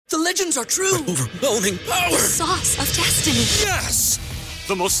The legends are true. Overwhelming power! Sauce of destiny. Yes!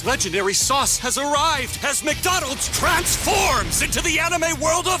 The most legendary sauce has arrived as McDonald's transforms into the anime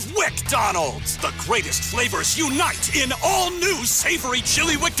world of WickDonald's. The greatest flavors unite in all new savory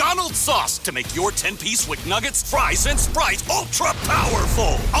chili McDonald's sauce to make your 10-piece Wick Nuggets, fries, and Sprite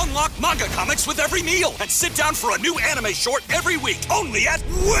ultra-powerful. Unlock manga comics with every meal and sit down for a new anime short every week only at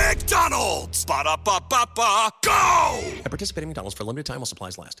WickDonald's. Ba-da-ba-ba-ba, go! At participating McDonald's for a limited time while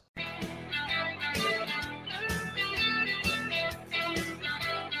supplies last.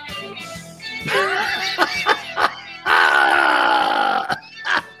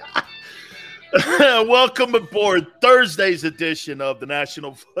 Welcome aboard Thursday's edition of the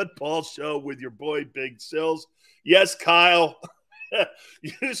National Football Show with your boy Big Sills. Yes, Kyle,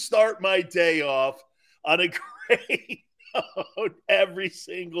 you start my day off on a great note every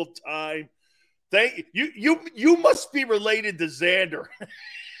single time. Thank you. You must be related to Xander.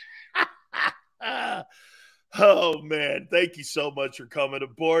 Oh man, thank you so much for coming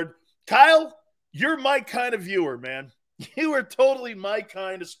aboard, Kyle. You're my kind of viewer, man. You are totally my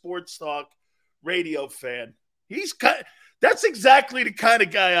kind of sports talk radio fan. That's exactly the kind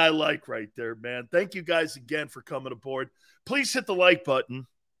of guy I like right there, man. Thank you guys again for coming aboard. Please hit the like button.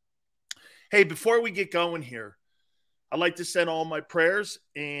 Hey, before we get going here, I'd like to send all my prayers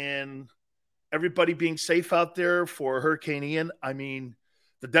and everybody being safe out there for Hurricane Ian. I mean,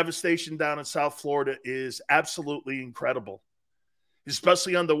 the devastation down in South Florida is absolutely incredible,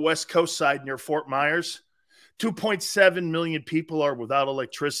 especially on the West Coast side near Fort Myers. 2.7 million people are without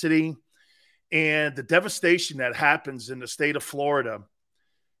electricity. And the devastation that happens in the state of Florida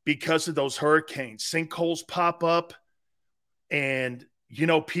because of those hurricanes, sinkholes pop up and,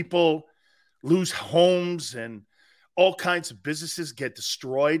 people lose homes and all kinds of businesses get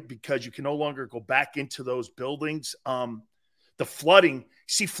destroyed because you can no longer go back into those buildings. The flooding,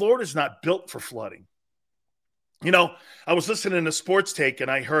 see, Florida's not built for flooding. I was listening to Sports Take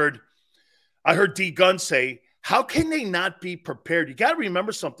and I heard D. Gunn say, how can they not be prepared? You got to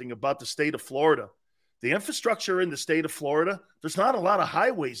remember something about the state of Florida. The infrastructure in the state of Florida, there's not a lot of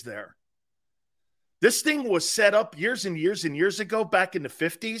highways there. This thing was set up years and years and years ago, back in the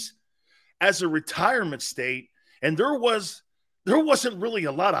 50s, as a retirement state, and there wasn't really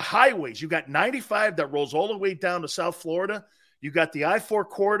a lot of highways. You got 95 that rolls all the way down to South Florida. You got the I-4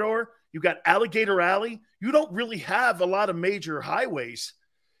 corridor. You got Alligator Alley. You don't really have a lot of major highways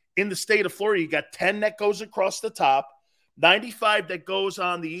in the state of Florida. You got 10 that goes across the top, 95 that goes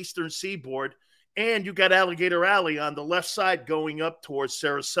on the eastern seaboard, and you got Alligator Alley on the left side going up towards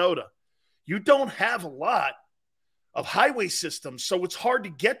Sarasota. You don't have a lot of highway systems, so it's hard to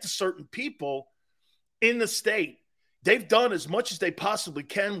get to certain people in the state. They've done as much as they possibly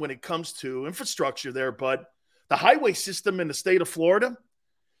can when it comes to infrastructure there, but the highway system in the state of Florida,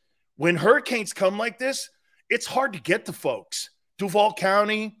 when hurricanes come like this, it's hard to get to folks. Duval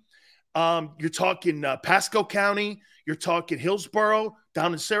County, you're talking Pasco County, you're talking Hillsborough,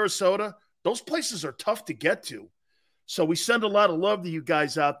 down in Sarasota. Those places are tough to get to. So we send a lot of love to you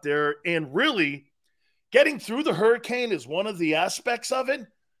guys out there. And really, getting through the hurricane is one of the aspects of it.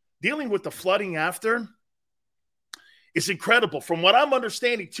 Dealing with the flooding after is incredible. From what I'm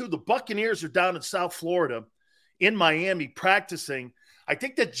understanding, too, the Buccaneers are down in South Florida, in Miami, practicing. I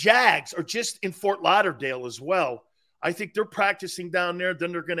think the Jags are just in Fort Lauderdale as well. I think they're practicing down there.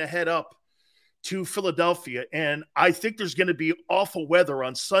 Then they're going to head up to Philadelphia. And I think there's going to be awful weather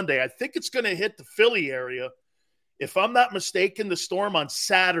on Sunday. I think it's going to hit the Philly area. If I'm not mistaken, the storm on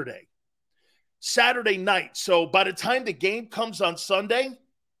Saturday night. So by the time the game comes on Sunday,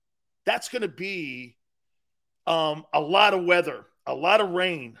 that's going to be a lot of weather, a lot of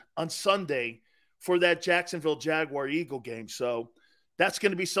rain on Sunday for that Jacksonville Jaguar Eagle game. So that's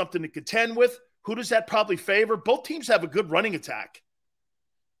going to be something to contend with. Who does that probably favor? Both teams have a good running attack.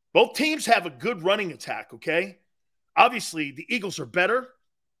 Okay? Obviously, the Eagles are better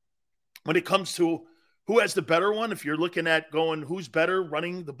when it comes to who has the better one. If you're looking at going who's better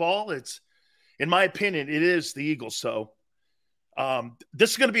running the ball, it's, in my opinion, it is the Eagles. So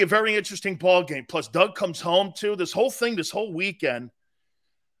this is going to be a very interesting ball game. Plus, Doug comes home, too. This whole weekend,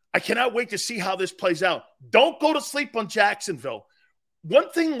 I cannot wait to see how this plays out. Don't go to sleep on Jacksonville. One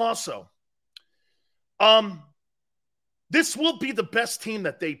thing also, this will be the best team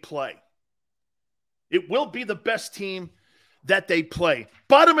that they play. It will be the best team that they play.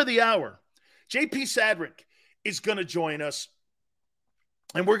 Bottom of the hour, JP Sadrick is going to join us,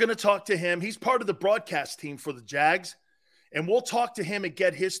 and we're going to talk to him. He's part of the broadcast team for the Jags, and we'll talk to him and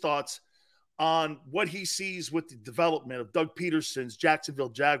get his thoughts on what he sees with the development of Doug Peterson's Jacksonville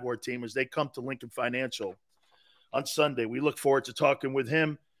Jaguar team as they come to Lincoln Financial on Sunday. We look forward to talking with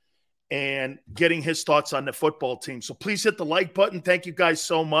him and getting his thoughts on the football team. So please hit the like button. Thank you guys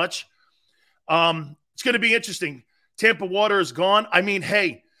so much. It's going to be interesting. Tampa water is gone. I mean,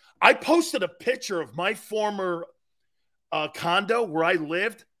 hey, I posted a picture of my former condo where I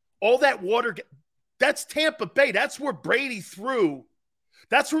lived. All that water, that's Tampa Bay. That's where Brady threw.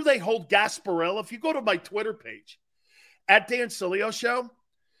 That's where they hold Gasparilla. If you go to my Twitter page, at Dan Sileo Show,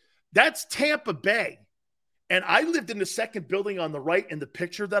 that's Tampa Bay. And I lived in the second building on the right in the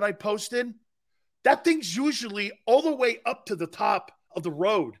picture that I posted. That thing's usually all the way up to the top of the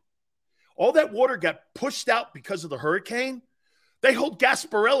road. All that water got pushed out because of the hurricane. They hold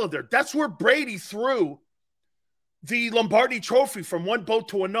Gasparilla there. That's where Brady threw the Lombardi Trophy from one boat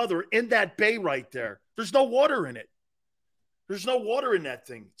to another in that bay right there. There's no water in it. There's no water in that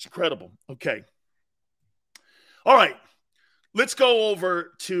thing. It's incredible. Okay. All right. Let's go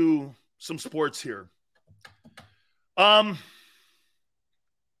over to some sports here.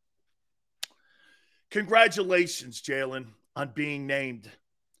 Congratulations, Jalen, on being named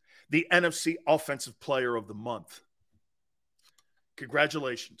the NFC Offensive Player of the Month.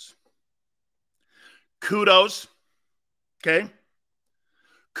 Congratulations. Kudos. Okay?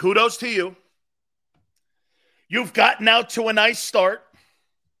 Kudos to you. You've gotten out to a nice start.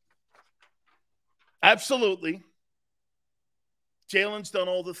 Absolutely. Jalen's done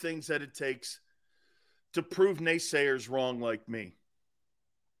all the things that it takes to prove naysayers wrong like me.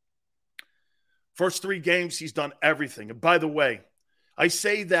 First 3 games, he's done everything. And by the way, I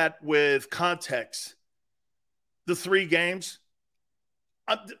say that with context. The 3 games,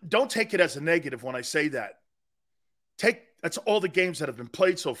 don't take it as a negative when I say that. That's all the games that have been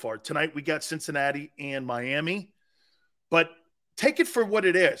played so far. Tonight we got Cincinnati and Miami. But take it for what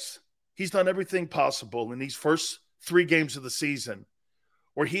it is. He's done everything possible in these first 3 games of the season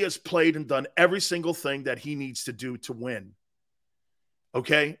where he has played and done every single thing that he needs to do to win.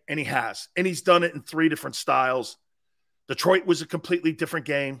 Okay? And he has. And he's done it in 3 different styles. Detroit was a completely different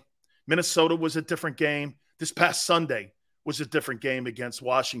game. Minnesota was a different game. This past Sunday was a different game against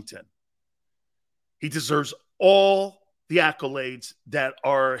Washington. He deserves all the accolades that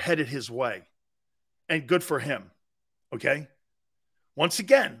are headed his way. And good for him. Okay? Once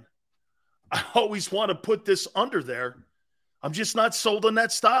again, I always want to put this under there. I'm just not sold on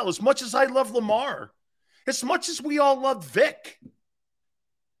that style. As much as I love Lamar, as much as we all love Vic,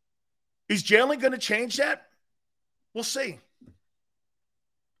 is Jalen going to change that? We'll see.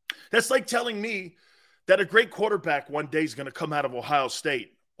 That's like telling me that a great quarterback one day is going to come out of Ohio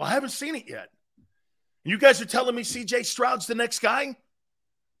State. Well, I haven't seen it yet. And you guys are telling me C.J. Stroud's the next guy?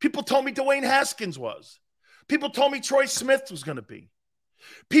 People told me Dwayne Haskins was. People told me Troy Smith was going to be.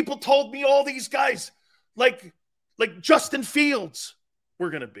 People told me all these guys like Justin Fields were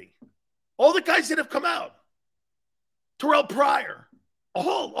going to be. All the guys that have come out. Terrell Pryor.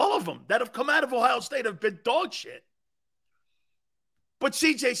 All of them that have come out of Ohio State have been dog shit. But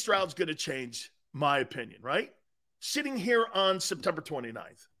C.J. Stroud's going to change my opinion, right? Sitting here on September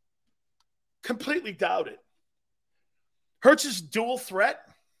 29th. Completely doubt it. Hurts is dual threat.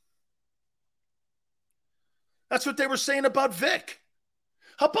 That's what they were saying about Vic.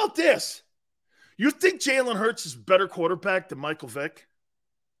 How about this? You think Jalen Hurts is a better quarterback than Michael Vick?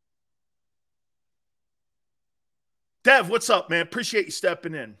 Dev, what's up, man? Appreciate you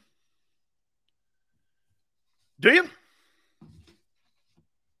stepping in. Do you?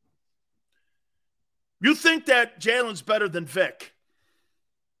 You think that Jalen's better than Vic?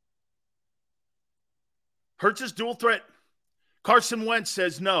 Hurts is dual threat. Carson Wentz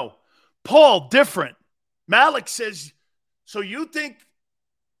says no. Paul, different. Malik says, so you think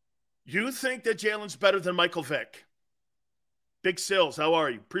that Jalen's better than Michael Vick? Big Sills, how are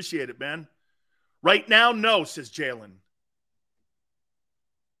you? Appreciate it, man. Right now, no, says Jalen.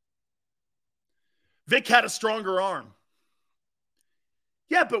 Vic had a stronger arm.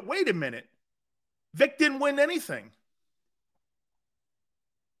 Yeah, but wait a minute. Vic didn't win anything.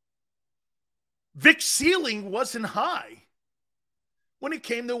 Vic's ceiling wasn't high when it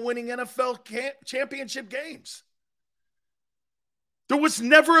came to winning NFL championship games. There was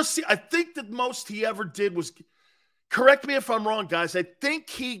never I think the most he ever did was, correct me if I'm wrong, guys, I think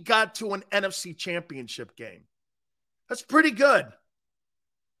he got to an NFC championship game. That's pretty good.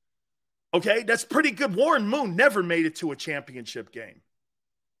 Okay, that's pretty good. Warren Moon never made it to a championship game.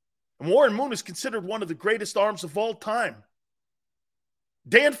 And Warren Moon is considered one of the greatest arms of all time.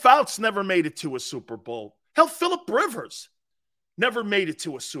 Dan Fouts never made it to a Super Bowl. Hell, Phillip Rivers never made it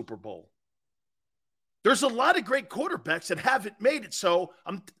to a Super Bowl. There's a lot of great quarterbacks that haven't made it, so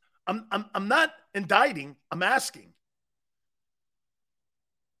I'm not indicting, I'm asking.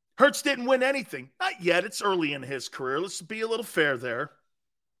 Hurts didn't win anything. Not yet. It's early in his career. Let's be a little fair there.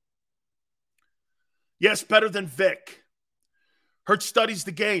 Yes, better than Vic. Hurts studies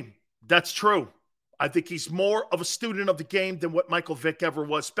the game. That's true. I think he's more of a student of the game than what Michael Vick ever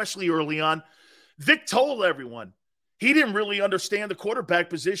was, especially early on. Vic told everyone he didn't really understand the quarterback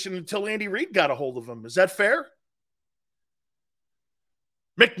position until Andy Reid got a hold of him. Is that fair?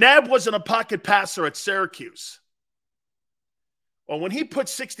 McNabb wasn't a pocket passer at Syracuse. Well, when he put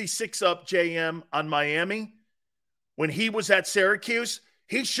 66 up JM on Miami, when he was at Syracuse,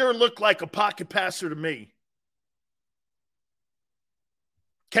 he sure looked like a pocket passer to me.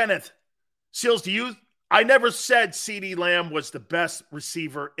 Kenneth, Seals, I never said CeeDee Lamb was the best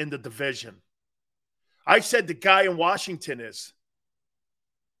receiver in the division. I said the guy in Washington is.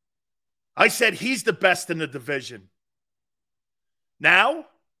 I said he's the best in the division. Now,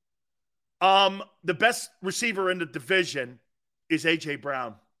 the best receiver in the division is A.J.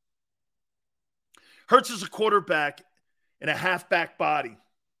 Brown. Hurts is a quarterback in a halfback body.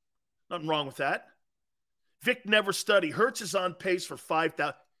 Nothing wrong with that. Vic never studied. Hurts is on pace for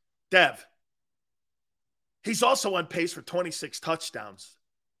 5,000. Dev, he's also on pace for 26 touchdowns.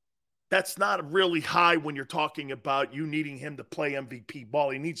 That's not really high when you're talking about you needing him to play MVP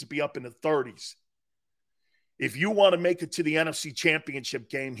ball. He needs to be up in the 30s. If you want to make it to the NFC Championship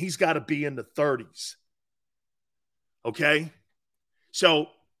game, he's got to be in the 30s. Okay? So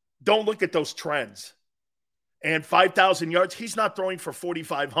don't look at those trends. And 5,000 yards, he's not throwing for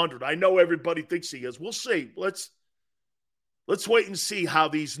 4,500. I know everybody thinks he is. We'll see. Let's wait and see how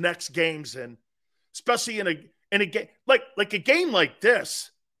these next games, and especially in a game like a game like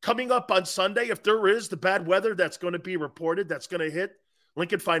this coming up on Sunday, if there is the bad weather that's going to be reported, that's going to hit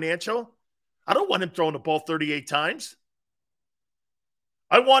Lincoln Financial, I don't want him throwing the ball 38 times.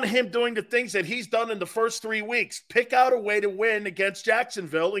 I want him doing the things that he's done in the first 3 weeks. Pick out a way to win against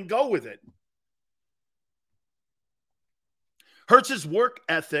Jacksonville and go with it. Hurts's work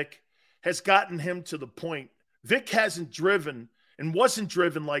ethic has gotten him to the point. Vic hasn't driven and wasn't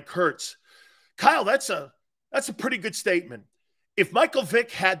driven like Hurts. Kyle, that's a pretty good statement. If Michael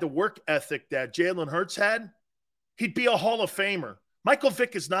Vick had the work ethic that Jalen Hurts had, he'd be a Hall of Famer. Michael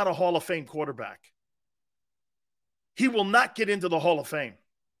Vick is not a Hall of Fame quarterback. He will not get into the Hall of Fame.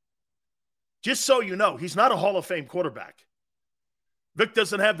 Just so you know, he's not a Hall of Fame quarterback. Vic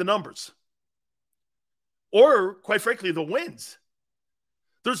doesn't have the numbers. Or, quite frankly, the wins.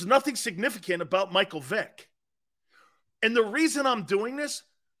 There's nothing significant about Michael Vick. And the reason I'm doing this,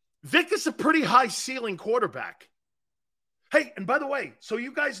 Vic is a pretty high ceiling quarterback. Hey, and by the way, so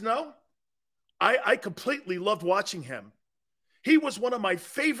you guys know, I completely loved watching him. He was one of my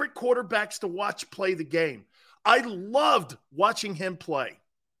favorite quarterbacks to watch play the game. I loved watching him play.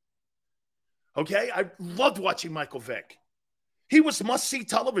 Okay? I loved watching Michael Vick. He was must-see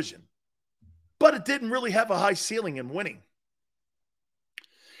television. But it didn't really have a high ceiling in winning.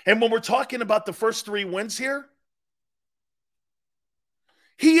 And when we're talking about the first 3 wins here,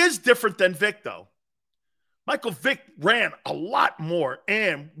 he is different than Vic, though. Michael Vick ran a lot more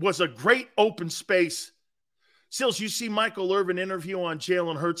and was a great open space. Sills, you see Michael Irvin interview on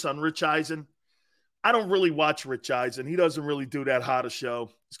Jalen Hurts on Rich Eisen. I don't really watch Rich Eisen. He doesn't really do that hot a show.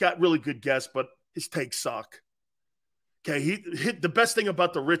 He's got really good guests, but his takes suck. Okay, the best thing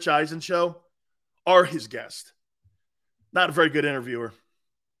about the Rich Eisen show are his guests. Not a very good interviewer.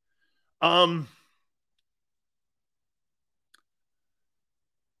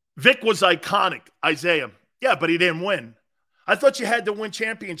 Vic was iconic, Isaiah. Yeah, but he didn't win. I thought you had to win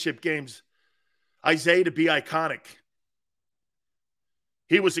championship games, Isaiah, to be iconic.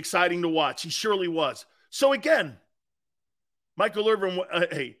 He was exciting to watch. He surely was. So again, Michael Irvin,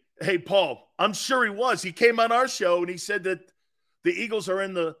 hey, Paul, I'm sure he was. He came on our show and he said that the Eagles are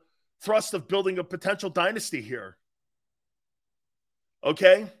in the thrust of building a potential dynasty here.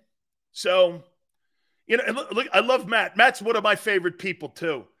 Okay? So, and look, I love Matt. Matt's one of my favorite people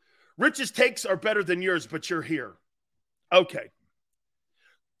too. Rich's takes are better than yours, but you're here. Okay.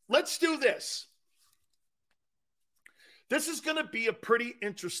 Let's do this. This is going to be a pretty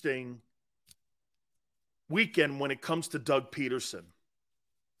interesting weekend when it comes to Doug Peterson.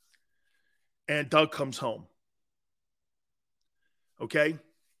 And Doug comes home. Okay?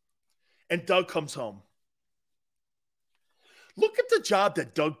 And Doug comes home. Look at the job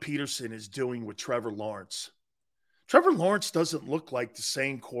that Doug Peterson is doing with Trevor Lawrence. Trevor Lawrence doesn't look like the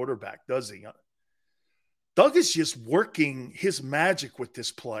same quarterback, does he? Doug is just working his magic with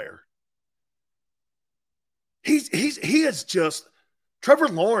this player. He is just, Trevor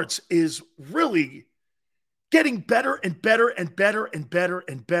Lawrence is really getting better and better and better and better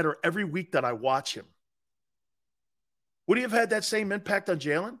and better every week that I watch him. Would he have had that same impact on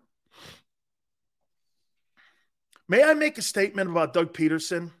Jalen? May I make a statement about Doug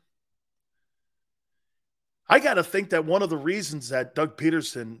Peterson? I got to think that one of the reasons that Doug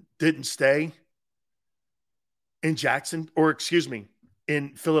Peterson didn't stay in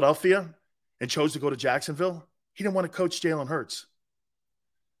in Philadelphia and chose to go to Jacksonville, he didn't want to coach Jalen Hurts.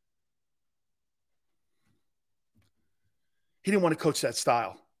 He didn't want to coach that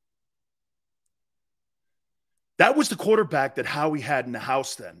style. That was the quarterback that Howie had in the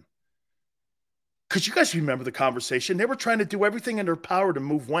house then. Because you guys remember the conversation. They were trying to do everything in their power to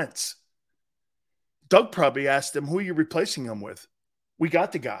move Wentz. Doug probably asked him, who are you replacing him with? We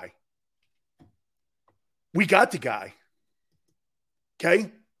got the guy. We got the guy.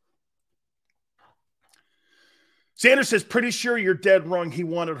 Okay? Xander says, pretty sure you're dead wrong. He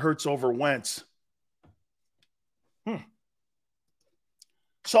wanted Hurts over Wentz.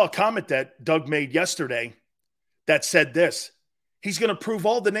 Saw a comment that Doug made yesterday that said this. He's going to prove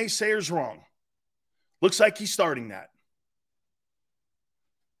all the naysayers wrong. Looks like he's starting that.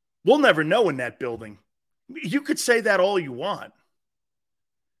 We'll never know in that building. You could say that all you want.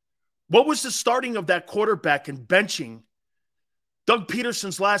 What was the starting of that quarterback and benching? Doug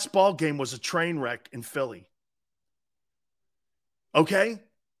Peterson's last ball game was a train wreck in Philly. Okay?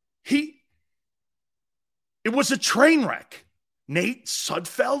 It was a train wreck. Nate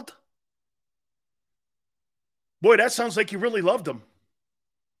Sudfeld? Boy, that sounds like you really loved him.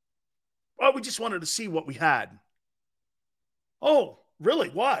 Well, we just wanted to see what we had. Oh, really?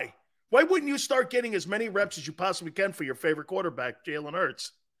 Why? Why wouldn't you start getting as many reps as you possibly can for your favorite quarterback, Jalen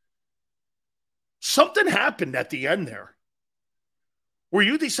Hurts? Something happened at the end there where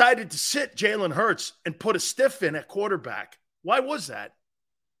you decided to sit Jalen Hurts and put a stiff in at quarterback. Why was that?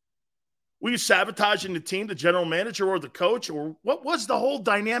 Were you sabotaging the team, the general manager, or the coach? Or what was the whole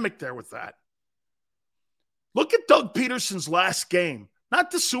dynamic there with that? Look at Doug Peterson's last game, not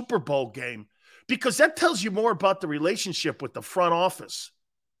the Super Bowl game, because that tells you more about the relationship with the front office.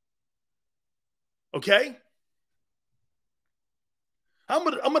 Okay? I'm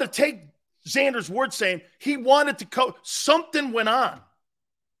gonna take Xander's word saying he wanted to coach. Something went on.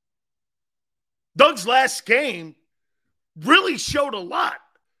 Doug's last game really showed a lot.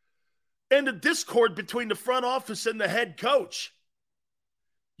 And the discord between the front office and the head coach.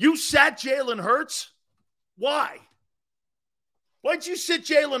 You sat Jalen Hurts? Why? Why'd you sit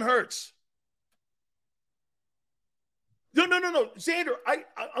Jalen Hurts? No. Xander,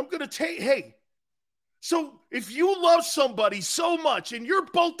 I'm going to take, hey, so if you love somebody so much and you're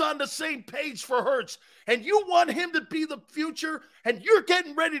both on the same page for Hurts and you want him to be the future and you're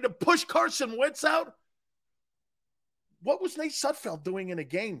getting ready to push Carson Wentz out, what was Nate Sudfeld doing in a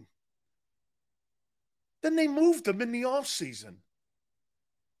game? Then they moved him in the offseason.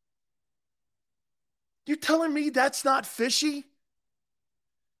 You telling me that's not fishy?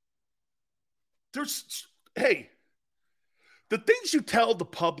 Hey, the things you tell the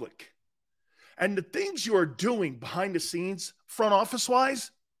public and the things you are doing behind the scenes, front office-wise,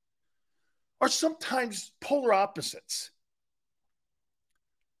 are sometimes polar opposites.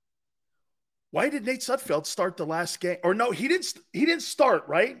 Why did Nate Sudfeld start the last game? Or no, he didn't start,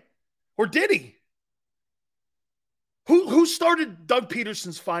 right? Or did he? Who started Doug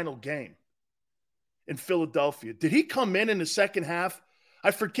Peterson's final game in Philadelphia? Did he come in the second half?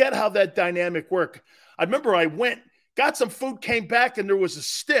 I forget how that dynamic worked. I remember I went, got some food, came back, and there was a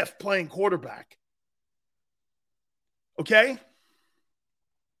stiff playing quarterback. Okay?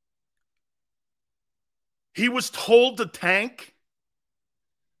 He was told to tank.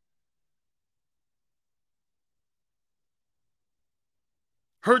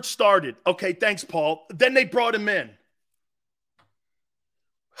 Hurts started. Okay, thanks, Paul. Then they brought him in.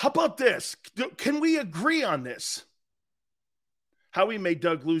 How about this? Can we agree on this? Howie made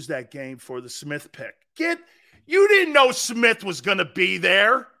Doug lose that game for the Smith pick. You didn't know Smith was going to be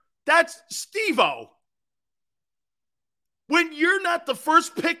there. That's Steve-O. When you're not the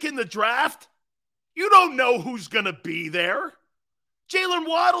first pick in the draft, you don't know who's going to be there. Jalen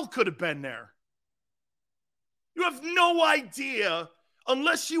Waddle could have been there. You have no idea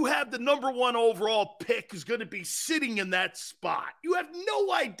unless you have the number one overall pick who's going to be sitting in that spot. You have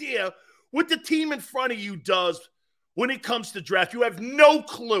no idea what the team in front of you does when it comes to draft. You have no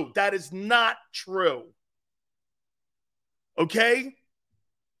clue. That is not true. Okay?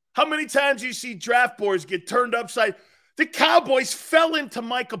 How many times you see draft boards get turned upside? The Cowboys fell into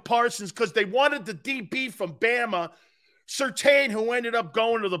Micah Parsons because they wanted the DB from Bama, Surtain, who ended up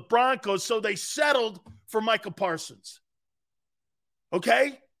going to the Broncos, so they settled for Micah Parsons.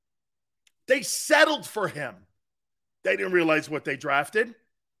 Okay? They settled for him. They didn't realize what they drafted.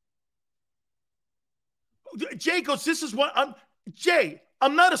 Jay goes, this is what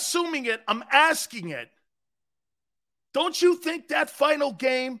I'm not assuming it. I'm asking it. Don't you think that final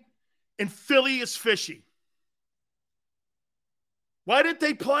game in Philly is fishy? Why didn't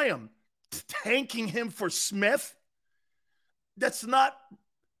they play him? Tanking him for Smith? That's not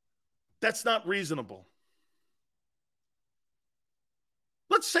reasonable.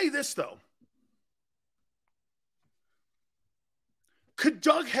 Let's say this, though. Could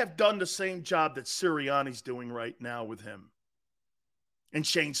Doug have done the same job that Sirianni's doing right now with him and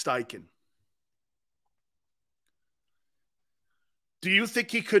Shane Steichen? Do you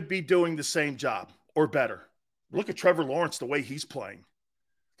think he could be doing the same job or better? Look at Trevor Lawrence, the way he's playing.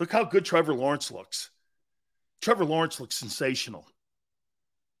 Look how good Trevor Lawrence looks. Trevor Lawrence looks sensational.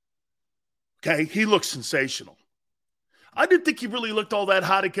 Okay, he looks sensational. I didn't think he really looked all that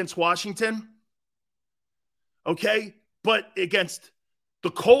hot against Washington. Okay, but against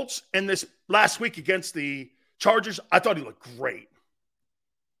the Colts and this last week against the Chargers, I thought he looked great.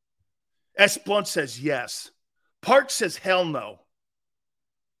 S. Blunt says yes. Park says hell no.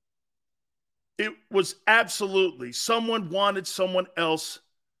 It was absolutely someone wanted someone else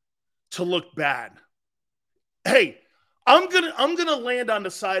to look bad. Hey, I'm gonna land on the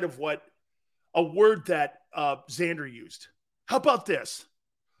side of what a word that Xander used. How about this?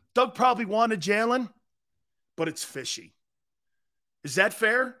 Doug probably wanted Jalen, but it's fishy. Is that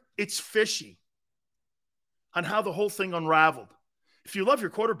fair? It's fishy on how the whole thing unraveled. If you love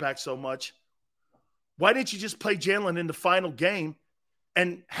your quarterback so much, why didn't you just play Jalen in the final game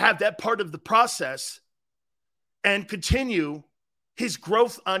and have that part of the process and continue his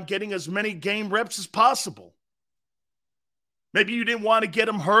growth on getting as many game reps as possible? Maybe you didn't want to get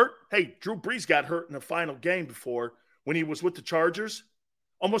him hurt. Hey, Drew Brees got hurt in the final game before when he was with the Chargers.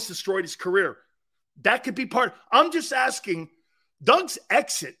 Almost destroyed his career. That could be part. I'm just asking, Doug's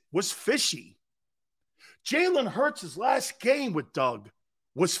exit was fishy. Jalen Hurts' last game with Doug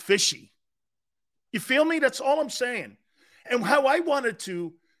was fishy. You feel me? That's all I'm saying. And how I wanted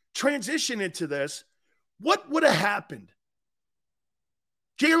to transition into this, what would have happened?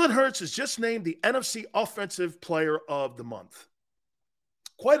 Jalen Hurts is just named the NFC Offensive Player of the Month.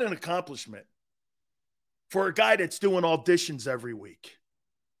 Quite an accomplishment for a guy that's doing auditions every week.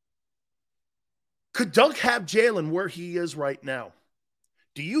 Could Doug have Jalen where he is right now?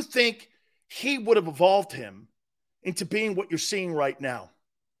 Do you think he would have evolved him into being what you're seeing right now?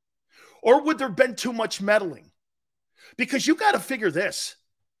 Or would there have been too much meddling? Because you got to figure this,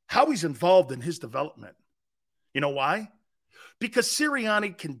 how he's involved in his development. You know why? Because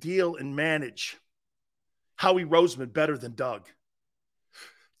Sirianni can deal and manage Howie Roseman better than Doug.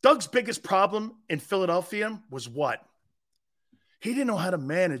 Doug's biggest problem in Philadelphia was what? He didn't know how to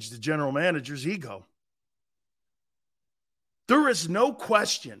manage the general manager's ego. There is no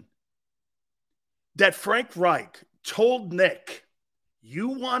question that Frank Reich told Nick, you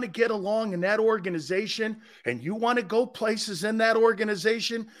want to get along in that organization and you want to go places in that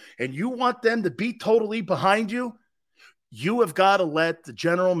organization and you want them to be totally behind you, you have got to let the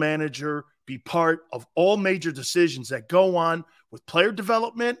general manager be part of all major decisions that go on with player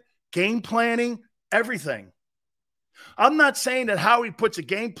development, game planning, everything. I'm not saying that Howie puts a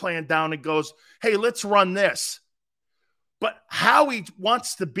game plan down and goes, hey, let's run this. But Howie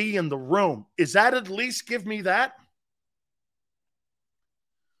wants to be in the room. Is that at least give me that?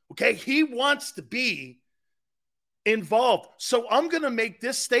 Okay, he wants to be involved. So I'm going to make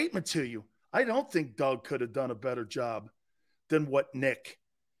this statement to you. I don't think Doug could have done a better job than what Nick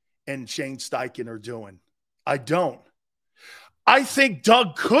and Shane Steichen are doing. I don't. I think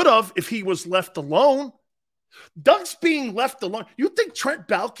Doug could have if he was left alone. Doug's being left alone. You think Trent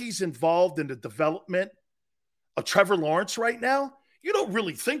Baalke's involved in the development of Trevor Lawrence right now? You don't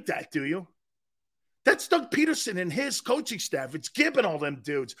really think that, do you? That's Doug Peterson and his coaching staff. It's Gibb and all them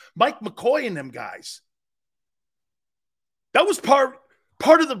dudes. Mike McCoy and them guys. That was part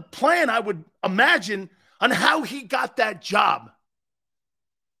of the plan, I would imagine, on how he got that job.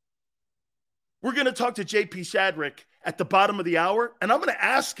 We're going to talk to J.P. Shadrick at the bottom of the hour, and I'm going to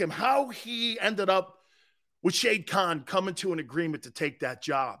ask him how he ended up with Shade Khan coming to an agreement to take that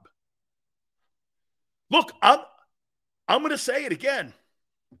job. Look, I'm going to say it again.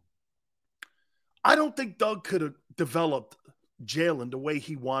 I don't think Doug could have developed Jalen the way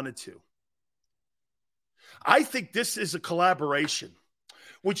he wanted to. I think this is a collaboration.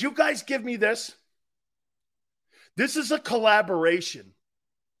 Would you guys give me this? This is a collaboration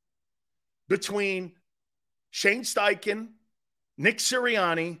between Shane Steichen, Nick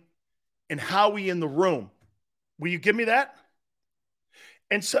Sirianni, and Howie in the room. Will you give me that?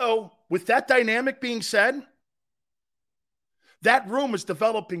 And so, with that dynamic being said, that room is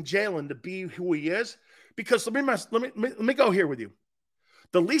developing Jalen to be who he is. Because let me go here with you.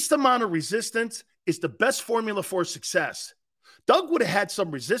 The least amount of resistance is the best formula for success. Doug would have had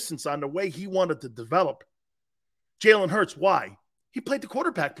some resistance on the way he wanted to develop Jalen Hurts. Why? He played the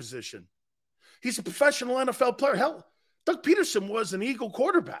quarterback position. He's a professional NFL player. Hell, Doug Peterson was an Eagle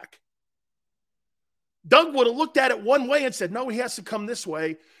quarterback. Doug would have looked at it one way and said, no, he has to come this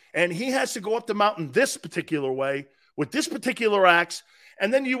way, and he has to go up the mountain this particular way with this particular axe.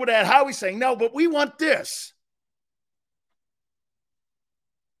 And then you would add Howie saying, no, but we want this.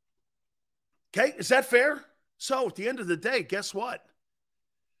 Okay, is that fair? So at the end of the day, guess what?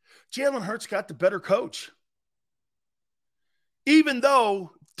 Jalen Hurts got the better coach. Even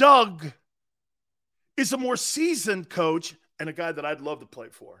though Doug is a more seasoned coach and a guy that I'd love to play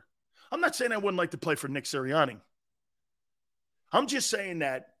for. I'm not saying I wouldn't like to play for Nick Sirianni. I'm just saying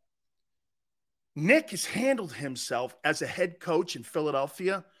that Nick has handled himself as a head coach in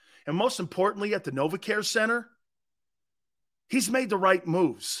Philadelphia, and most importantly at the NovaCare Center. He's made the right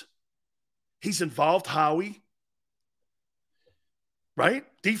moves. He's involved Howie, right?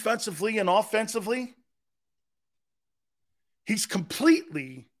 Defensively and offensively. He's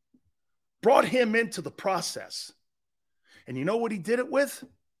completely brought him into the process. And you know what he did it with?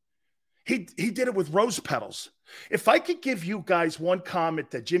 He did it with rose petals. If I could give you guys one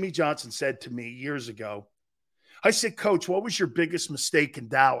comment that Jimmy Johnson said to me years ago, I said, Coach, what was your biggest mistake in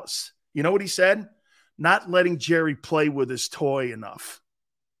Dallas? You know what he said? Not letting Jerry play with his toy enough.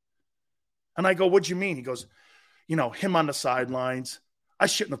 And I go, what'd you mean? He goes, him on the sidelines. I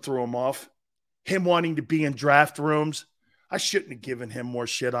shouldn't have threw him off. Him wanting to be in draft rooms. I shouldn't have given him more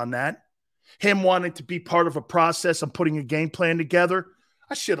shit on that. Him wanting to be part of a process and putting a game plan together.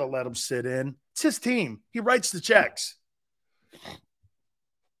 I should have let him sit in. It's his team. He writes the checks.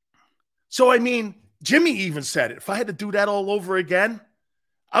 So, Jimmy even said it. If I had to do that all over again,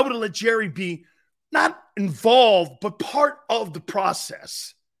 I would have let Jerry be not involved, but part of the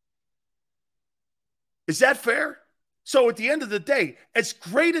process. Is that fair? So at the end of the day, as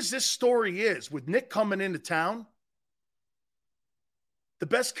great as this story is with Nick coming into town, the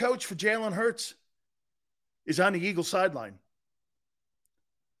best coach for Jalen Hurts is on the Eagle sideline.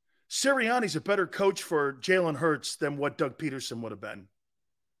 Sirianni's a better coach for Jalen Hurts than what Doug Peterson would have been.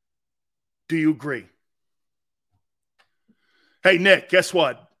 Do you agree? Hey, Nick, guess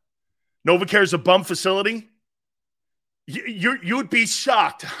what? NovaCare's a bum facility. You'd be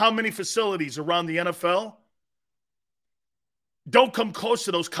shocked how many facilities around the NFL don't come close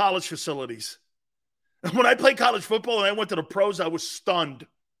to those college facilities. When I played college football and I went to the pros, I was stunned.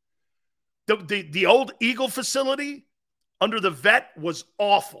 The old Eagle facility under the vet was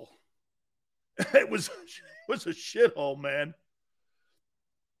awful. It was a shithole, man.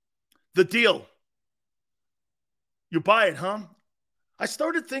 The deal. You buy it, huh? I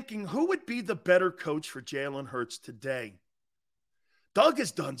started thinking, who would be the better coach for Jalen Hurts today? Doug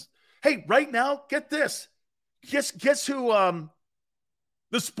has done. Hey, right now, get this. Guess who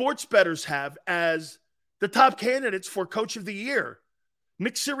the sports bettors have as the top candidates for Coach of the Year?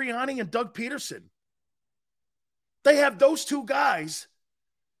 Nick Sirianni and Doug Peterson. They have those two guys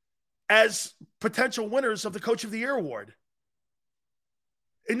as potential winners of the Coach of the Year award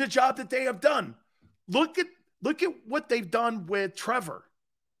in the job that they have done. Look at what they've done with Trevor.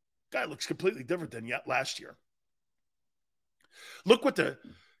 Guy looks completely different than yet last year. Look what the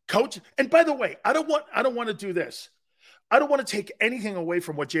coach, and by the way, I don't want to do this. I don't want to take anything away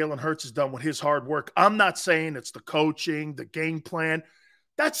from what Jalen Hurts has done with his hard work. I'm not saying it's the coaching, the game plan.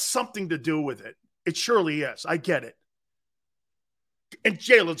 That's something to do with it. It surely is. I get it. And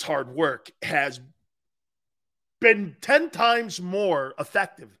Jalen's hard work has been 10 times more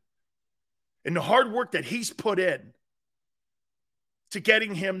effective in the hard work that he's put in to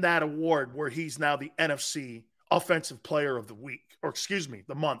getting him that award where he's now the NFC Offensive Player of the Week,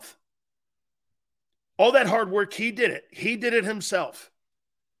 the month. All that hard work, he did it. He did it himself.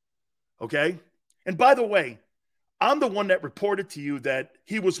 Okay? And by the way, I'm the one that reported to you that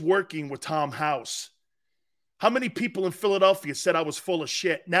he was working with Tom House. How many people in Philadelphia said I was full of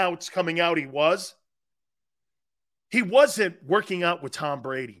shit? Now it's coming out he was. He wasn't working out with Tom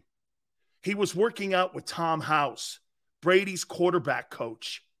Brady. He was working out with Tom House, Brady's quarterback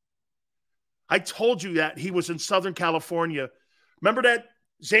coach. I told you that he was in Southern California. Remember that,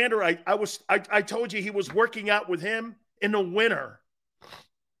 Xander? I told you he was working out with him in the winter.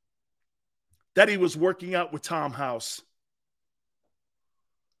 That he was working out with Tom House.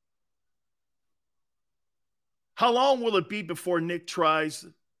 How long will it be before Nick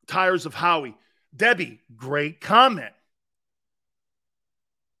tires of Howie? Debbie, great comment.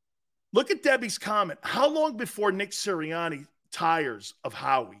 Look at Debbie's comment. How long before Nick Sirianni tires of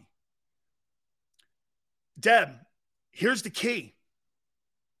Howie? Deb, here's the key.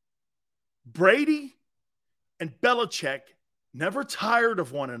 Brady and Belichick never tired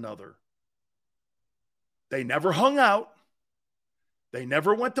of one another. They never hung out. They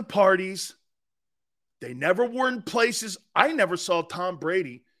never went to parties. They never were in places. I never saw Tom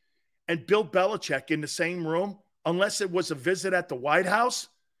Brady and Bill Belichick in the same room unless it was a visit at the White House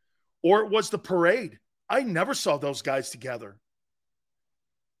or it was the parade. I never saw those guys together.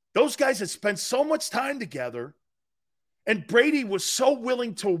 Those guys had spent so much time together, and Brady was so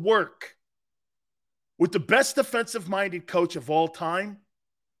willing to work with the best defensive-minded coach of all time.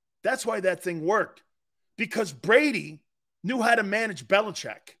 That's why that thing worked, because Brady knew how to manage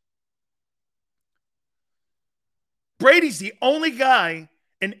Belichick. Brady's the only guy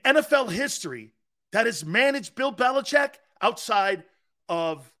in NFL history that has managed Bill Belichick outside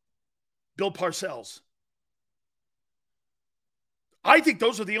of Bill Parcells. I think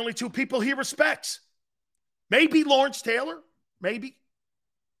those are the only two people he respects. Maybe Lawrence Taylor, maybe.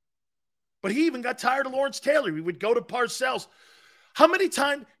 But he even got tired of Lawrence Taylor. He would go to Parcells. How many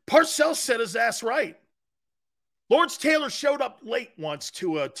times? Parcells set his ass right. Lawrence Taylor showed up late once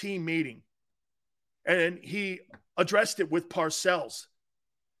to a team meeting, and he addressed it with Parcells.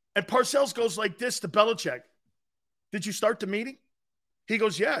 And Parcells goes like this to Belichick. Did you start the meeting? He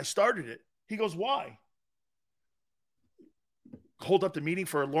goes, yeah, I started it. He goes, why? Hold up the meeting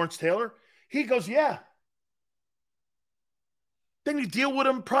for Lawrence Taylor? He goes, yeah. Then you deal with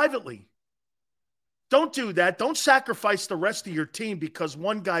him privately. Don't do that. Don't sacrifice the rest of your team because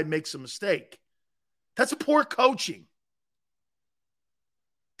one guy makes a mistake. That's poor coaching.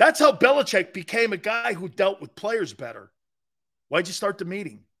 That's how Belichick became a guy who dealt with players better. Why'd you start the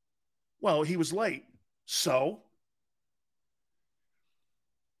meeting? Well, he was late. So?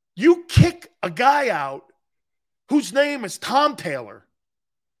 You kick a guy out whose name is Tom Taylor,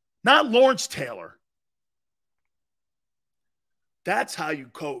 not Lawrence Taylor. That's how you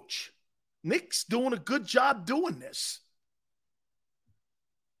coach. Nick's doing a good job doing this.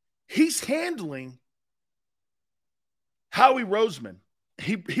 He's handling Howie Roseman.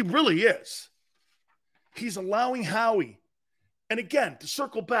 He really is. He's allowing Howie. And again, to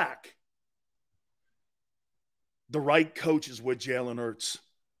circle back, the right coaches with Jalen Hurts.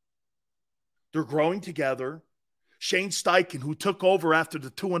 They're growing together. Shane Steichen, who took over after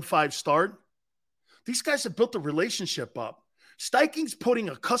the 2-5 start, these guys have built a relationship up. Steichen's putting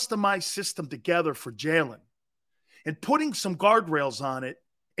a customized system together for Jalen and putting some guardrails on it,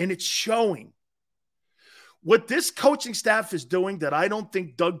 and it's showing. What this coaching staff is doing that I don't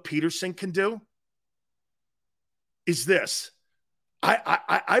think Doug Peterson can do is this.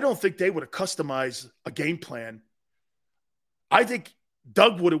 I don't think they would have customized a game plan. I think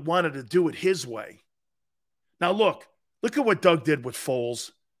Doug would have wanted to do it his way. Now, look at what Doug did with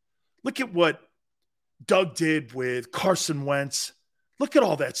Foles. Look at what Doug did with Carson Wentz. Look at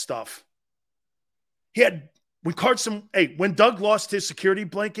all that stuff. When Doug lost his security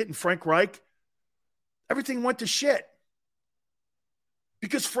blanket and Frank Reich, everything went to shit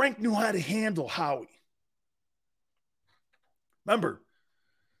because Frank knew how to handle Howie. Remember,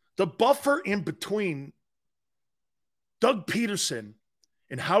 the buffer in between Doug Peterson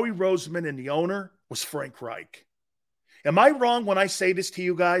and Howie Roseman and the owner was Frank Reich. Am I wrong when I say this to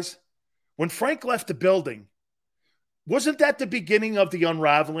you guys? When Frank left the building, wasn't that the beginning of the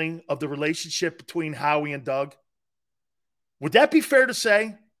unraveling of the relationship between Howie and Doug? Would that be fair to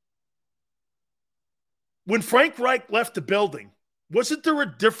say? When Frank Reich left the building, wasn't there a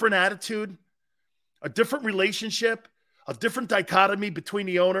different attitude, a different relationship, a different dichotomy between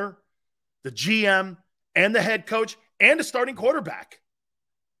the owner, the GM, and the head coach, and the starting quarterback?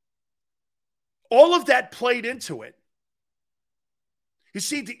 All of that played into it. You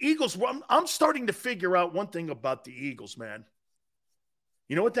see, the Eagles, I'm starting to figure out one thing about the Eagles, man.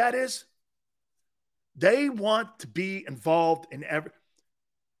 You know what that is? They want to be involved in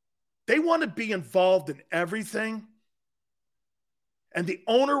everything, and the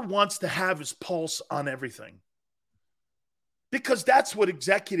owner wants to have his pulse on everything. Because that's what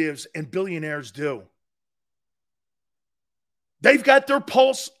executives and billionaires do. They've got their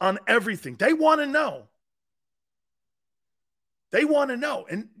pulse on everything. They want to know. They want to know.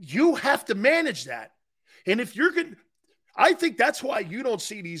 And you have to manage that. And if you're going to, I think that's why you don't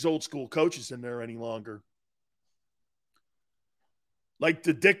see these old school coaches in there any longer. Like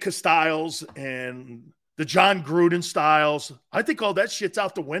the Dick Styles and the John Gruden styles. I think all that shit's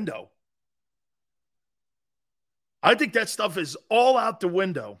out the window. I think that stuff is all out the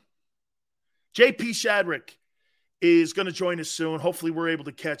window. JP Shadrick is going to join us soon. Hopefully we're able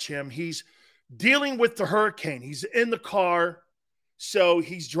to catch him. He's dealing with the hurricane. He's in the car, so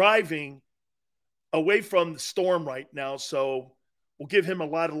he's driving away from the storm right now. So we'll give him a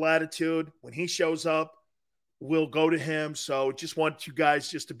lot of latitude. When he shows up, will go to him. So just want you guys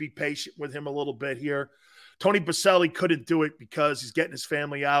just to be patient with him a little bit here. Tony Baselli couldn't do it because he's getting his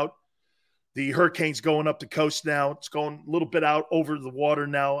family out. The hurricane's going up the coast now. It's going a little bit out over the water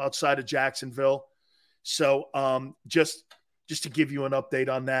now outside of Jacksonville. So just to give you an update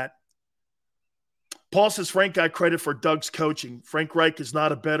on that. Paul says Frank got credit for Doug's coaching. Frank Reich is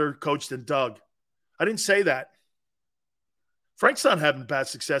not a better coach than Doug. I didn't say that. Frank's not having bad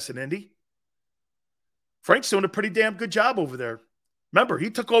success in Indy. Frank's doing a pretty damn good job over there. Remember, he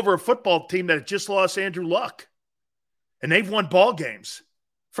took over a football team that had just lost Andrew Luck, and they've won ball games.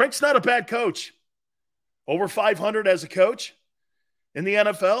 Frank's not a bad coach. Over 500 as a coach in the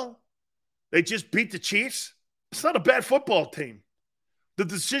NFL. They just beat the Chiefs. It's not a bad football team. The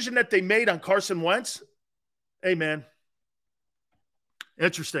decision that they made on Carson Wentz, hey, man,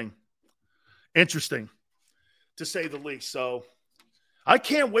 interesting, to say the least. So I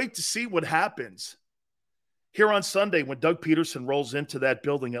can't wait to see what happens here on Sunday when Doug Peterson rolls into that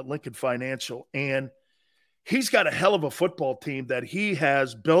building at Lincoln Financial. And he's got a hell of a football team that he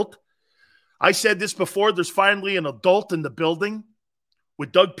has built. I said this before, there's finally an adult in the building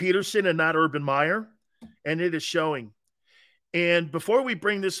with Doug Peterson and not Urban Meyer, and it is showing. And before we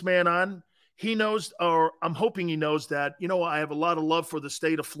bring this man on, he knows, or I'm hoping he knows that, I have a lot of love for the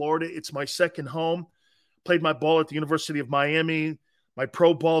state of Florida. It's my second home. Played my ball at the University of Miami, my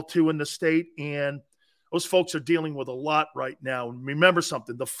pro ball too in the state, and those folks are dealing with a lot right now. And remember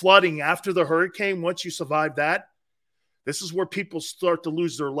something, the flooding after the hurricane, once you survive that, this is where people start to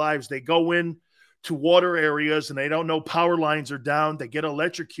lose their lives. They go in to water areas and they don't know power lines are down. They get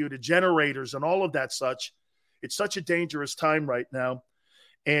electrocuted, generators and all of that such. It's such a dangerous time right now.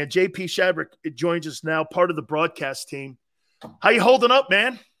 And JP Shadrick joins us now, part of the broadcast team. How you holding up,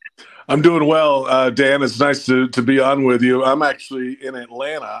 man? I'm doing well, Dan. It's nice to be on with you. I'm actually in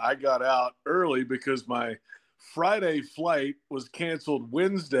Atlanta. I got out early because my Friday flight was canceled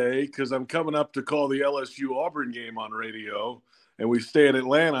Wednesday because I'm coming up to call the LSU Auburn game on radio, and we stay in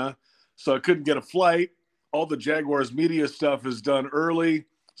Atlanta, so I couldn't get a flight. All the Jaguars media stuff is done early,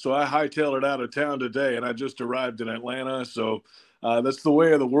 so I hightailed it out of town today, and I just arrived in Atlanta, so that's the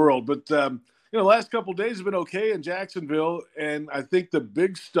way of the world. But the last couple of days have been okay in Jacksonville, and I think the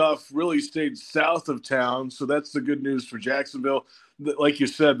big stuff really stayed south of town, so that's the good news for Jacksonville. Like you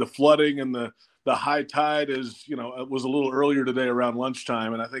said, the flooding and the high tide it was a little earlier today around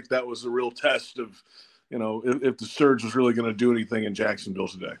lunchtime, and I think that was a real test of, if the surge was really going to do anything in Jacksonville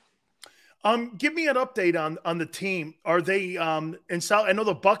today. Give me an update on the team. Are they in South? I know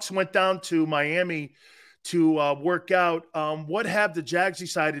the Bucs went down to Miami to work out. What have the Jags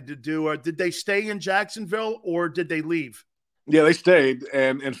decided to do? Or did they stay in Jacksonville or did they leave? Yeah, they stayed.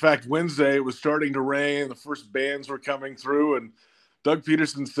 And in fact, Wednesday it was starting to rain. The first bands were coming through, and Doug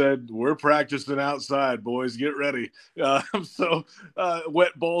Peterson said, "We're practicing outside, boys. Get ready."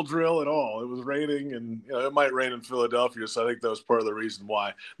 Wet ball drill and all. It was raining, and it might rain in Philadelphia, so I think that was part of the reason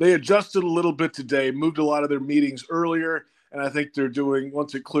why. They adjusted a little bit today, moved a lot of their meetings earlier, and I think they're doing,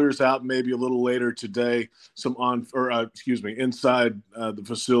 once it clears out, maybe a little later today, inside the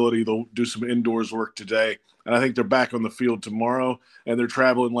facility. They'll do some indoors work today. And I think they're back on the field tomorrow, and they're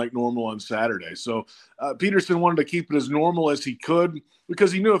traveling like normal on Saturday. So Peterson wanted to keep it as normal as he could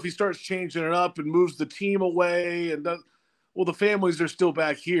because he knew if he starts changing it up and moves the team away the families are still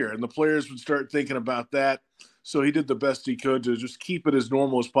back here, and the players would start thinking about that. So he did the best he could to just keep it as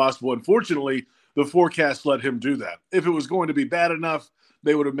normal as possible. Unfortunately, the forecast let him do that. If it was going to be bad enough,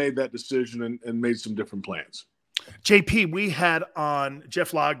 they would have made that decision and made some different plans. JP, we had on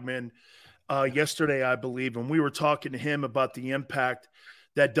Jeff Logman yesterday, I believe, and we were talking to him about the impact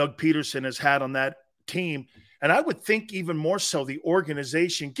that Doug Peterson has had on that team. And I would think even more so the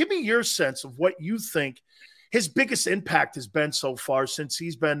organization. Give me your sense of what you think his biggest impact has been so far since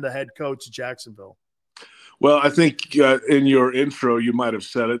he's been the head coach of Jacksonville. Well, I think in your intro, you might have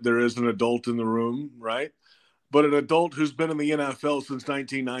said it. There is an adult in the room, right? But an adult who's been in the NFL since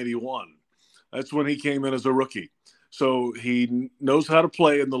 1991. That's when he came in as a rookie. So he knows how to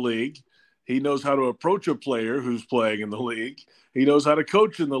play in the league. He knows how to approach a player who's playing in the league. He knows how to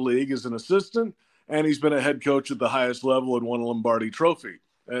coach in the league as an assistant, and he's been a head coach at the highest level and won a Lombardi Trophy.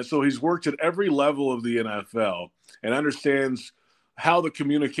 So he's worked at every level of the NFL and understands how the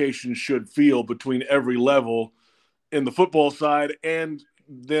communication should feel between every level in the football side and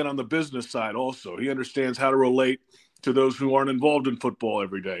then on the business side also. He understands how to relate to those who aren't involved in football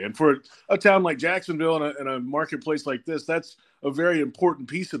every day. And for a town like Jacksonville and a marketplace like this, that's a very important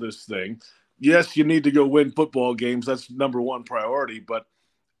piece of this thing. Yes, you need to go win football games. That's number one priority. But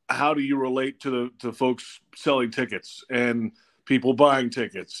how do you relate to folks selling tickets and people buying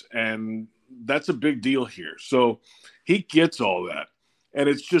tickets and that's a big deal here. So he gets all that. And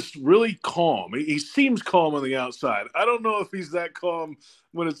it's just really calm. He seems calm on the outside. I don't know if he's that calm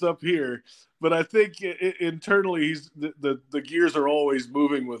when it's up here, but I think internally the gears are always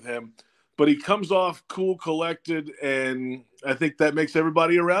moving with him. But he comes off cool, collected, and I think that makes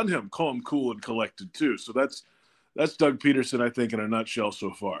everybody around him calm, cool, and collected too. So that's Doug Peterson, I think, in a nutshell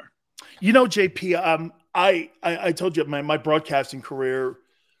so far. You know, JP, I told you my broadcasting career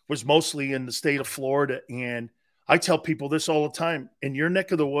was mostly in the state of Florida, and I tell people this all the time. In your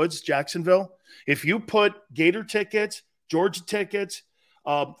neck of the woods, Jacksonville, if you put Gator tickets, Georgia tickets,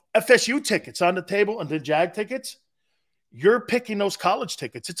 FSU tickets on the table and the Jag tickets, you're picking those college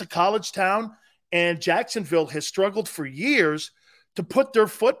tickets. It's a college town, and Jacksonville has struggled for years to put their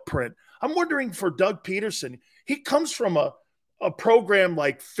footprint. I'm wondering for Doug Peterson, he comes from a program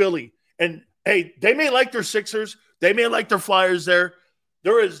like Philly, and hey, they may like their Sixers, they may like their Flyers there.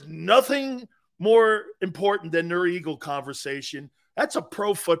 There is nothing more important than their Eagle conversation. That's a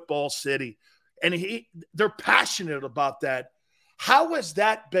pro football city, and they're passionate about that. How has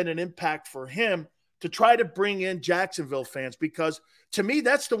that been an impact for him to try to bring in Jacksonville fans? Because to me,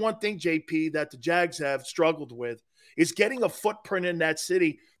 that's the one thing, JP, that the Jags have struggled with is getting a footprint in that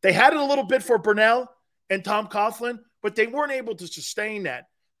city. They had it a little bit for Brunell and Tom Coughlin, but they weren't able to sustain that.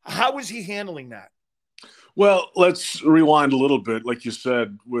 How is he handling that? Well, let's rewind a little bit. Like you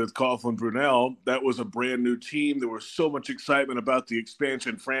said, with Coughlin Brunell, that was a brand new team. There was so much excitement about the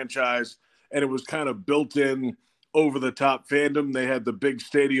expansion franchise, and it was kind of built in over-the-top fandom. They had the big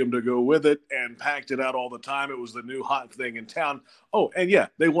stadium to go with it and packed it out all the time. It was the new hot thing in town. Oh, and yeah,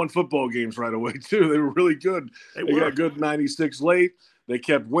 they won football games right away, too. They were really good. They got good 96 late. They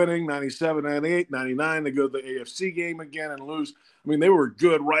kept winning, 97, 98, 99. They go to the AFC game again and lose. I mean, they were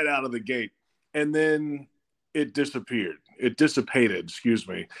good right out of the gate. And then it disappeared. It dissipated,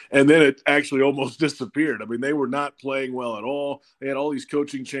 and then it actually almost disappeared. I mean, they were not playing well at all. They had all these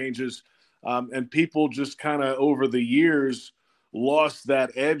coaching changes, and people just kind of over the years lost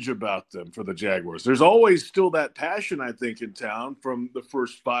that edge about them for the Jaguars. There's always still that passion, I think, in town from the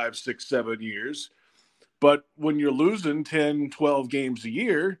first 5, 6, 7 years. But when you're losing 10, 12 games a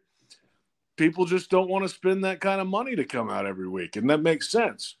year, people just don't want to spend that kind of money to come out every week, and that makes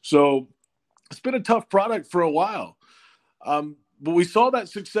sense. So it's been a tough product for a while. But we saw that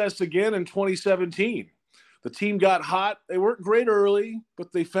success again in 2017. The team got hot. They weren't great early,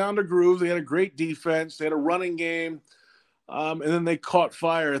 but they found a groove. They had a great defense. They had a running game. And then they caught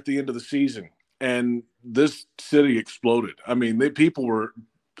fire at the end of the season. And this city exploded. I mean, people were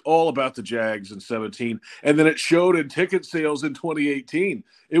all about the Jags in 17. And then it showed in ticket sales in 2018.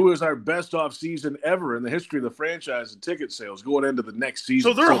 It was our best offseason ever in the history of the franchise in ticket sales going into the next season.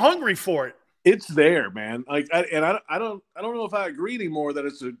 So they're hungry for it. It's there, man. I don't know if I agree anymore that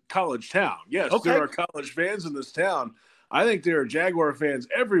it's a college town. Yes, okay. There are college fans in this town. I think there are Jaguar fans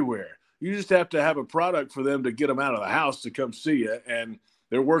everywhere. You just have to have a product for them to get them out of the house to come see you, and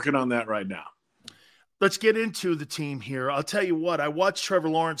they're working on that right now. Let's get into the team here. I'll tell you what, I watched Trevor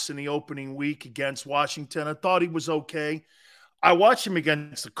Lawrence in the opening week against Washington. I thought he was okay. I watched him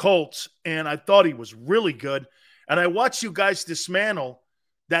against the Colts, and I thought he was really good. And I watched you guys dismantle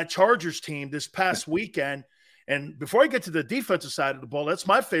that Chargers team this past weekend. And before I get to the defensive side of the ball, that's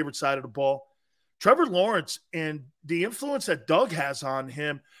my favorite side of the ball. Trevor Lawrence and the influence that Doug has on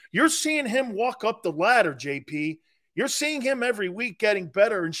him, you're seeing him walk up the ladder, JP. You're seeing him every week getting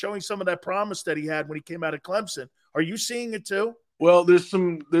better and showing some of that promise that he had when he came out of Clemson. Are you seeing it too? Well, there's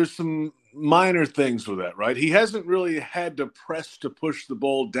some minor things with that, right? He hasn't really had to press to push the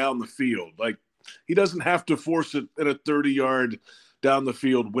ball down the field. Like, he doesn't have to force it in a 30-yard down the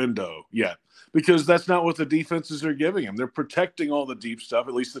field window yet, because that's not what the defenses are giving him. They're protecting all the deep stuff,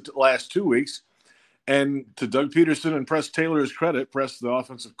 at least the last 2 weeks. And to Doug Peterson and Press Taylor's credit, Press, the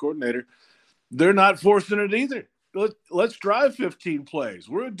offensive coordinator, they're not forcing it either. Let's drive 15 plays.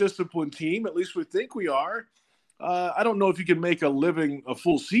 We're a disciplined team. At least we think we are. I don't know if you can make a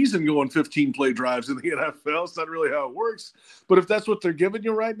full season going 15-play drives in the NFL. It's not really how it works. But if that's what they're giving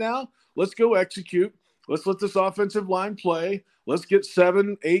you right now, let's go execute. Let's let this offensive line play. Let's get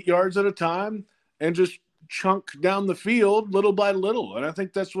 7, 8 yards at a time and just chunk down the field little by little. And I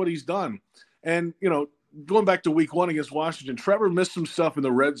think that's what he's done. And, going back to week 1 against Washington, Trevor missed some stuff in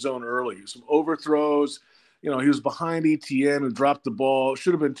the red zone early, some overthrows. He was behind ETN and dropped the ball.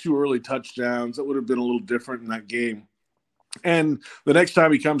 Should have been 2 early touchdowns. That would have been a little different in that game. And the next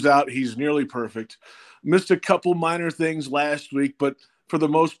time he comes out, he's nearly perfect. Missed a couple minor things last week, but for the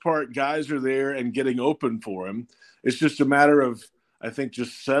most part, guys are there and getting open for him. It's just a matter of, I think,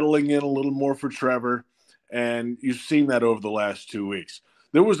 just settling in a little more for Trevor. And you've seen that over the last 2 weeks.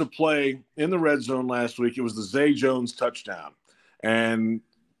 There was a play in the red zone last week. It was the Zay Jones touchdown, and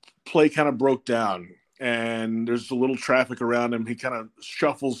play kind of broke down, and there's a little traffic around him. He kind of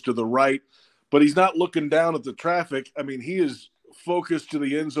shuffles to the right, but he's not looking down at the traffic. I mean, he is focused to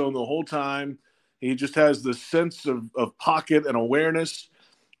the end zone the whole time. He just has this sense of pocket and awareness,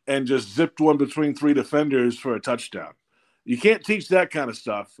 and just zipped one between 3 defenders for a touchdown. You can't teach that kind of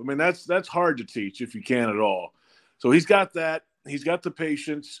stuff. I mean, that's hard to teach if you can at all. So he's got that. He's got the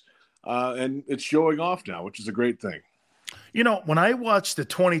patience, and it's showing off now, which is a great thing. You know, when I watched the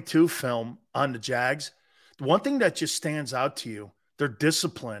 22 film on the Jags, the one thing that just stands out to you, they're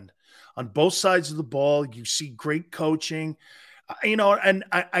disciplined on both sides of the ball. You see great coaching. You know, and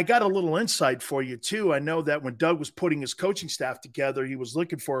I got a little insight for you, too. I know that when Doug was putting his coaching staff together, he was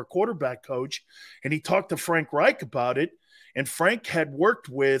looking for a quarterback coach, and he talked to Frank Reich about it. And Frank had worked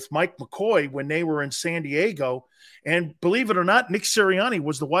with Mike McCoy when they were in San Diego. And believe it or not, Nick Sirianni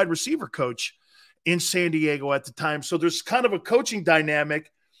was the wide receiver coach in San Diego at the time. So there's kind of a coaching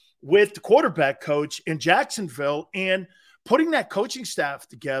dynamic with the quarterback coach in Jacksonville, and putting that coaching staff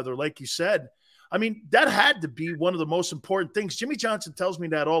together, like you said, I mean, that had to be one of the most important things. Jimmy Johnson tells me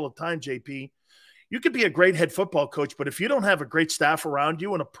that all the time, JP. You could be a great head football coach, but if you don't have a great staff around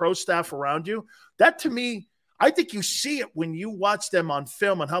you and a pro staff around you, that to me, I think you see it when you watch them on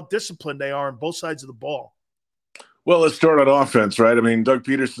film and how disciplined they are on both sides of the ball. Well, let's start on offense, right? I mean, Doug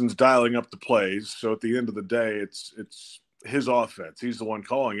Peterson's dialing up the plays. So at the end of the day, it's his offense. He's the one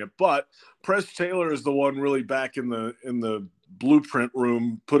calling it. But Press Taylor is the one really back in the blueprint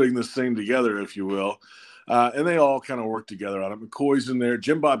room putting this thing together, if you will. And they all kind of work together on it. McCoy's in there.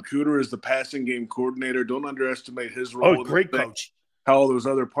 Jim Bob Cooter is the passing game coordinator. Don't underestimate his role. Oh, great coach. How all those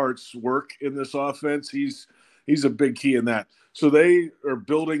other parts work in this offense. He's a big key in that. So they are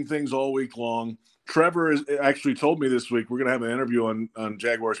building things all week long. Trevor has actually told me this week we're going to have an interview on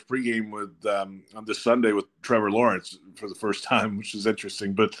Jaguars pregame with on this Sunday with Trevor Lawrence for the first time, which is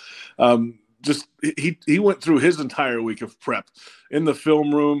interesting. But just he went through his entire week of prep in the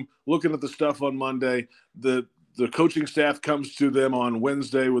film room, looking at the stuff on Monday. The coaching staff comes to them on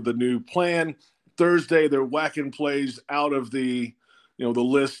Wednesday with a new plan. Thursday they're whacking plays out of the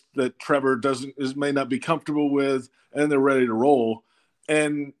list that Trevor may not be comfortable with, and they're ready to roll.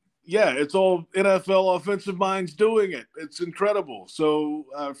 And yeah, it's all NFL offensive minds doing it. It's incredible. So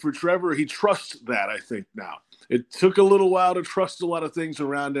for Trevor, he trusts that, I think, now. It took a little while to trust a lot of things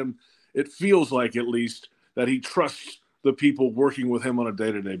around him. It feels like, at least, that he trusts the people working with him on a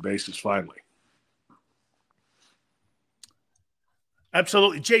day-to-day basis finally.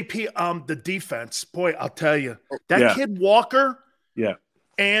 Absolutely. JP, the defense, boy, I'll tell you, that kid Walker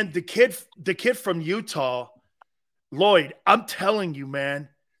and the kid from Utah, Lloyd, I'm telling you, man,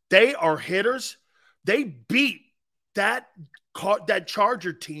 they are hitters. They beat that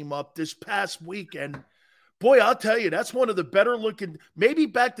Charger team up this past week. And, boy, I'll tell you, that's one of the better looking, maybe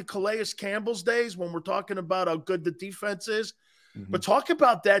back to Calais Campbell's days when we're talking about how good the defense is. Mm-hmm. But talk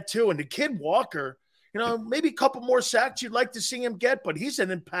about that, too. And the kid Walker, maybe a couple more sacks you'd like to see him get, but he's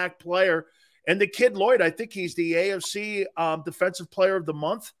an impact player. And the kid Lloyd, I think he's the AFC Defensive Player of the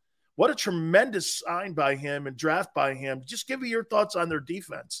Month. What a tremendous sign by him and draft by him. Just give me your thoughts on their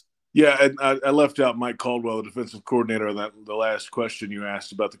defense. Yeah, and I left out Mike Caldwell, the defensive coordinator, on the last question you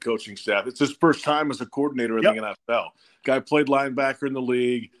asked about the coaching staff. It's his first time as a coordinator in the NFL. Guy played linebacker in the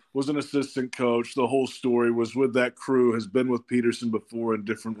league, was an assistant coach. The whole story was with that crew, has been with Peterson before in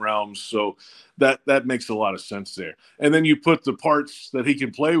different realms. So that makes a lot of sense there. And then you put the parts that he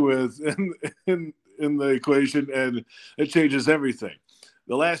can play with in the equation, and it changes everything.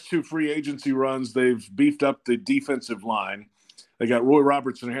 The last 2 free agency runs, they've beefed up the defensive line. They got Roy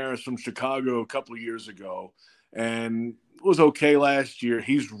Robertson-Harris from Chicago a couple of years ago, and was okay last year.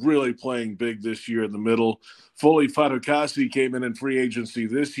 He's really playing big this year in the middle. Foley Fatukasi came in free agency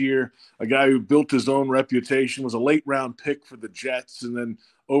this year, a guy who built his own reputation, was a late-round pick for the Jets, and then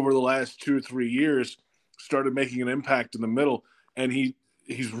over the last 2 or 3 years started making an impact in the middle, and he's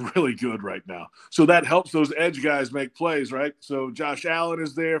really good right now. So that helps those edge guys make plays, right? So Josh Allen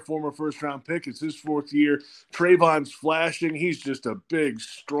is there, former first-round pick. It's his 4th year. Trayvon's flashing. He's just a big,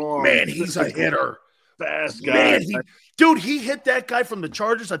 strong. Man, he's a hitter. Fast guy. Man, he hit that guy from the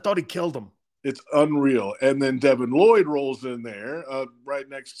Chargers. I thought he killed him. It's unreal. And then Devin Lloyd rolls in there right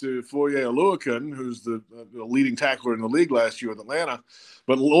next to Foye Oluokun, who's the leading tackler in the league last year with Atlanta.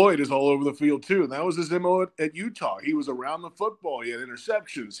 But Lloyd is all over the field too. And that was his MO at Utah. He was around the football. He had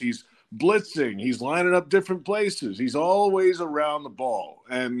interceptions. He's blitzing. He's lining up different places. He's always around the ball.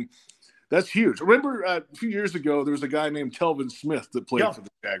 And that's huge. Remember a few years ago, there was a guy named Telvin Smith that played for the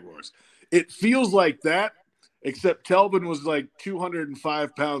Jaguars. It feels like that except Telvin was like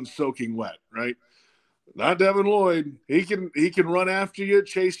 205 pounds soaking wet, right? Not Devin Lloyd. He can run after you,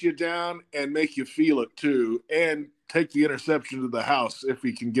 chase you down, and make you feel it too, and take the interception to the house if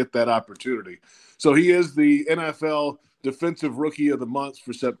he can get that opportunity. So he is the NFL Defensive Rookie of the Month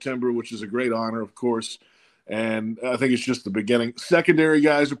for September, which is a great honor, of course. And I think it's just the beginning. Secondary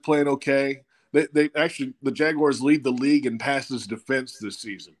guys are playing okay. They actually, the Jaguars lead the league in passes defense this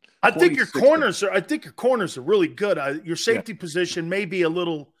season. I think your corners are really good. Your safety position may be a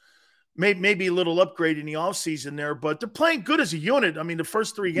little upgrade in the offseason there, but they're playing good as a unit. I mean, the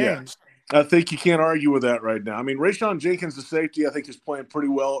first 3 games. Yeah. I think you can't argue with that right now. I mean, Rashawn Jenkins, the safety, I think is playing pretty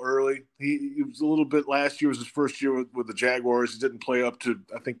well early. He was a little bit last year, was his first year with the Jaguars. He didn't play up to,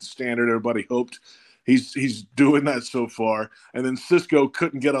 I think, the standard everybody hoped. He's doing that so far. And then Cisco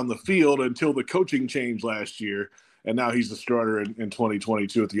couldn't get on the field until the coaching change last year. And now he's the starter in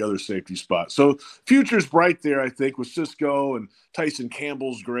 2022 at the other safety spot. So future's bright there, I think, with Cisco, and Tyson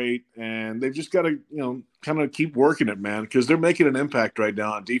Campbell's great. And they've just got to, kind of keep working it, man, because they're making an impact right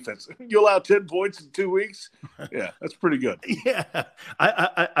now on defense. You allow 10 points in 2 weeks? Yeah, that's pretty good. Yeah,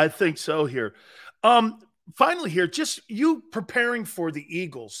 I think so here. Finally here, just you preparing for the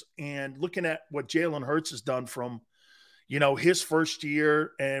Eagles and looking at what Jalen Hurts has done from, his first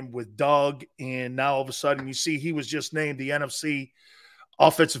year and with Doug, and now all of a sudden you see he was just named the NFC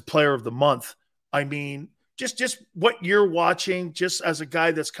Offensive Player of the Month. I mean, just what you're watching, just as a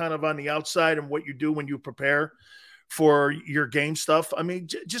guy that's kind of on the outside, and what you do when you prepare for your game stuff. I mean,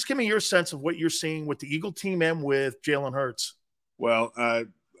 just give me your sense of what you're seeing with the Eagle team and with Jalen Hurts. Well,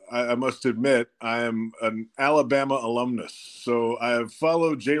 I must admit, I am an Alabama alumnus, so I have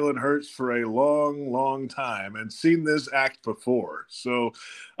followed Jalen Hurts for a long, long time and seen this act before. So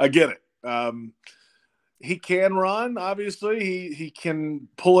I get it. He can run, obviously. He can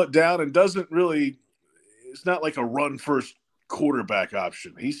pull it down and doesn't really – it's not like a run-first quarterback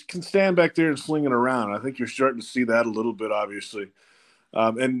option. He can stand back there and sling it around. I think you're starting to see that a little bit, obviously.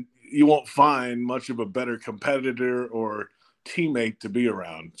 And you won't find much of a better competitor or – teammate to be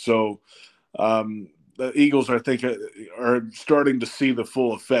around. So the Eagles, I think, are starting to see the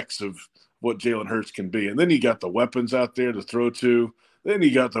full effects of what Jalen Hurts can be. And then you got the weapons out there to throw to. Then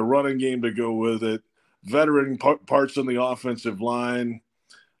you got the running game to go with it. Veteran parts on the offensive line.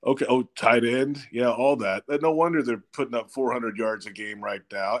 Okay, tight end. Yeah, all that. No wonder they're putting up 400 yards a game right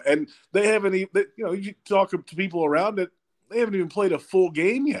now. And they haven't even, you talk to people around it, they haven't even played a full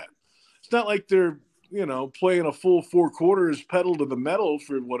game yet. It's not like they're playing a full 4 quarters pedal to the metal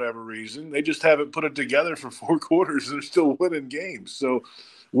for whatever reason. They just haven't put it together for 4 quarters. They're still winning games. So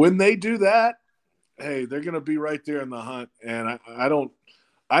when they do that, hey, they're going to be right there in the hunt. And I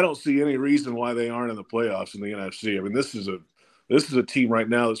don't see any reason why they aren't in the playoffs in the NFC. I mean, this is a team right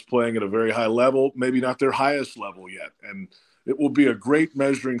now that's playing at a very high level, maybe not their highest level yet. And it will be a great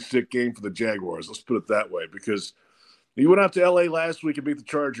measuring stick game for the Jaguars. Let's put it that way, because you went out to LA last week and beat the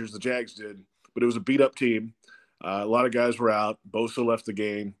Chargers. The Jags did. But it was a beat-up team. A lot of guys were out. Bosa left the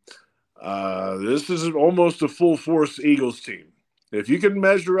game. This is almost a full-force Eagles team. If you can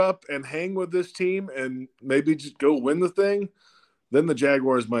measure up and hang with this team and maybe just go win the thing, then the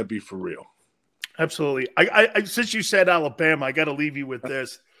Jaguars might be for real. Absolutely. I since you said Alabama, I got to leave you with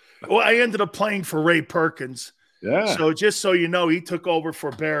this. Well, I ended up playing for Ray Perkins. Yeah. So just so you know, he took over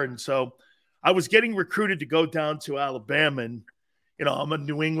for Barron. So I was getting recruited to go down to Alabama, and I'm a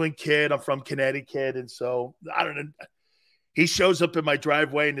New England kid. I'm from Connecticut. And so, I don't know. He shows up in my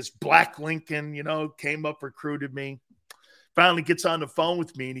driveway in this black Lincoln, came up, recruited me. Finally gets on the phone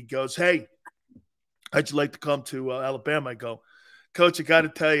with me, and he goes, "Hey, how'd you like to come to Alabama?" I go, "Coach, I got to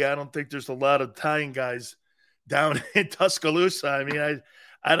tell you, I don't think there's a lot of Italian guys down in Tuscaloosa. I mean,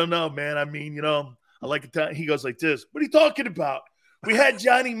 I don't know, man. I mean, I like Italian." He goes like this, "What are you talking about? We had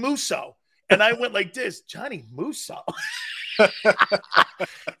Johnny Musso." And I went like this, "Johnny Musso?"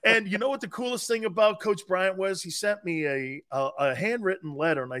 And you know what the coolest thing about Coach Bryant was? He sent me a handwritten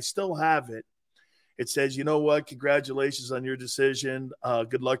letter, and I still have it. It says, "You know what? Congratulations on your decision.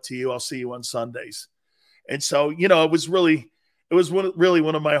 Good luck to you. I'll see you on Sundays." And so, it was really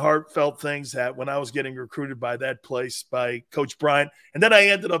one of my heartfelt things that when I was getting recruited by that place, by Coach Bryant, and then I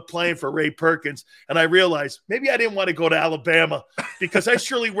ended up playing for Ray Perkins, and I realized maybe I didn't want to go to Alabama because I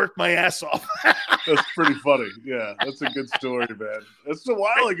surely worked my ass off. That's pretty funny. Yeah, that's a good story, man. That's a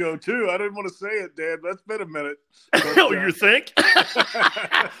while ago, too. I didn't want to say it, Dan. That's been a minute. But, you think?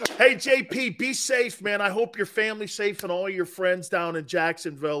 Hey, JP, be safe, man. I hope your family's safe and all your friends down in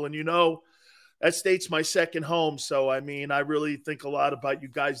Jacksonville. And, that state's my second home. So, I mean, I really think a lot about you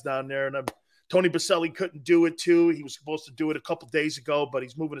guys down there. And I'm Tony Baselli couldn't do it too. He was supposed to do it a couple days ago, but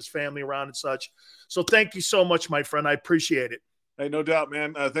he's moving his family around and such. So thank you so much, my friend. I appreciate it. Hey, no doubt,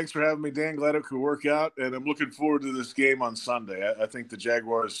 man. Thanks for having me, Dan. Glad it could work out, and I'm looking forward to this game on Sunday. I think the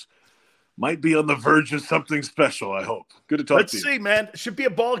Jaguars might be on the verge of something special, I hope. Good to talk to you. Let's see, man. It should be a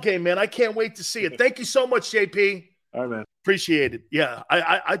ball game, man. I can't wait to see it. Thank you so much, JP. All right, man. Appreciate it. Yeah,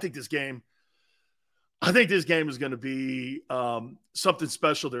 I think this game is going to be something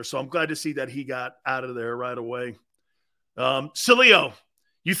special there. So I'm glad to see that he got out of there right away. Sileo,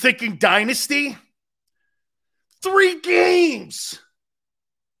 you thinking dynasty? 3 games.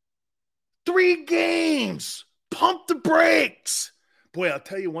 3 games. Pump the brakes. Boy, I'll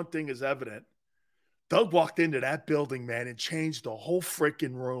tell you one thing is evident. Doug walked into that building, man, and changed the whole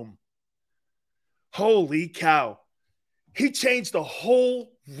freaking room. Holy cow. He changed the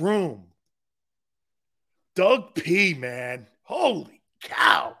whole room. Doug P., man. Holy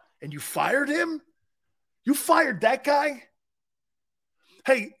cow. And you fired him? You fired that guy?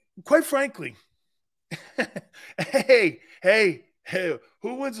 Hey, quite frankly, hey,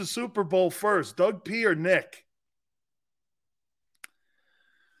 who wins the Super Bowl first, Doug P. or Nick?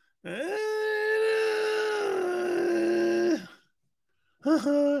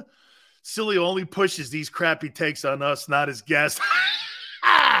 Silly only pushes these crappy takes on us, not his guests.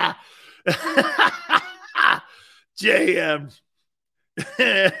 JM.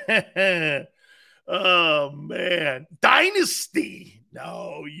 Oh, man. Dynasty.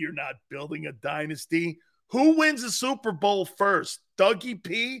 No, you're not building a dynasty. Who wins the Super Bowl first? Dougie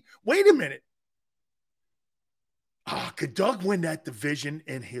P? Wait a minute. Could Doug win that division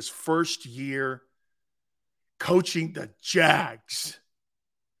in his first year coaching the Jags?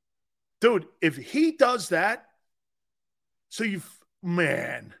 Dude, if he does that,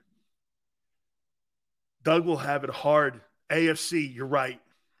 man, Doug will have it hard. AFC, you're right.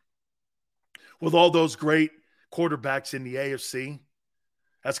 With all those great quarterbacks in the AFC,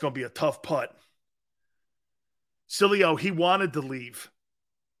 that's going to be a tough putt. Sileo, he wanted to leave.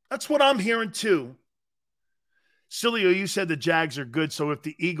 That's what I'm hearing too. Sileo, you said the Jags are good, so if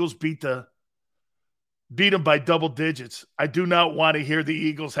the Eagles beat them by double digits, I do not want to hear the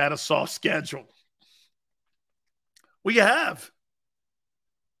Eagles had a soft schedule. Well, you have.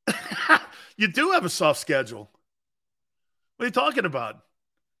 You do have a soft schedule. What are you talking about?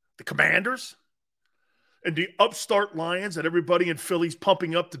 The Commanders? And the upstart Lions that everybody in Philly's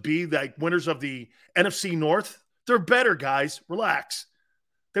pumping up to be like winners of the NFC North? They're better, guys. Relax.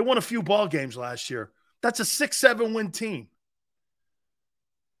 They won a few ball games last year. That's a 6-7 win team.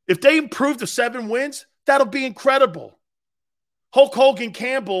 If they improve to 7 wins, that'll be incredible. Hulk Hogan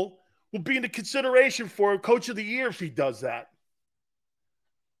Campbell will be in the consideration for Coach of the Year if he does that.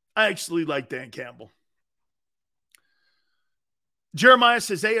 I actually like Dan Campbell. Jeremiah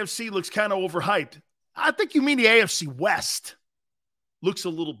says AFC looks kind of overhyped. I think you mean the AFC West looks a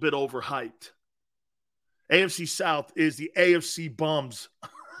little bit overhyped. AFC South is the AFC bums.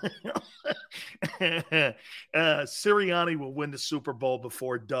 Sirianni will win the Super Bowl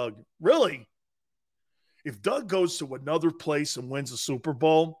before Doug. Really? If Doug goes to another place and wins a Super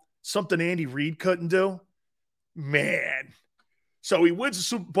Bowl, something Andy Reid couldn't do, man. So he wins a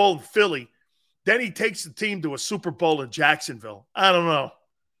Super Bowl in Philly. Then he takes the team to a Super Bowl in Jacksonville. I don't know.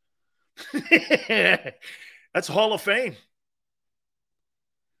 That's Hall of Fame.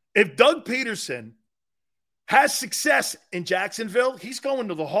 If Doug Peterson has success in Jacksonville, he's going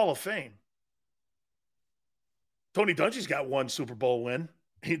to the Hall of Fame. Tony Dungy's got 1 Super Bowl win.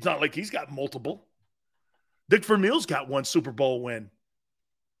 It's not like he's got multiple. Dick Vermeil's got 1 Super Bowl win.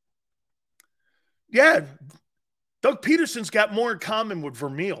 Yeah, Doug Peterson's got more in common with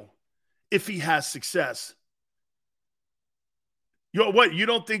Vermeil if he has success. You know what? You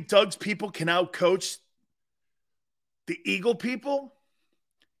don't think Doug's people can outcoach the Eagle people?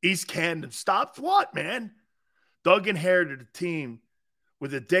 East Canton. Stop what, man? Doug inherited a team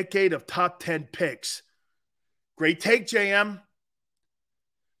with a decade of top 10 picks. Great take, JM.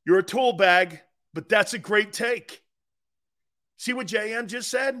 You're a tool bag, but that's a great take. See what JM just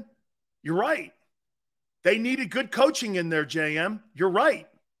said? You're right. They needed good coaching in there, JM. You're right.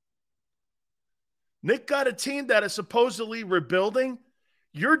 Nick got a team that is supposedly rebuilding.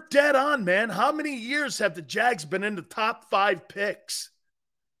 You're dead on, man. How many years have the Jags been in the top 5 picks?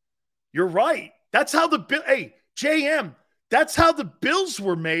 You're right. That's how JM, that's how the Bills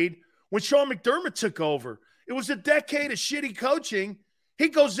were made when Sean McDermott took over. It was a decade of shitty coaching. He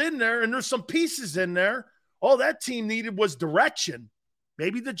goes in there, and there's some pieces in there. All that team needed was direction.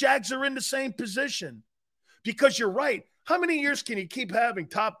 Maybe the Jags are in the same position. Because you're right. How many years can you keep having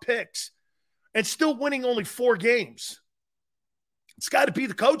top picks and still winning only 4 games? It's got to be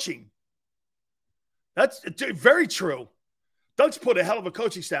the coaching. That's very true. Doug's put a hell of a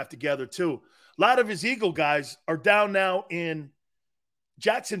coaching staff together, too. A lot of his Eagle guys are down now in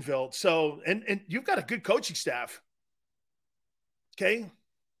Jacksonville. So, and you've got a good coaching staff. Okay.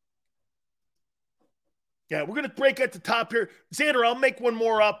 Yeah, we're going to break at the top here. Xander, I'll make one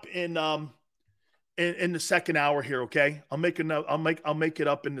more up in the second hour here, okay? I'll make it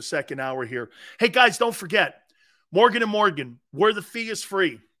up in the second hour here. Hey, guys, don't forget, Morgan & Morgan, where the fee is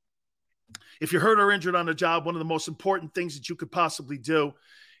free. If you're hurt or injured on a job, one of the most important things that you could possibly do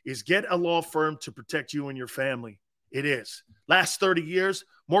is get a law firm to protect you and your family. It is. Last 30 years,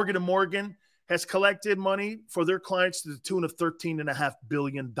 Morgan & Morgan has collected money for their clients to the tune of $13.5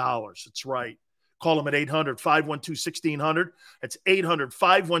 billion. That's right. Call them at 800-512-1600. That's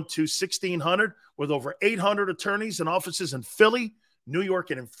 800-512-1600. With over 800 attorneys and offices in Philly, New York,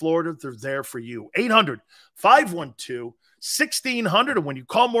 and in Florida, they're there for you. 800-512-1600. And when you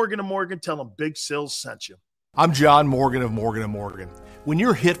call Morgan & Morgan, tell them Big Sills sent you. I'm John Morgan of Morgan & Morgan. When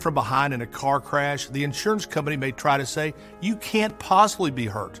you're hit from behind in a car crash, the insurance company may try to say, you can't possibly be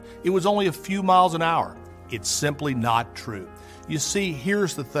hurt. It was only a few miles an hour. It's simply not true. You see,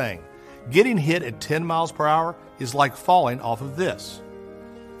 here's the thing. Getting hit at 10 miles per hour is like falling off of this.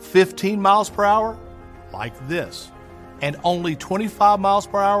 15 miles per hour, like this. And only 25 miles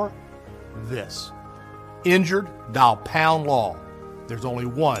per hour, this. Injured, dial pound law. There's only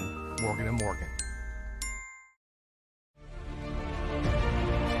one Morgan & Morgan.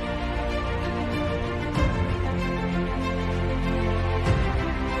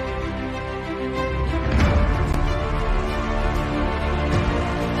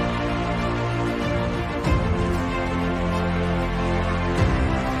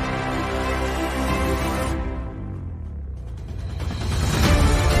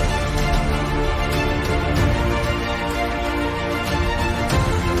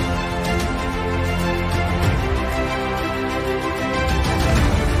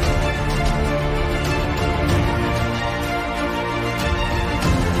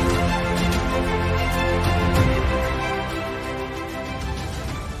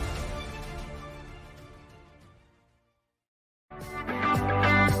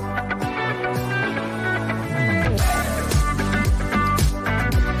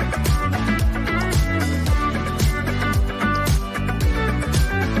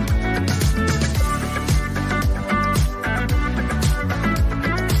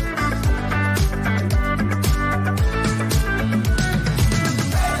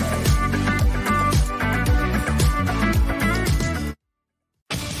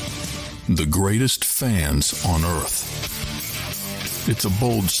 The greatest fans on earth. It's a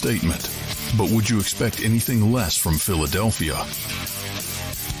bold statement, but would you expect anything less from Philadelphia?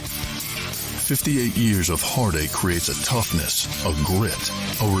 58 years of heartache creates a toughness, a grit,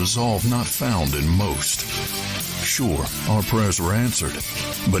 a resolve not found in most. Sure, our prayers were answered,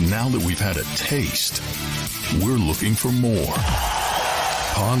 but now that we've had a taste, we're looking for more.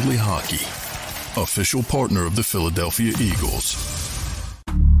 Pondley Hockey, official partner of the Philadelphia Eagles.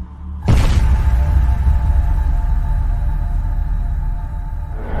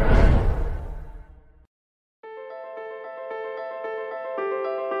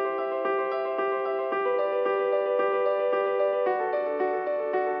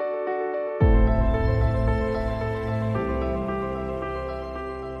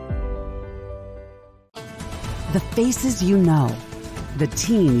 The faces you know, the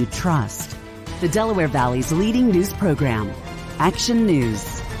team you trust. The Delaware Valley's leading news program, Action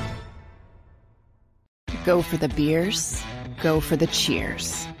News. Go for the beers, go for the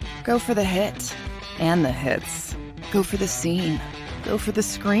cheers, go for the hit and the hits. Go for the scene, go for the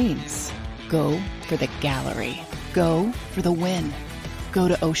screams, go for the gallery, go for the win, go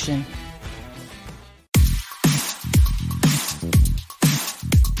to Ocean.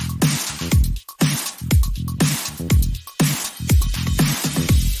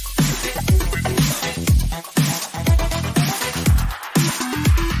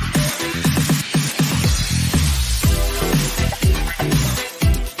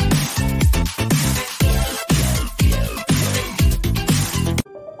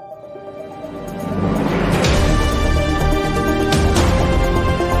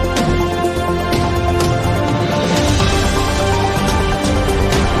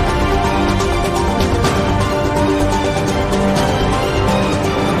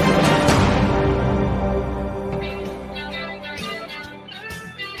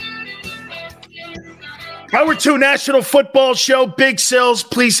 Hour 2 National Football Show, Big Sills.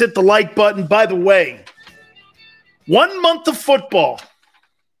 Please hit the like button. By the way, 1 month of football.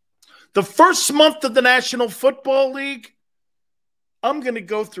 The first month of the National Football League, I'm going to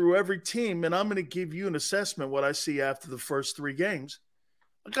go through every team, and I'm going to give you an assessment what I see after the first 3 games.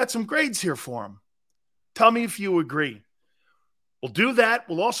 I got some grades here for them. Tell me if you agree. We'll do that.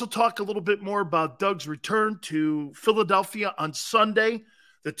 We'll also talk a little bit more about Doug's return to Philadelphia on Sunday.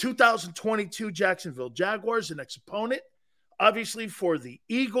 The 2022 Jacksonville Jaguars, the next opponent. Obviously, for the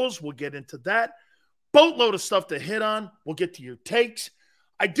Eagles, we'll get into that. Boatload of stuff to hit on. We'll get to your takes.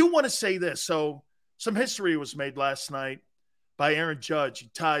 I do want to say this. So, some history was made last night by Aaron Judge. He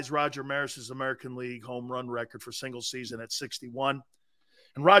ties Roger Maris's American League home run record for single season at 61.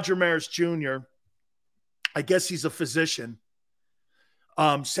 And Roger Maris Jr., I guess he's a physician,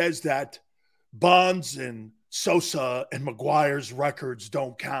 says that Bonds and Sosa and McGuire's records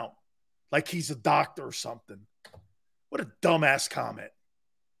don't count. Like he's a doctor or something. What a dumbass comment.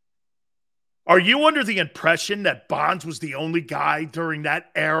 Are you under the impression that Bonds was the only guy during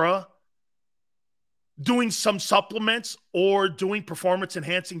that era doing some supplements or doing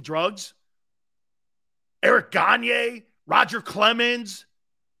performance-enhancing drugs? Eric Gagne, Roger Clemens,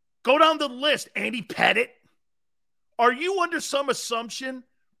 go down the list. Andy Pettit. Are you under some assumption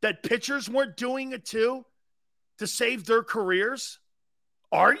that pitchers weren't doing it too to save their careers?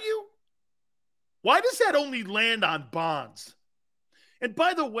 Are you? Why does that only land on Bonds? And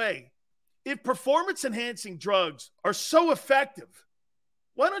by the way, if performance-enhancing drugs are so effective,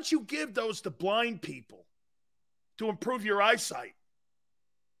 why don't you give those to blind people to improve your eyesight?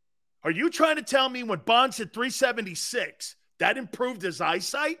 Are you trying to tell me when Bonds hit 376, that improved his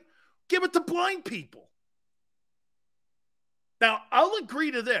eyesight? Give it to blind people. Now, I'll agree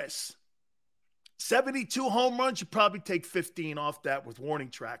to this. 72 home runs, you probably take 15 off that with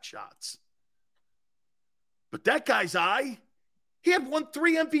warning track shots. But that guy's eye, he had won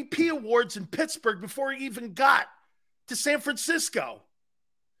 3 MVP awards in Pittsburgh before he even got to San Francisco.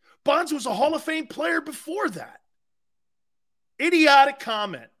 Bonds was a Hall of Fame player before that. Idiotic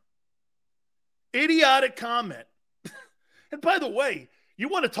comment. Idiotic comment. And by the way, you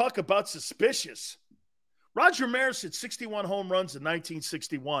want to talk about suspicious. Roger Maris hit 61 home runs in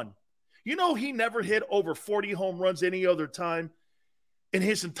 1961. You know he never hit over 40 home runs any other time in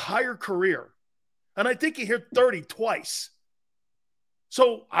his entire career. And I think he hit 30 twice.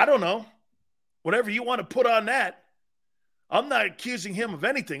 So, I don't know. Whatever you want to put on that. I'm not accusing him of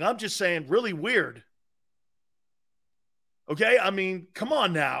anything. I'm just saying really weird. Okay? I mean, come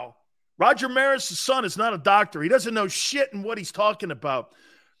on now. Roger Maris' son is not a doctor. He doesn't know shit in what he's talking about.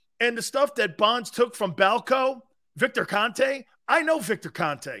 And the stuff that Bonds took from Balco, Victor Conte, I know Victor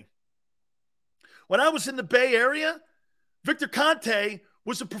Conte. When I was in the Bay Area, Victor Conte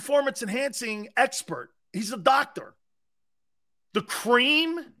was a performance-enhancing expert. He's a doctor. The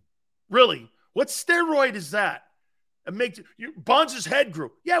cream? Really? What steroid is that? It makes Bonds' head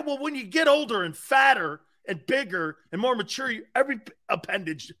grew. Yeah, well, when you get older and fatter and bigger and more mature, every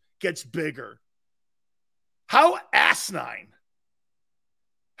appendage gets bigger. How asinine.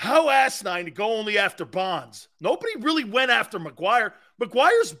 How asinine to go only after Bonds. Nobody really went after McGuire.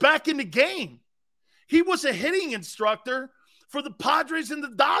 McGuire's back in the game. He was a hitting instructor for the Padres and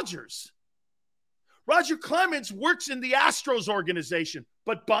the Dodgers. Roger Clemens works in the Astros organization,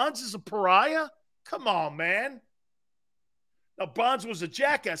 but Bonds is a pariah? Come on, man. Now, Bonds was a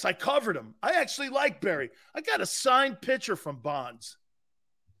jackass. I covered him. I actually like Barry. I got a signed picture from Bonds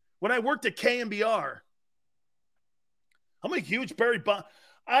when I worked at KMBR. I'm a huge Barry Bonds.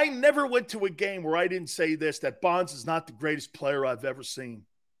 I never went to a game where I didn't say this, that Bonds is not the greatest player I've ever seen.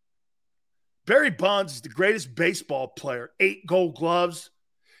 Barry Bonds is the greatest baseball player. 8 gold gloves.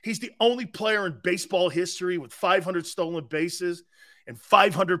 He's the only player in baseball history with 500 stolen bases and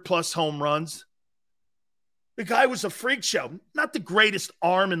 500-plus home runs. The guy was a freak show. Not the greatest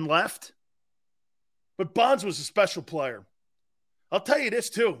arm and left, but Bonds was a special player. I'll tell you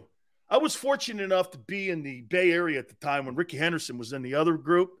this, too. I was fortunate enough to be in the Bay Area at the time when Ricky Henderson was in the other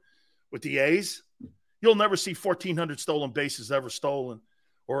group with the A's. You'll never see 1,400 stolen bases ever stolen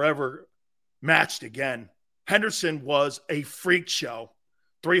or ever matched again. Henderson was a freak show.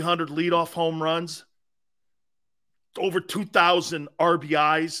 300 leadoff home runs, over 2,000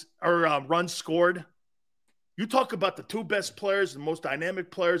 RBIs or runs scored. You talk about the 2 best players, the most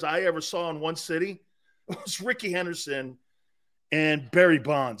dynamic players I ever saw in one city. It was Ricky Henderson and Barry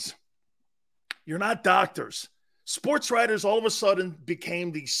Bonds. You're not doctors. Sports writers all of a sudden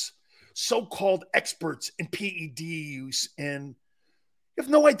became these so-called experts in PED use, and you have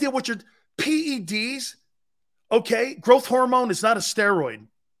no idea what your PEDs, okay, growth hormone is not a steroid.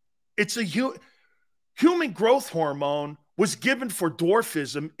 It's a human growth hormone was given for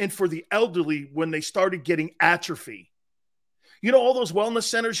dwarfism and for the elderly when they started getting atrophy. You know all those wellness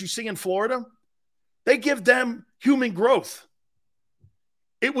centers you see in Florida? They give them human growth.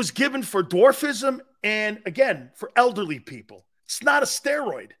 It was given for dwarfism and, again, for elderly people. It's not a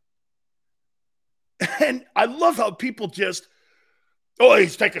steroid. And I love how people just, oh,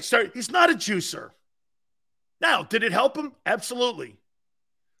 he's taking steroid. He's not a juicer. Now, did it help him? Absolutely.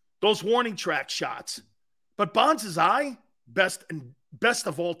 Those warning track shots. But Bonds' eye, best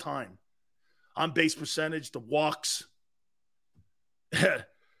of all time. On base percentage, the walks.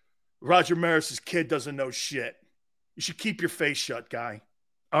 Roger Maris's kid doesn't know shit. You should keep your face shut, guy.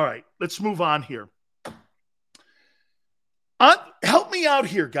 All right, let's move on here. Help me out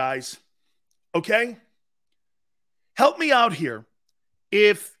here, guys. Okay? Help me out here.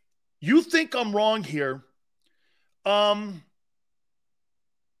 If you think I'm wrong here, I'm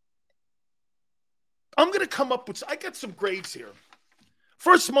going to come up with, I got some grades here.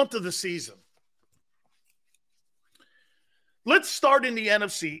 First month of the season. Let's start in the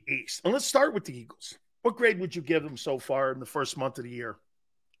NFC East. And let's start with the Eagles. What grade would you give them so far in the first month of the year?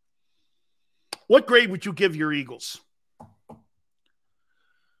 What grade would you give your Eagles?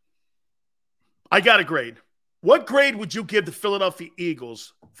 I got a grade. What grade would you give the Philadelphia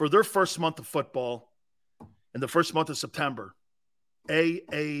Eagles for their first month of football in the first month of September?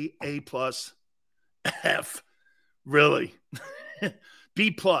 A plus, F. Really?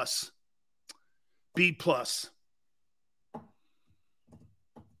 B plus. B plus.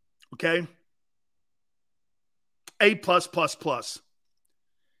 Okay? A plus plus plus.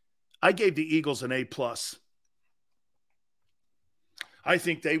 I gave the Eagles an A plus. I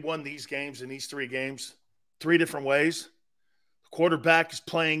think they won these games in these 3 games 3 different ways. The quarterback is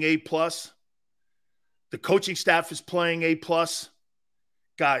playing A plus. The coaching staff is playing A plus.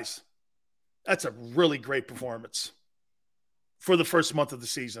 Guys, that's a really great performance for the first month of the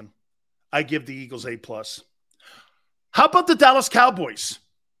season. I give the Eagles A plus. How about the Dallas Cowboys?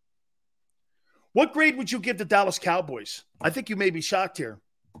 What grade would you give the Dallas Cowboys? I think you may be shocked here.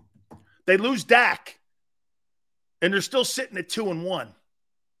 They lose Dak, and they're still sitting at 2-1.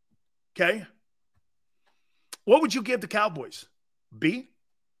 Okay? What would you give the Cowboys? B?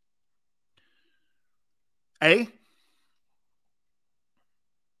 A?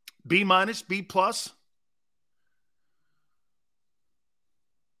 B minus? B plus?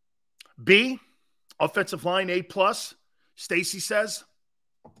 B? Offensive line A plus? Stacy says.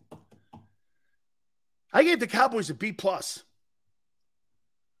 I gave the Cowboys a B plus.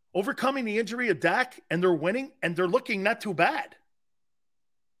 Overcoming the injury of Dak, and they're winning, and they're looking not too bad.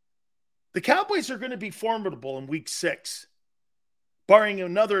 The Cowboys are going to be formidable in week 6, barring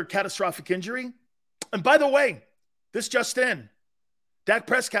another catastrophic injury. And by the way, this just in, Dak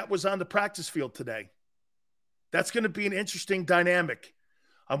Prescott was on the practice field today. That's going to be an interesting dynamic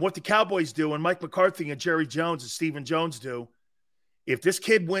on what the Cowboys do and Mike McCarthy and Jerry Jones and Stephen Jones do. If this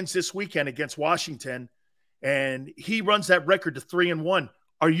kid wins this weekend against Washington and he runs that record to 3-1,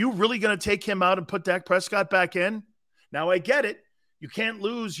 are you really going to take him out and put Dak Prescott back in? Now, I get it. You can't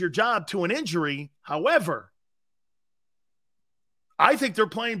lose your job to an injury. However, I think they're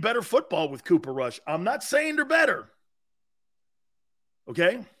playing better football with Cooper Rush. I'm not saying they're better.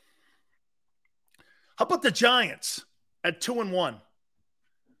 Okay? How about the Giants at 2-1?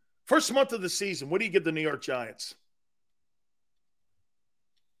 First month of the season, what do you give the New York Giants?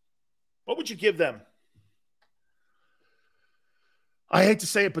 What would you give them? I hate to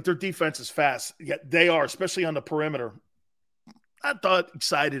say it, but their defense is fast. Yeah, they are, especially on the perimeter. I thought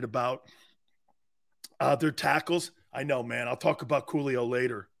excited about their tackles. I know, man. I'll talk about Coolio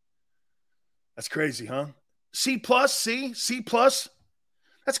later. That's crazy, huh? C plus, C plus.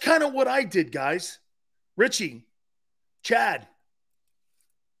 That's kind of what I did, guys. Richie, Chad.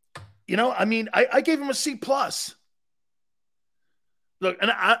 You know, I mean, I gave him a C plus. Look,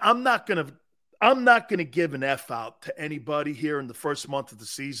 and I'm not gonna give an F out to anybody here in the first month of the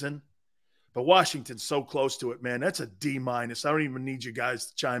season. But Washington's so close to it, man. That's a D minus. I don't even need you guys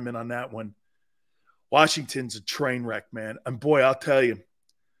to chime in on that one. Washington's a train wreck, man. And boy, I'll tell you,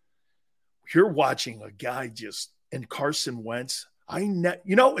 you're watching a guy just in Carson Wentz. Am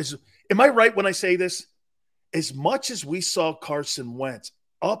I right when I say this? As much as we saw Carson Wentz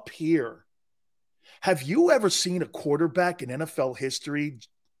up here, have you ever seen a quarterback in NFL history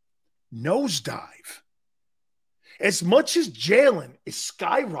nosedive? As much as Jalen is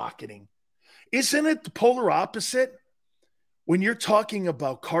skyrocketing, isn't it the polar opposite when you're talking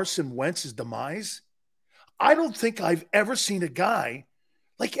about Carson Wentz's demise? I don't think I've ever seen a guy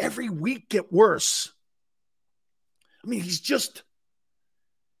like every week get worse. I mean, he's just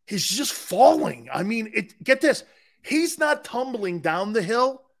falling. I mean, get this. He's not tumbling down the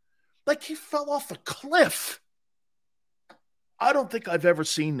hill like he fell off a cliff. I don't think I've ever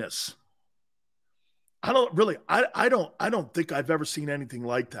seen this. I don't think I've ever seen anything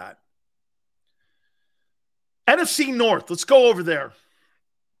like that. NFC North, let's go over there.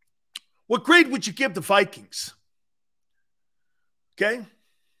 What grade would you give the Vikings? Okay?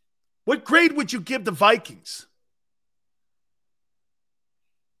 What grade would you give the Vikings?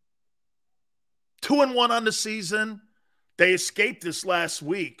 2-1 on the season. They escaped this last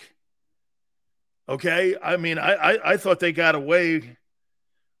week. Okay? I mean, I thought they got away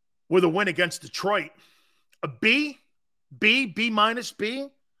with a win against Detroit. A B? B minus B?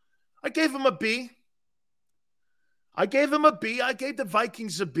 I gave them a B. I gave the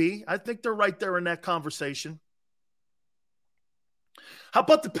Vikings a B. I think they're right there in that conversation. How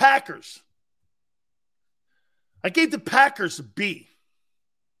about the Packers? I gave the Packers a B.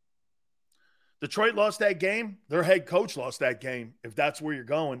 Detroit lost that game. Their head coach lost that game. If that's where you're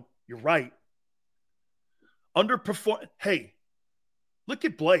going, you're right. Underperform. Hey, look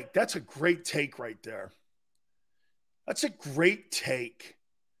at Blake. That's a great take right there. That's a great take.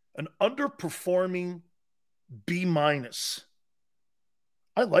 An underperforming B minus.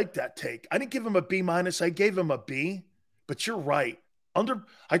 I like that take. I didn't give him a B minus. I gave him a B, but you're right.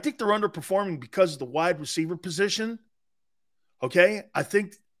 I think they're underperforming because of the wide receiver position. Okay? I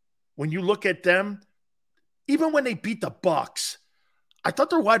think when you look at them, even when they beat the Bucks, I thought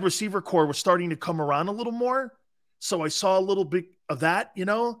their wide receiver core was starting to come around a little more. So I saw a little bit of that, you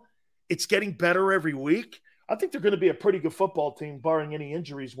know. It's getting better every week. I think they're going to be a pretty good football team, barring any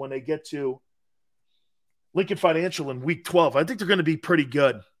injuries, when they get to Lincoln Financial in week 12. I think they're going to be pretty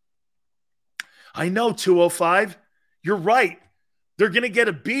good. I know, 205. You're right. They're going to get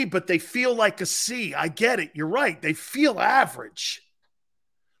a B, but they feel like a C. I get it. You're right. They feel average.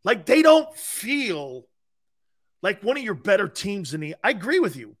 Like they don't feel like one of your better teams in the – I agree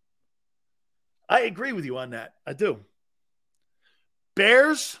with you. I agree with you on that. I do.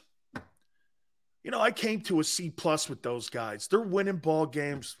 Bears, you know, I came to a C+ with those guys. They're winning ball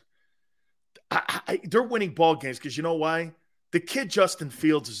games. They're winning ball games because you know why? The kid Justin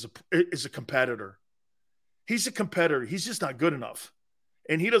Fields is a competitor. He's a competitor. He's just not good enough.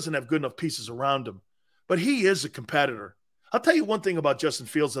 And he doesn't have good enough pieces around him. But he is a competitor. I'll tell you one thing about Justin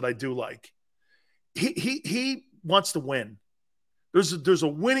Fields that I do like. He wants to win. There's a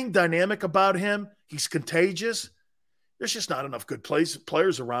winning dynamic about him. He's contagious. There's just not enough good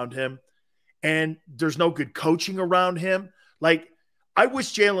players around him. And there's no good coaching around him. Like, I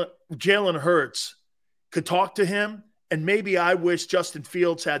wish Jalen Hurts could talk to him, and maybe I wish Justin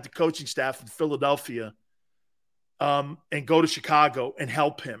Fields had the coaching staff in Philadelphia and go to Chicago and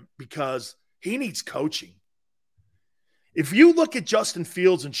help him because he needs coaching. If you look at Justin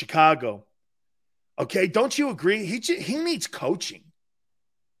Fields in Chicago, okay, don't you agree? He needs coaching.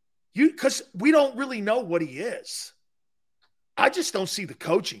 Because we don't really know what he is. I just don't see the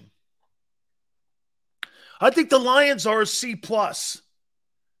coaching. I think the Lions are a C+.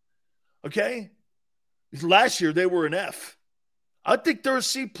 Okay? Last year, they were an F. I think they're a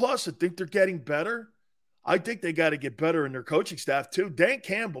C+. I think they're getting better. I think they got to get better in their coaching staff, too. Dan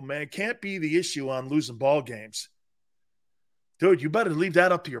Campbell, man, can't be the issue on losing ball games. Dude, you better leave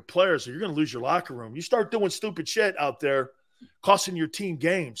that up to your players or you're going to lose your locker room. You start doing stupid shit out there, costing your team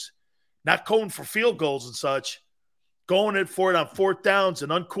games, not going for field goals and such, going for it on fourth downs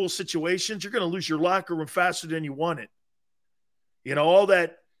and uncool situations, you're going to lose your locker room faster than you want it. You know, all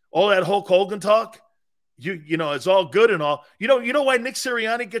that Hulk Hogan talk, you know, it's all good and all. You know why Nick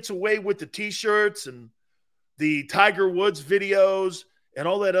Sirianni gets away with the T-shirts and the Tiger Woods videos and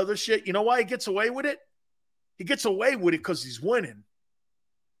all that other shit? You know why he gets away with it? He gets away with it because he's winning.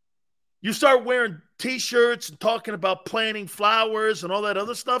 You start wearing T-shirts and talking about planting flowers and all that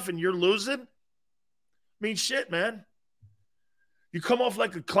other stuff and you're losing? I mean, shit, man. You come off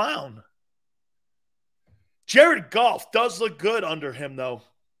like a clown. Jared Goff does look good under him, though.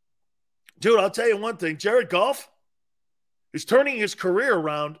 Dude, I'll tell you one thing. Jared Goff is turning his career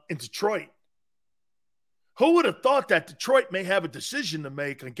around in Detroit. Who would have thought that Detroit may have a decision to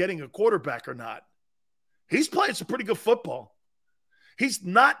make on getting a quarterback or not? He's playing some pretty good football. He's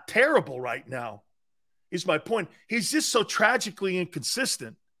not terrible right now, is my point. He's just so tragically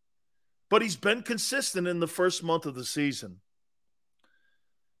inconsistent. But he's been consistent in the first month of the season.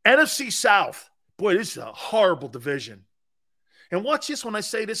 NFC South. Boy, this is a horrible division. And watch this when I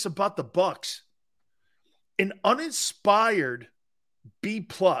say this about the Bucks. An uninspired B+.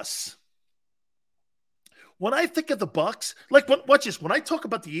 When I think of the Bucks, like watch this. When I talk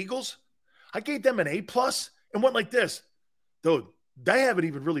about the Eagles, I gave them an A+ and went like this. Dude, they haven't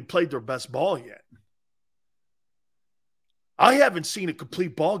even really played their best ball yet. I haven't seen a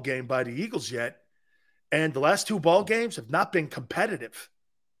complete ball game by the Eagles yet. And the last two ball games have not been competitive.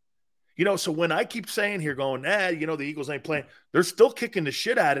 So when I keep saying here going, the Eagles ain't playing, they're still kicking the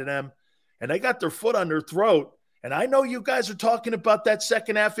shit out of them, and they got their foot on their throat. And I know you guys are talking about that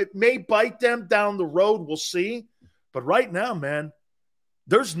second half. It may bite them down the road. We'll see. But right now, man,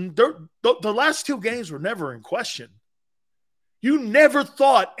 the last two games were never in question. You never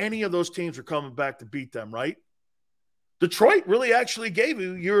thought any of those teams were coming back to beat them, right? Detroit really actually gave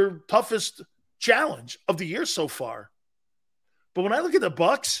you your toughest challenge of the year so far. But when I look at the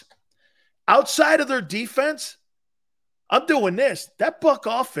Bucs, outside of their defense, I'm doing this. That Buck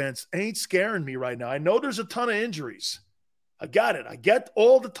offense ain't scaring me right now. I know there's a ton of injuries. I got it. I get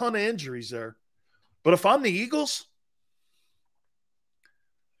all the ton of injuries there. But if I'm the Eagles,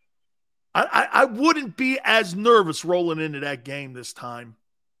 I wouldn't be as nervous rolling into that game this time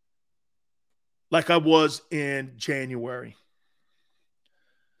like I was in January.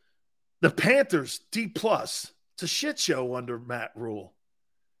 The Panthers, D+. It's a shit show under Matt Rule.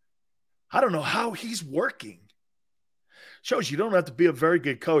 I don't know how he's working. Shows you don't have to be a very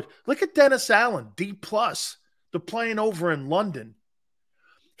good coach. Look at Dennis Allen, D+. They're playing over in London.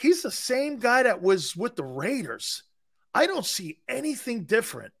 He's the same guy that was with the Raiders. I don't see anything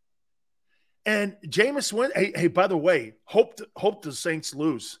different. And Jameis Winston, hey, by the way, hope the Saints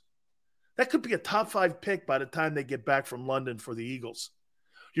lose. That could be a top 5 pick by the time they get back from London for the Eagles.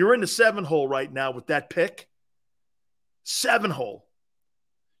 You're in the 7-hole right now with that pick. 7-hole.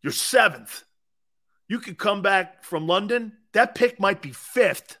 You're 7th. You could come back from London. That pick might be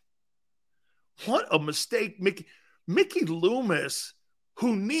 5th. What a mistake. Mickey Loomis,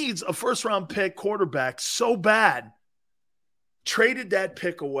 who needs a first-round pick quarterback so bad, traded that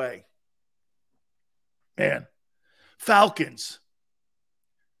pick away. Man, Falcons,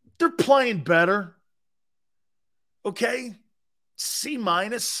 they're playing better. Okay? C-.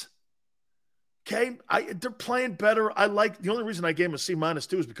 Okay? They're playing better. The only reason I gave him a C-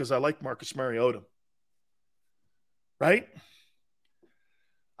 too is because I like Marcus Mariota. Right?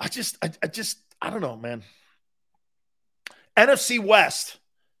 I don't know, man. NFC West.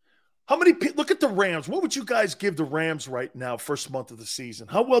 How many people, look at the Rams. What would you guys give the Rams right now, first month of the season?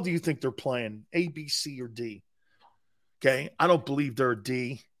 How well do you think they're playing? A, B, C, or D? Okay. I don't believe they're a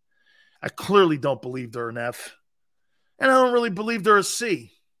D. I clearly don't believe they're an F. And I don't really believe they're a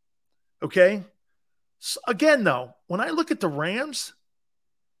C. Okay. So again, though, when I look at the Rams,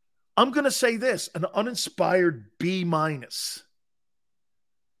 I'm going to say this, an uninspired B-. You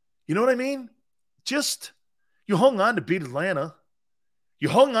know what I mean? Just, you hung on to beat Atlanta. You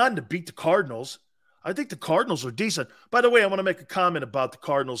hung on to beat the Cardinals. I think the Cardinals are decent. By the way, I want to make a comment about the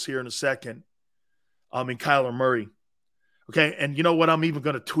Cardinals here in a second. In Kyler Murray. Okay, and you know what? I'm even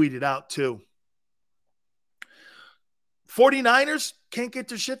going to tweet it out too. 49ers can't get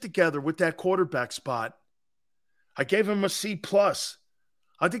their shit together with that quarterback spot. I gave him a C+.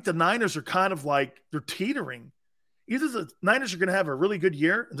 I think the Niners are kind of like, they're teetering. Either the Niners are going to have a really good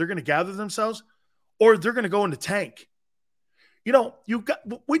year and they're going to gather themselves, or they're going to go into tank.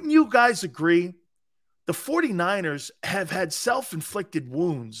 Wouldn't you guys agree? The 49ers have had self-inflicted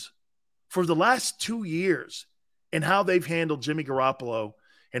wounds for the last 2 years in how they've handled Jimmy Garoppolo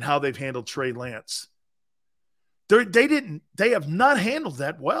and how they've handled Trey Lance. They have not handled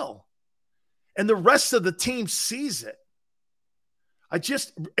that well. And the rest of the team sees it.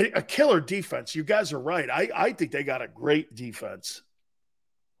 A killer defense. You guys are right. I think they got a great defense.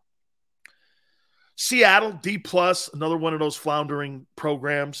 Seattle, D+, another one of those floundering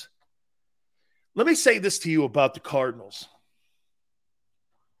programs. Let me say this to you about the Cardinals.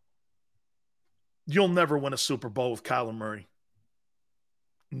 You'll never win a Super Bowl with Kyler Murray.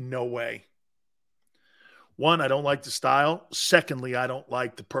 No way. One, I don't like the style. Secondly, I don't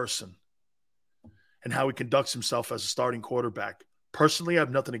like the person and how he conducts himself as a starting quarterback. Personally, I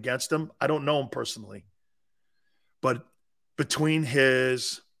have nothing against him. I don't know him personally. But between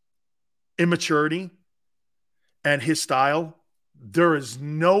his immaturity and his style, there is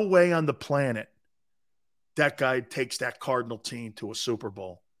no way on the planet that guy takes that Cardinal team to a Super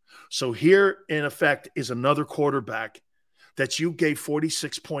Bowl. So here, in effect, is another quarterback that you gave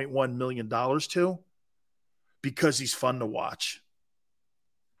 $46.1 million to because he's fun to watch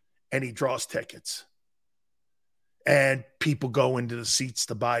and he draws tickets. And people go into the seats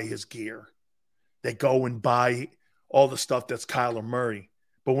to buy his gear. They go and buy all the stuff that's Kyler Murray.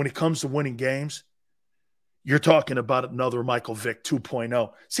 But when it comes to winning games, you're talking about another Michael Vick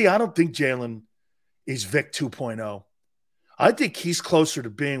 2.0. See, I don't think Jalen is Vick 2.0. I think he's closer to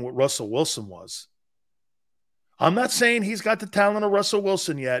being what Russell Wilson was. I'm not saying he's got the talent of Russell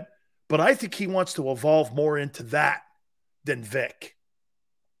Wilson yet, but I think he wants to evolve more into that than Vick.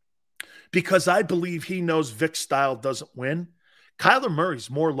 Because I believe he knows Vick's style doesn't win. Kyler Murray's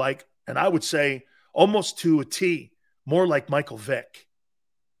more like And I would say almost to a T, more like Michael Vick.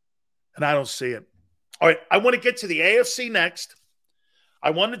 And I don't see it. All right, I want to get to the AFC next.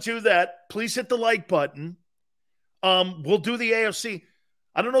 I want to do that. Please hit the like button. We'll do the AFC.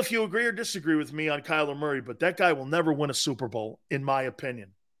 I don't know if you agree or disagree with me on Kyler Murray, but that guy will never win a Super Bowl, in my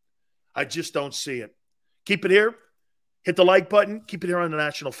opinion. I just don't see it. Keep it here. Hit the like button. Keep it here on the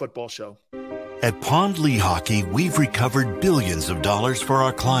National Football Show. At Pond Lehocky, we've recovered billions of dollars for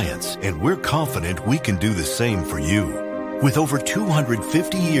our clients, and we're confident we can do the same for you. With over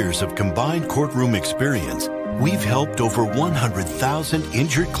 250 years of combined courtroom experience, we've helped over 100,000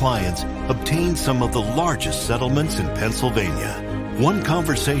 injured clients obtain some of the largest settlements in Pennsylvania. One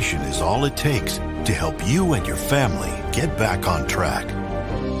conversation is all it takes to help you and your family get back on track.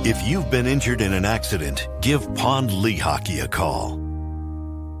 If you've been injured in an accident, give Pond Lehocky a call.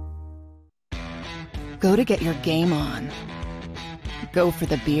 Go to get your game on. Go for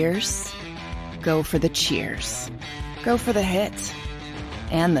the beers. Go for the cheers. Go for the hit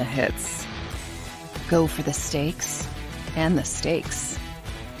and the hits. Go for the stakes and the stakes.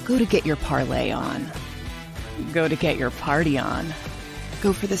 Go to get your parlay on. Go to get your party on.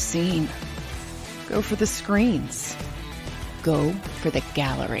 Go for the scene. Go for the screens. Go for the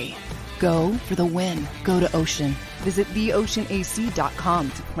gallery. Go for the win. Go to Ocean. Visit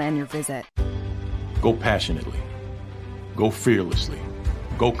theoceanac.com to plan your visit. Go passionately. Go fearlessly.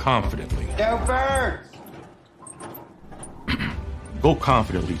 Go confidently. Go Birds! Go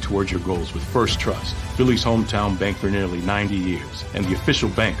confidently towards your goals with First Trust, Philly's hometown bank for nearly 90 years, and the official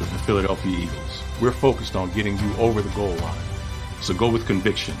bank of the Philadelphia Eagles. We're focused on getting you over the goal line. So go with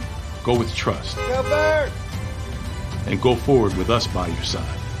conviction, go with trust, Go Birds! and go forward with us by your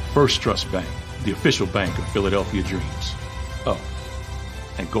side. First Trust Bank, the official bank of Philadelphia Dreams. Oh,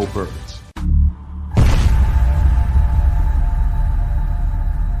 and go Birds.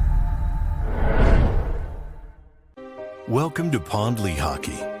 Welcome to Pond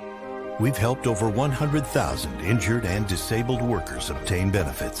Lehocky. We've helped over 100,000 injured and disabled workers obtain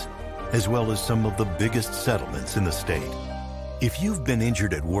benefits, as well as some of the biggest settlements in the state. If you've been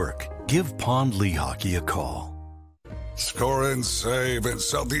injured at work, give Pond Lehocky a call. Score and save in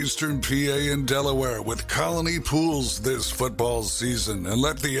southeastern PA and Delaware with Colony Pools this football season, and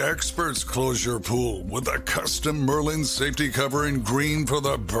let the experts close your pool with a custom Merlin safety cover in green for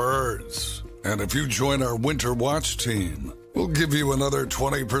the birds. And if you join our Winter Watch team, we'll give you another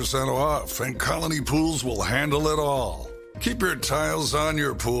 20% off, and Colony Pools will handle it all. Keep your tiles on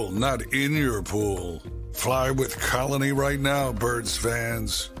your pool, not in your pool. Fly with Colony right now, Birds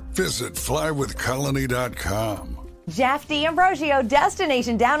fans. Visit flywithcolony.com. Jeff D'Ambrosio,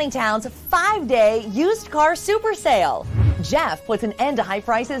 Destination Downingtown's 5-day used car super sale. Jeff puts an end to high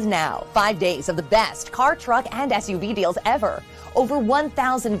prices now. 5 days of the best car, truck, and SUV deals ever. Over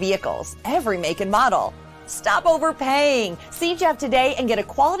 1,000 vehicles, every make and model. Stop overpaying. See Jeff today and get a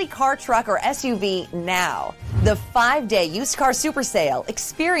quality car, truck, or SUV now. The 5-day used car super sale.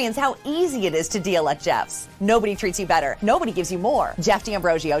 Experience how easy it is to deal at Jeff's. Nobody treats you better. Nobody gives you more. Jeff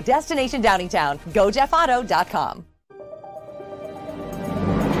D'Ambrosio, Destination Downingtown. GoJeffAuto.com.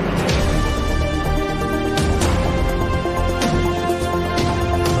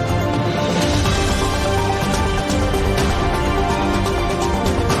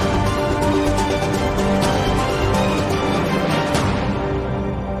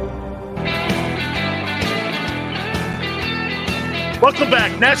 Welcome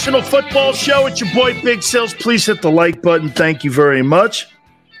back. National Football Show. It's your boy Big Sills. Please hit the like button. Thank you very much.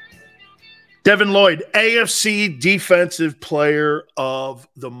 Devin Lloyd, AFC Defensive Player of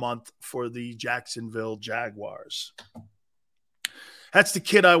the Month for the Jacksonville Jaguars. That's the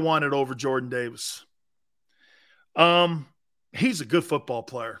kid I wanted over Jordan Davis. He's a good football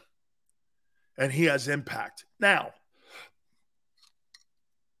player, and he has impact. Now,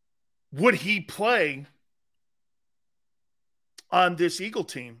 would he play on this Eagle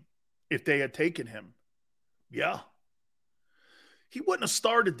team if they had taken him? Yeah. He wouldn't have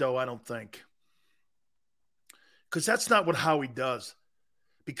started, though, I don't think. Because that's not what Howie does.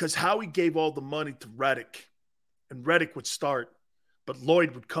 Because Howie gave all the money to Reddick, and Reddick would start, but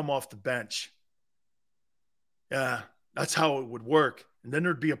Lloyd would come off the bench. Yeah, that's how it would work. And then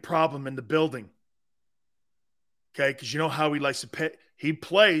there'd be a problem in the building. Okay, because you know how he likes to pay. He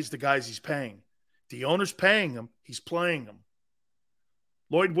plays the guys he's paying. The owner's paying him. He's playing them.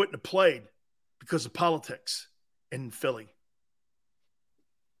 Lloyd wouldn't have played because of politics in Philly.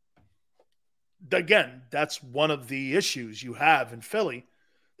 Again, that's one of the issues you have in Philly,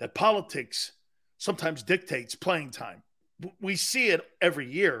 that politics sometimes dictates playing time. We see it every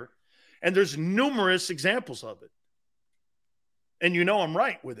year, and there's numerous examples of it. And you know I'm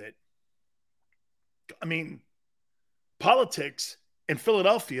right with it. I mean, politics in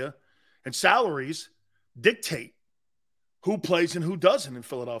Philadelphia and salaries dictate who plays and who doesn't in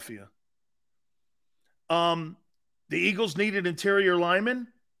Philadelphia. The Eagles needed interior linemen.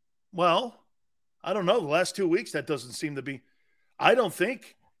 Well, I don't know. The last 2 weeks, that doesn't seem to be. I don't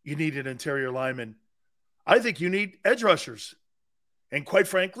think you need an interior lineman. I think you need edge rushers. And quite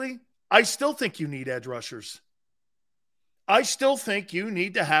frankly, I still think you need edge rushers. I still think you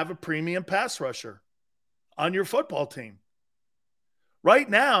need to have a premium pass rusher on your football team. Right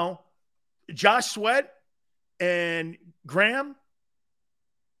now, Josh Sweat and Graham,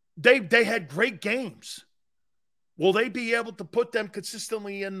 they had great games. Will they be able to put them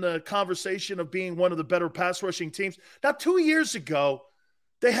consistently in the conversation of being one of the better pass rushing teams? Now, 2 years ago,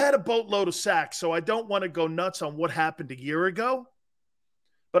 they had a boatload of sacks, so I don't want to go nuts on what happened a year ago.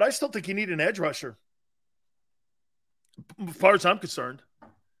 But I still think you need an edge rusher. As far as I'm concerned,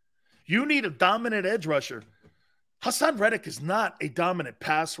 you need a dominant edge rusher. Hassan Reddick is not a dominant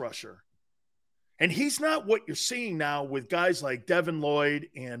pass rusher. And he's not what you're seeing now with guys like Devin Lloyd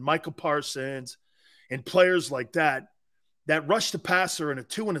and Michael Parsons and players like that rush the passer in a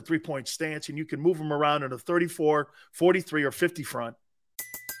 2 and a 3 point stance, and you can move them around in a 34, 43, or 50 front.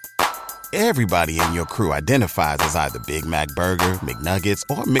 Everybody in your crew identifies as either Big Mac Burger, McNuggets,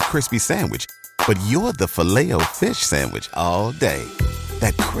 or McCrispy Sandwich. But you're the Filet-O-Fish Sandwich all day.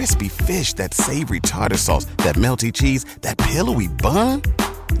 That crispy fish, that savory tartar sauce, that melty cheese, that pillowy bun.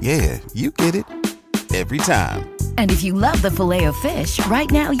 Yeah, you get it. Every time. And if you love the Filet-O-Fish, right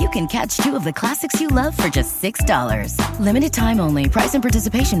now you can catch 2 of the classics you love for just $6. Limited time only. Price and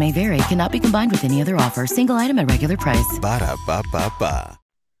participation may vary. Cannot be combined with any other offer. Single item at regular price. Ba-da-ba-ba-ba.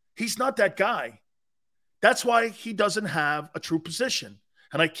 He's not that guy. That's why he doesn't have a true position.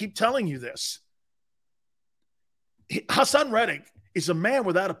 And I keep telling you this. Hassan Reddick is a man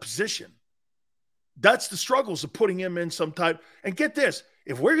without a position. That's the struggles of putting him in some type. And get this,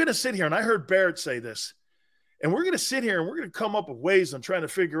 if we're going to sit here, and I heard Barrett say this, and we're going to sit here and we're going to come up with ways on trying to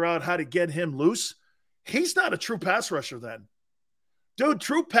figure out how to get him loose, he's not a true pass rusher then. Dude,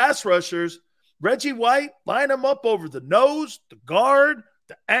 true pass rushers, Reggie White, line him up over the nose, the guard,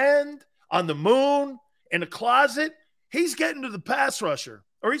 the end, on the moon, in the closet. He's getting to the pass rusher,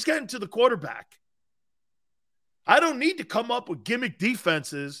 or he's getting to the quarterback. I don't need to come up with gimmick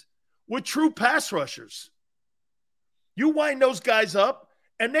defenses with true pass rushers. You wind those guys up,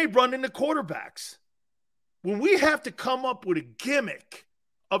 and they run into quarterbacks. When we have to come up with a gimmick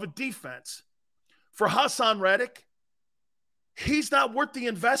of a defense for Hassan Reddick, he's not worth the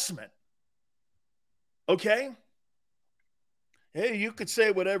investment. Okay? Hey, you could say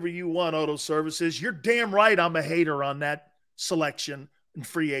whatever you want, Auto Services. You're damn right I'm a hater on that selection in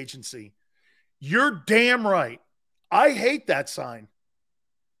free agency. You're damn right. I hate that sign.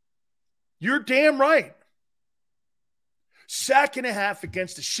 You're damn right. 1.5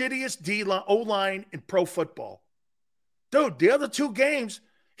 against the shittiest O-line in pro football. Dude, the other 2 games,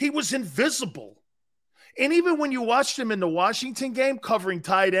 he was invisible. And even when you watched him in the Washington game covering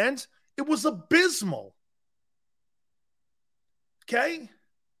tight ends, it was abysmal. Okay?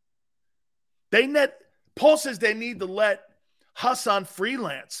 Paul says they need to let Hassan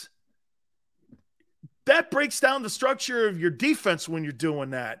freelance. That breaks down the structure of your defense when you're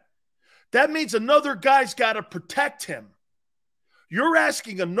doing that. That means another guy's got to protect him. You're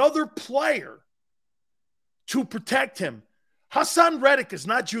asking another player to protect him. Hassan Reddick is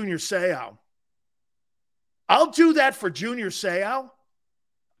not Junior Seau. I'll do that for Junior Seau.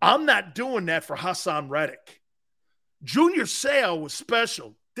 I'm not doing that for Hassan Reddick. Junior Seau was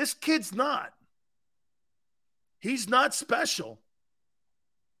special. This kid's not. He's not special.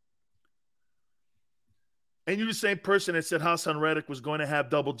 And you're the same person that said Hassan Reddick was going to have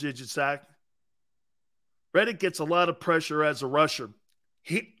double-digit sack. Reddick gets a lot of pressure as a rusher.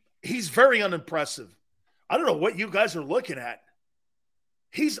 He's very unimpressive. I don't know what you guys are looking at.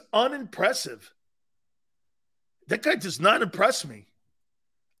 He's unimpressive. That guy does not impress me.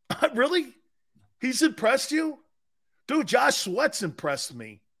 Really? He's impressed you? Dude, Josh Sweat's impressed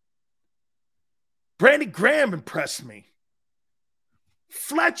me. Brandon Graham impressed me.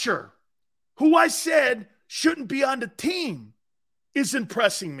 Fletcher, who I said shouldn't be on the team, is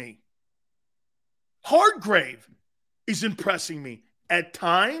impressing me. Hargrave is impressing me. At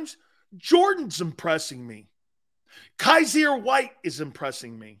times, Jordan's impressing me. Kaiser White is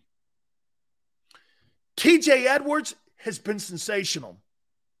impressing me. TJ Edwards has been sensational.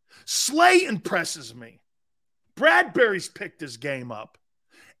 Slay impresses me. Bradbury's picked his game up.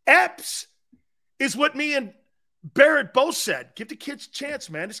 Epps is what me and Barrett both said. Give the kid a chance,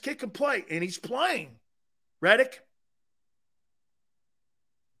 man. This kid can play, and he's playing. Reddick,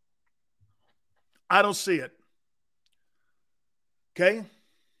 I don't see it. Okay?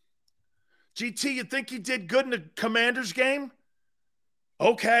 GT, you think he did good in the Commanders game?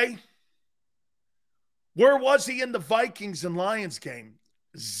 Okay. Where was he in the Vikings and Lions game?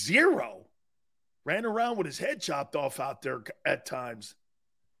 0. Ran around with his head chopped off out there at times.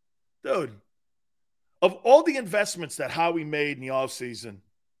 Dude, of all the investments that Howie made in the offseason,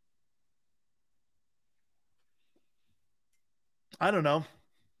 I don't know.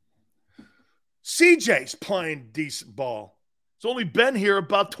 CJ's playing decent ball. He's only been here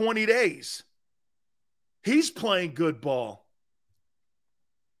about 20 days. He's playing good ball.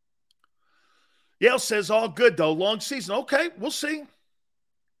 Yale says all good, though. Long season. Okay, we'll see.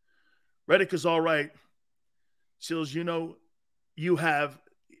 Reddick is all right. Seals, you know, you have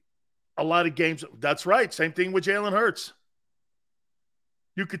a lot of games. That's right. Same thing with Jalen Hurts.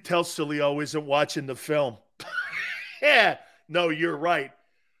 You could tell Sileo isn't watching the film. Yeah. No, you're right.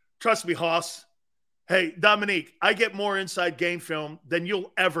 Trust me, Hoss. Hey, Dominique, I get more inside game film than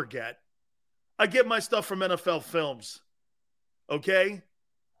you'll ever get. I get my stuff from NFL Films. Okay?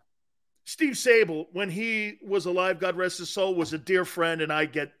 Steve Sable, when he was alive, God rest his soul, was a dear friend, and I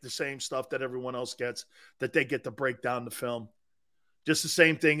get the same stuff that everyone else gets, that they get to break down the film. Just the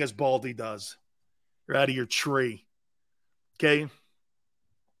same thing as Baldy does. You're out of your tree. Okay?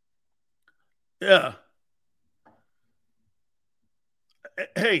 Yeah.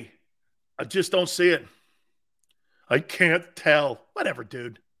 Hey, I just don't see it. I can't tell. Whatever,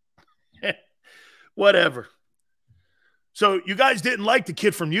 dude. Whatever. So you guys didn't like the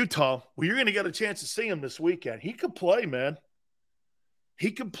kid from Utah. Well, you're going to get a chance to see him this weekend. He could play, man.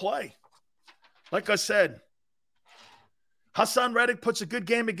 He could play. Like I said, Hassan Reddick puts a good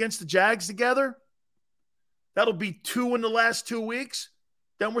game against the Jags together. That'll be 2 in the last 2 weeks.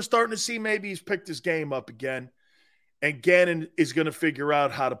 Then we're starting to see maybe he's picked his game up again. And Gannon is going to figure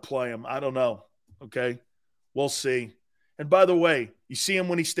out how to play him. I don't know. Okay? We'll see. And by the way, you see him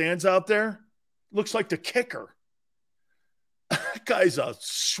when he stands out there? Looks like the kicker. That guy's a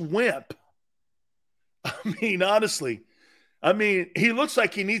swimp. I mean, honestly. I mean, he looks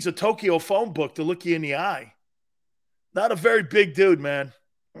like he needs a Tokyo phone book to look you in the eye. Not a very big dude, man.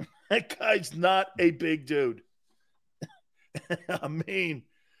 That guy's not a big dude. I mean,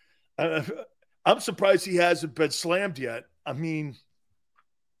 I'm surprised he hasn't been slammed yet. I mean,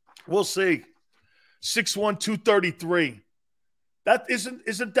 we'll see. 6'1", 233. That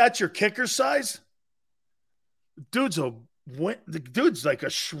isn't that your kicker size? The dude's like a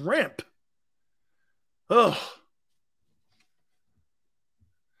shrimp. Ugh.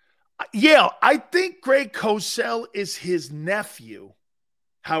 Yeah, I think Greg Cosell is his nephew,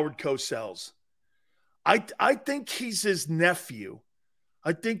 Howard Cosell's. I think he's his nephew.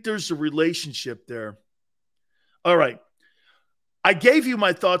 I think there's a relationship there. All right. I gave you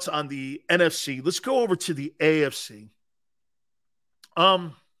my thoughts on the NFC. Let's go over to the AFC.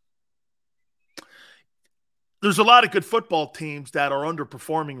 There's a lot of good football teams that are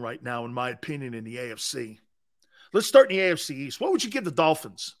underperforming right now, in my opinion, in the AFC. Let's start in the AFC East. What would you give the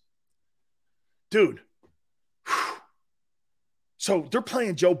Dolphins? Dude. So they're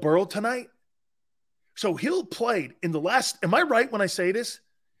playing Joe Burrow tonight. So he'll played in the last, am I right when I say this?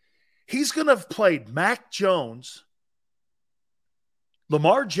 He's going to have played Mac Jones,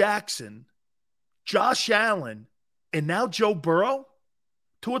 Lamar Jackson, Josh Allen, and now Joe Burrow?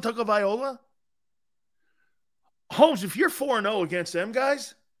 Tua Tagovailoa? Holmes, if you're 4-0 against them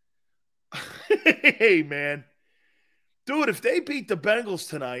guys, hey, man. Dude, if they beat the Bengals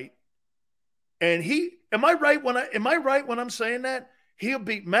tonight, and am I right when I'm saying that? He'll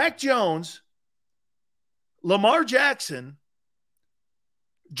beat Mac Jones, Lamar Jackson,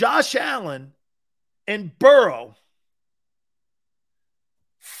 Josh Allen, and Burrow.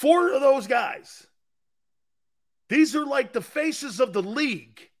 4 of those guys. These are like the faces of the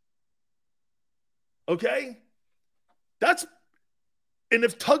league. Okay? And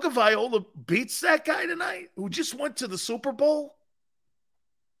if Tagovailoa beats that guy tonight, who just went to the Super Bowl,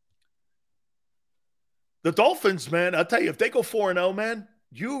 the Dolphins, man, I'll tell you, if they go 4-0, man,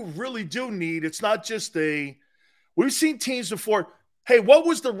 you really do need, it's not just we've seen teams before. Hey, what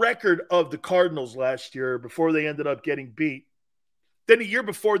was the record of the Cardinals last year before they ended up getting beat? Then the year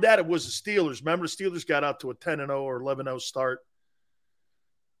before that, it was the Steelers. Remember, the Steelers got out to a 10-0 or 11-0 start.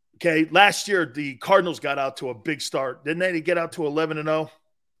 Okay, last year, the Cardinals got out to a big start. Didn't they get out to 11-0?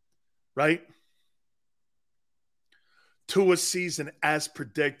 Right? Tua season as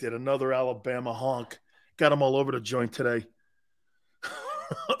predicted. Another Alabama honk. Got them all over the joint today.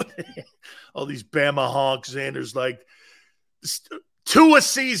 All these Bama honks. Xander's like, Tua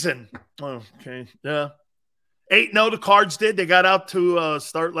season. Oh, okay, yeah. 8-0 the Cards did. They got out to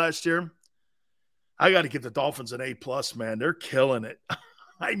start last year. I got to give the Dolphins an A+, man. They're killing it.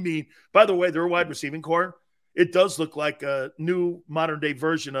 I mean, by the way, their wide receiving core, it does look like a new modern-day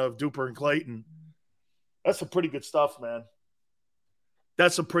version of Duper and Clayton. That's some pretty good stuff, man.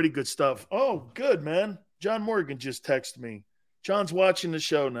 That's some pretty good stuff. Oh, good, man. John Morgan just texted me. John's watching the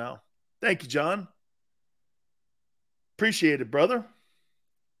show now. Thank you, John. Appreciate it, brother.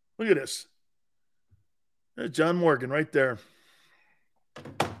 Look at this. There's John Morgan right there.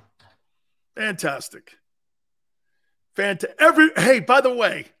 Fantastic. Hey, by the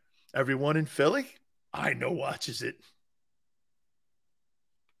way, everyone in Philly, I know watches it.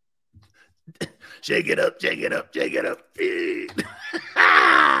 Shake it up, shake it up, shake it up.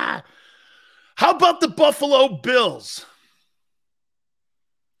 How about the Buffalo Bills?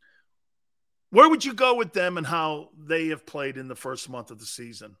 Where would you go with them and how they have played in the first month of the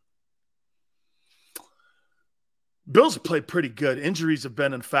season? Bills have played pretty good. Injuries have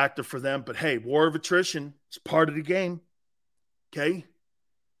been a factor for them, but hey, war of attrition is part of the game. Okay?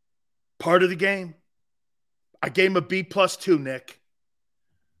 Part of the game. I gave him a B+2, Nick.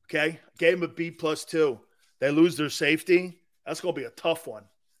 Okay? I gave him a B+2. They lose their safety. That's going to be a tough one.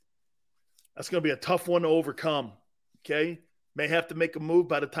 That's going to be a tough one to overcome. Okay? May have to make a move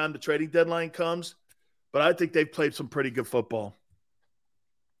by the time the trading deadline comes, but I think they've played some pretty good football.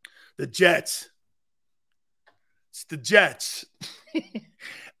 The Jets. It's the Jets.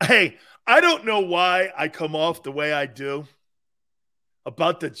 Hey, I don't know why I come off the way I do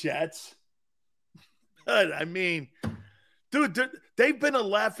about the Jets. But, I mean, dude, they've been a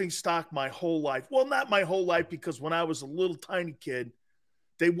laughingstock my whole life. Well, not my whole life, because when I was a little tiny kid,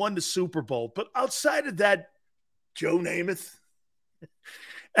 they won the Super Bowl. But outside of that, Joe Namath.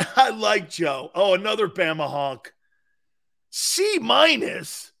 I like Joe. Oh, another Bama honk. C-.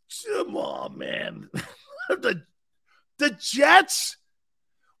 Come on, man. The Jets?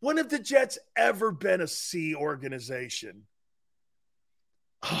 When have the Jets ever been a C organization?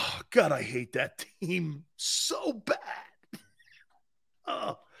 Oh, God, I hate that team so bad.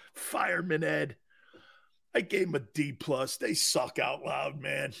 Oh, Fireman Ed. I gave him a D+. They suck out loud,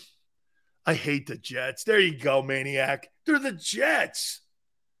 man. I hate the Jets. There you go, maniac. They're the Jets.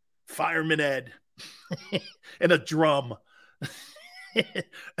 Fireman Ed. And a drum.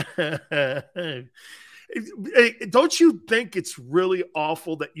 Don't you think it's really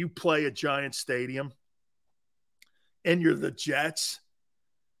awful that you play a giant stadium and you're the Jets?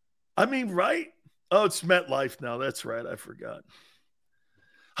 I mean, right? Oh, it's MetLife now. That's right. I forgot.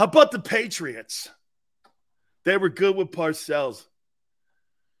 How about the Patriots? They were good with Parcells.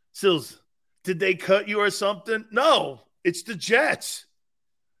 Sills, did they cut you or something? No, it's the Jets.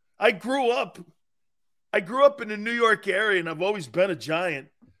 I grew up in the New York area, and I've always been a Giant.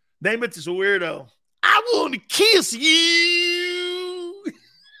 Namath is a weirdo. I want to kiss you.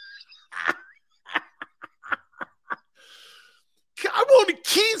 I want to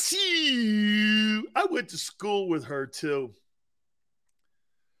kiss you. I went to school with her, too.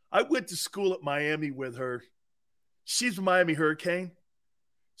 I went to school at Miami with her. She's a Miami Hurricane,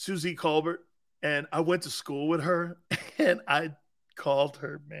 Susie Colbert, and I went to school with her, and I called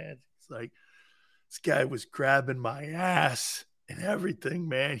her, man. It's like, this guy was grabbing my ass and everything,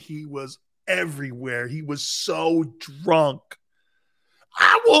 man. He was everywhere. He was so drunk.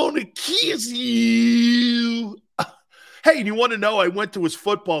 I want to kiss you. Hey, and you want to know, I went to his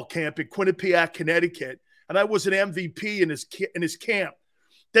football camp in Quinnipiac, Connecticut, and I was an MVP in his camp.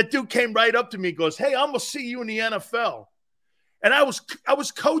 That dude came right up to me and goes, hey, I'm going to see you in the NFL. And I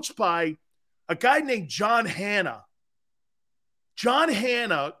was coached by a guy named John Hanna. John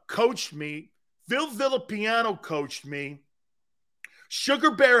Hanna coached me. Phil Villapiano coached me.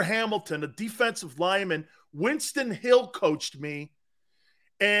 Sugar Bear Hamilton, a defensive lineman, Winston Hill coached me.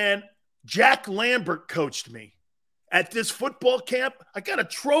 And Jack Lambert coached me. At this football camp, I got a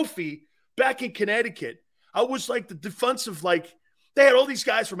trophy back in Connecticut. I was like the defensive, they had all these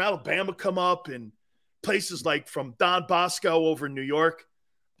guys from Alabama come up and places like from Don Bosco over in New York.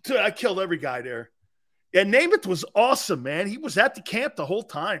 Dude, I killed every guy there. And Namath was awesome, man. He was at the camp the whole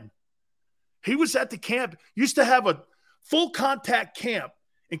time. He was at the camp. Used to have a full contact camp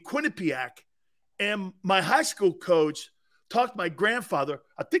in Quinnipiac. And my high school coach talked to my grandfather.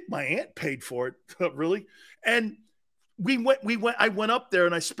 I think my aunt paid for it, really. And I went up there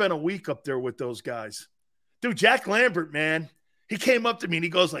and I spent a week up there with those guys. Dude, Jack Lambert, man. He came up to me and he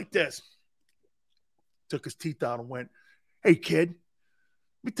goes like this. Took his teeth out and went, hey, kid, let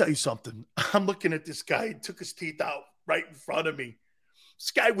me tell you something. I'm looking at this guy. He took his teeth out right in front of me.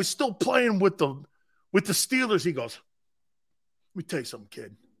 This guy was still playing with the Steelers. He goes, let me tell you something,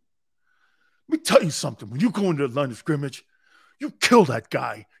 kid. Let me tell you something. When you go into the line of scrimmage, You kill that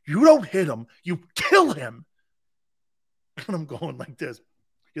guy. You don't hit him. You kill him. And I'm going like this.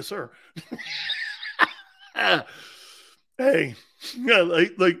 Yes, sir. Hey, yeah,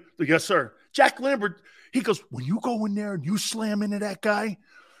 like, yes, sir. Jack Lambert, he goes, when you go in there and you slam into that guy,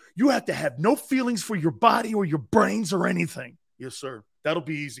 you have to have no feelings for your body or your brains or anything. Yes, sir. That'll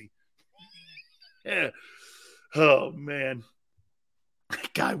be easy. Yeah. Oh, man.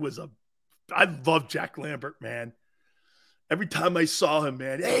 That guy was I love Jack Lambert, man. Every time I saw him,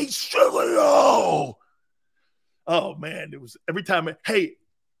 man, hey, Sileo! Oh, man, it was every time. Hey,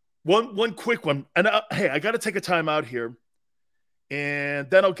 one quick one. And hey, I got to take a time out here. And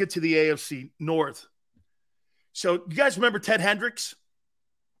then I'll get to the AFC North. So you guys remember Ted Hendricks?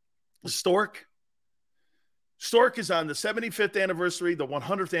 Stork? Stork is on the 75th anniversary, the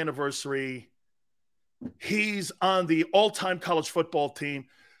 100th anniversary. He's on the all-time college football team,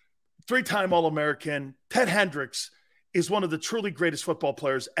 3-time All-American. Ted Hendricks is one of the truly greatest football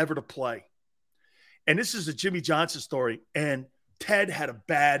players ever to play. And this is a Jimmy Johnson story. And Ted had a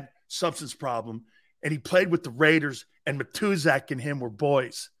bad substance problem, and he played with the Raiders, and Matuzak and him were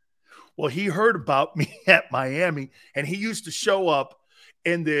boys. Well, he heard about me at Miami, and he used to show up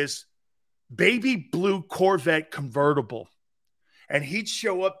in this baby blue Corvette convertible. And he'd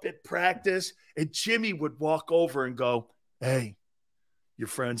show up at practice, and Jimmy would walk over and go, hey, your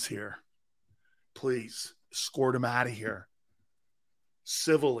friend's here. Please escort him out of here.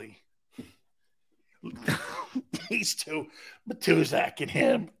 Civilly. These two, Matuzak and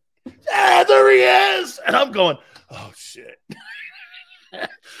him. Ah, there he is. And I'm going, oh, shit.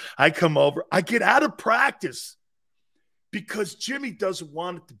 I come over. I get out of practice because Jimmy doesn't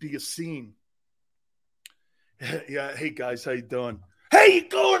want it to be a scene. Yeah, hey, guys, how you doing? Hey, you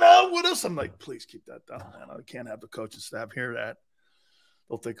going out with us? I'm like, please keep that down, man. I can't have the coaching staff hear that.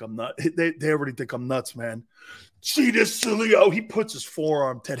 They'll think I'm nuts. They already think I'm nuts, man. See this, Sileo? He puts his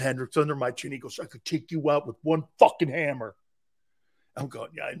forearm, Ted Hendricks, under my chin. He goes, I could take you out with one fucking hammer. I'm going,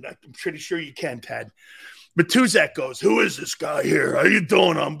 yeah, I'm pretty sure you can, Ted. Matuzak goes, who is this guy here? How you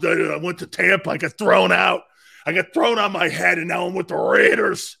doing? I went to Tampa. I got thrown out. I got thrown on my head, and now I'm with the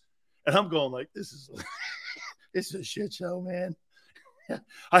Raiders. And I'm going like, this is a shit show, man.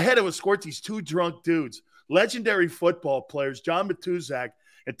 I had to escort these two drunk dudes, legendary football players, John Matuzak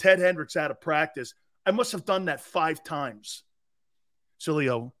and Ted Hendricks, out of practice. I must have done that 5 times.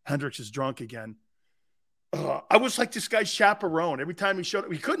 Sileo, Hendricks is drunk again. I was like this guy's chaperone. Every time he showed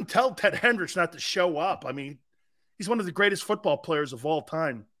up, he couldn't tell Ted Hendricks not to show up. I mean, he's one of the greatest football players of all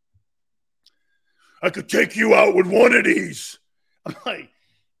time. I could take you out with one of these. I'm like,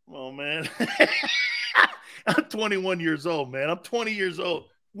 oh, man. I'm 21 years old, man. I'm 20 years old.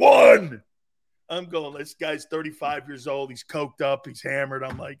 One. I'm going, this guy's 35 years old. He's coked up. He's hammered.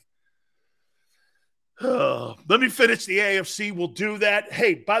 I'm like, oh, let me finish the AFC. We'll do that.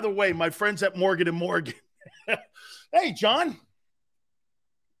 Hey, by the way, my friends at Morgan & Morgan. Hey, John.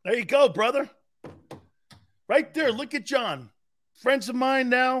 There you go, brother. Right there. Look at John. Friends of mine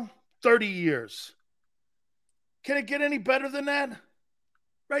now, 30 years. Can it get any better than that?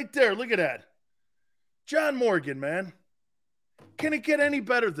 Right there. Look at that. John Morgan, man. Can it get any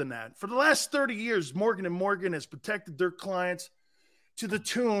better than that? For the last 30 years, Morgan & Morgan has protected their clients to the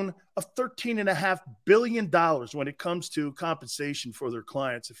tune of $13.5 billion when it comes to compensation for their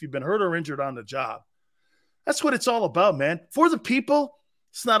clients if you've been hurt or injured on the job. That's what it's all about, man. For the people,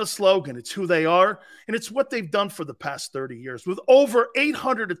 it's not a slogan. It's who they are, and it's what they've done for the past 30 years. With over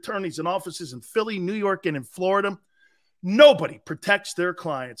 800 attorneys and offices in Philly, New York, and in Florida, nobody protects their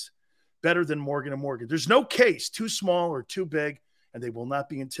clients better than Morgan & Morgan. There's no case too small or too big, and they will not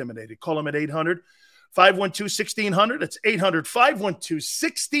be intimidated. Call them at 800-512-1600. That's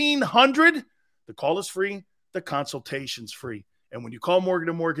 800-512-1600. The call is free. The consultation's free. And when you call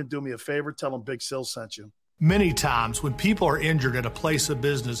Morgan & Morgan, do me a favor. Tell them Big Sil sent you. Many times when people are injured at a place of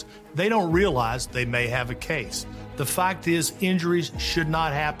business, they don't realize they may have a case. The fact is, injuries should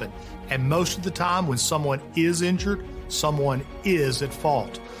not happen. And most of the time when someone is injured, someone is at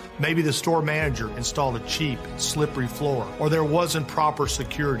fault. Maybe the store manager installed a cheap, slippery floor, or there wasn't proper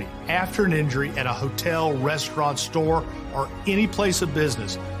security. After an injury at a hotel, restaurant, store, or any place of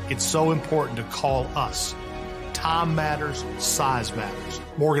business, it's so important to call us. Time matters, size matters.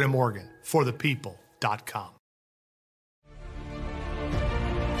 Morgan & Morgan, for the people.com.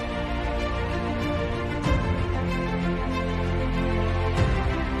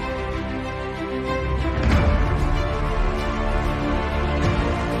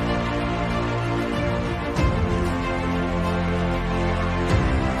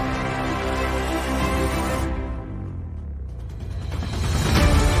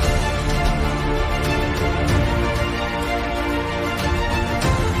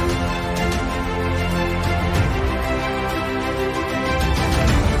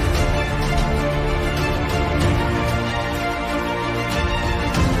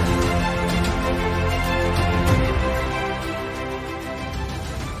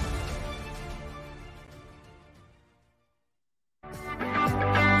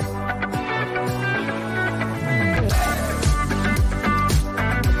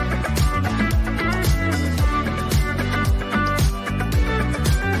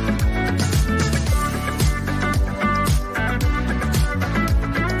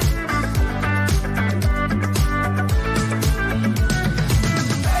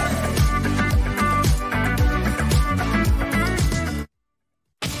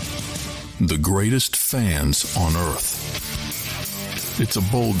 greatest fans on earth. It's a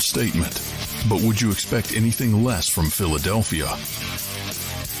bold statement, but would you expect anything less from Philadelphia?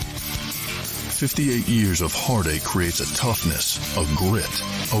 58 years of heartache creates a toughness, a grit,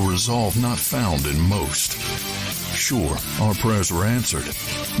 a resolve not found in most. Sure, our prayers were answered,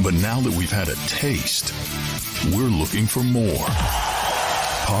 but now that we've had a taste, we're looking for more.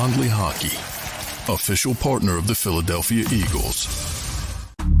 Pondley Hockey, official partner of the Philadelphia Eagles.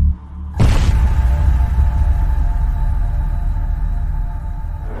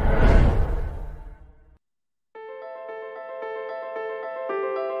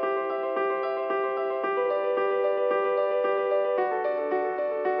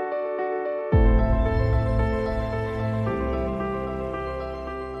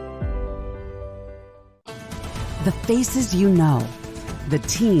 The faces you know, the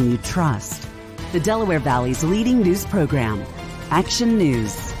team you trust. The Delaware Valley's leading news program, Action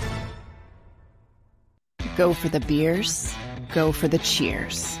News. Go for the beers, go for the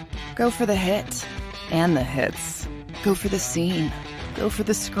cheers, go for the hit and the hits. Go for the scene, go for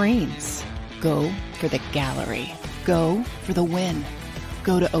the screens, go for the gallery, go for the win.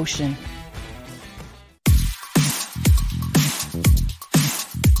 Go to Ocean.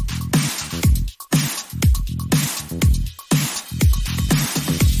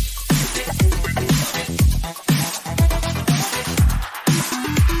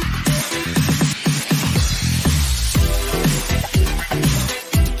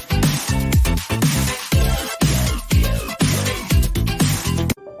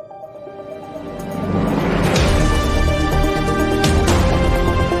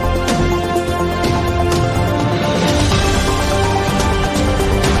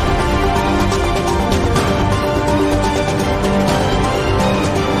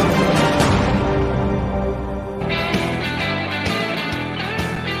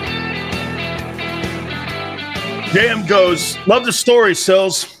 Jam goes, love the story,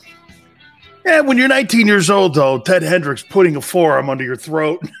 Sills. Yeah, when you're 19 years old, though, Ted Hendricks putting a forearm under your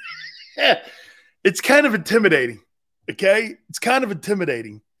throat, it's kind of intimidating, okay? It's kind of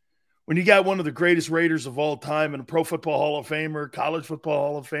intimidating when you got one of the greatest Raiders of all time and a Pro Football Hall of Famer, College Football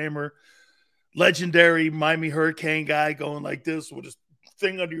Hall of Famer, legendary Miami Hurricane guy going like this with his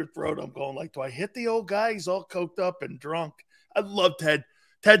thing under your throat. I'm going like, do I hit the old guy? He's all coked up and drunk. I love Ted.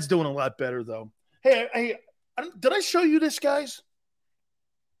 Ted's doing a lot better, though. Hey, did I show you this, guys?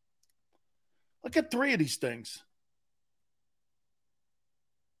 Look at 3 of these things.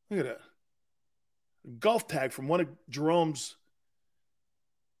 Look at that. A golf tag from one of Jerome's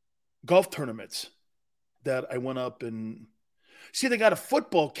golf tournaments that I went up and see. They got a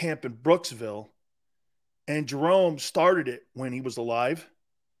football camp in Brooksville, and Jerome started it when he was alive.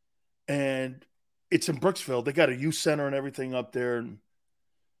 And it's in Brooksville. They got a youth center and everything up there. And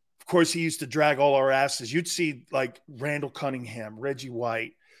of course, he used to drag all our asses. You'd see like Randall Cunningham, Reggie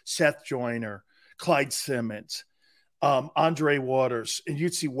White, Seth Joyner, Clyde Simmons, Andre Waters, and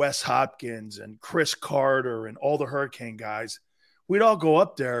you'd see Wes Hopkins and Chris Carter and all the Hurricane guys. We'd all go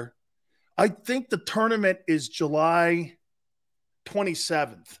up there. I think the tournament is July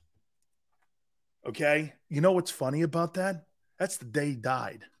 27th. Okay? You know what's funny about that? That's the day he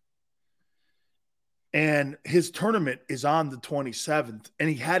died. And his tournament is on the 27th, and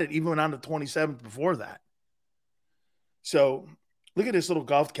he had it even on the 27th before that. So look at this little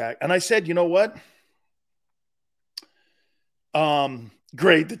golf cat. And I said, you know what?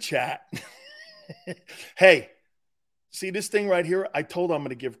 Great, the chat. Hey, see this thing right here? I told him I'm going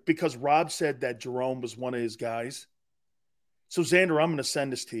to give, because Rob said that Jerome was one of his guys. So Xander, I'm going to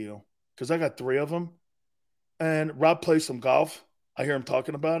send this to you because I got 3 of them. And Rob plays some golf. I hear him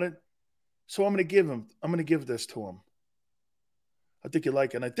talking about it. So I'm going to give this to him. I think you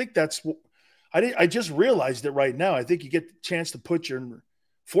like it. And I think that's, I just realized it right now. I think you get the chance to put your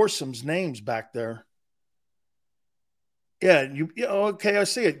foursomes names back there. Yeah, okay, I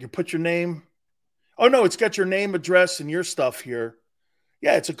see it. You put your name. Oh, no, it's got your name, address, and your stuff here.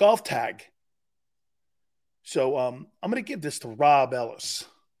 Yeah, it's a golf tag. So I'm going to give this to Rob Ellis.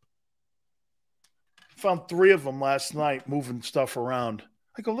 Found 3 of them last night moving stuff around.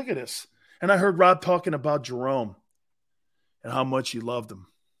 I go, look at this. And I heard Rob talking about Jerome and how much he loved him.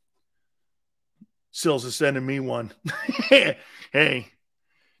 Sills is sending me one. Hey,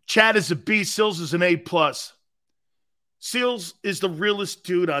 Chad is a B. Sills is an A+. Sills is the realest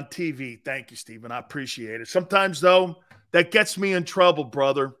dude on TV. Thank you, Stephen. I appreciate it. Sometimes, though, that gets me in trouble,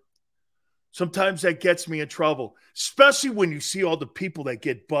 brother. Sometimes that gets me in trouble, especially when you see all the people that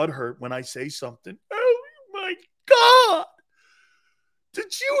get butthurt when I say something. Oh, my God. Did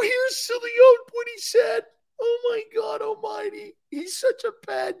you hear Sileo what he said? Oh, my God almighty. He's such a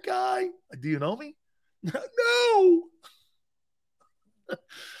bad guy. Do you know me? No.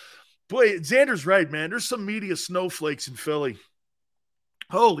 Boy, Xander's right, man. There's some media snowflakes in Philly.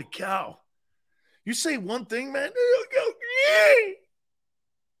 Holy cow. You say one thing, man, they'll go, yeah.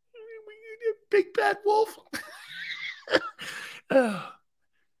 Big bad wolf.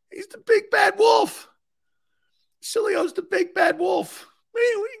 He's the big bad wolf. Sileo's the big bad wolf. Man,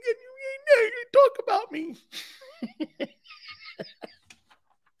 you talk about me.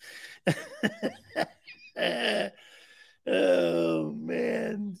 Oh,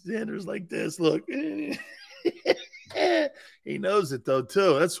 man. Xander's like this. Look. He knows it, though,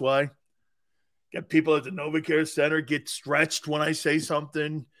 too. That's why. Got people at the NovaCare Center get stretched when I say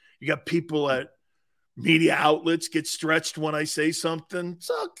something. You got people at media outlets get stretched when I say something. It's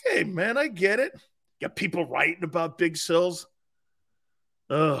okay, man. I get it. Got people writing about Big Sills.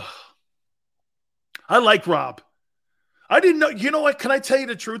 Ugh. I like Rob. I didn't know. You know what? Can I tell you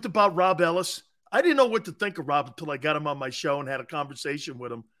the truth about Rob Ellis? I didn't know what to think of Rob until I got him on my show and had a conversation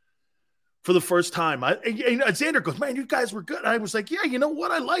with him for the first time. And Xander goes, man, you guys were good. And I was like, yeah, you know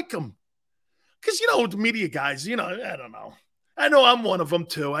what? I like him. Because, the media guys, I don't know. I know I'm one of them,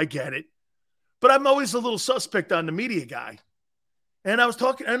 too. I get it. But I'm always a little suspect on the media guy. And I was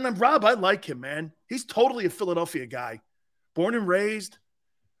talking, and Rob, I like him, man. He's totally a Philadelphia guy. Born and raised.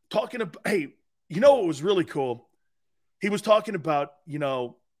 Talking about, hey, you know what was really cool? He was talking about,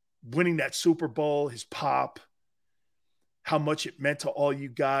 winning that Super Bowl, his pop, how much it meant to all you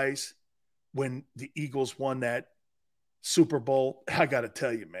guys when the Eagles won that Super Bowl. I got to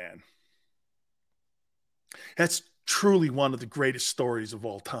tell you, man. That's truly one of the greatest stories of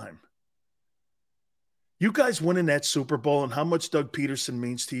all time. You guys winning that Super Bowl and how much Doug Peterson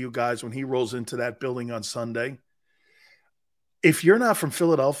means to you guys when he rolls into that building on Sunday. If you're not from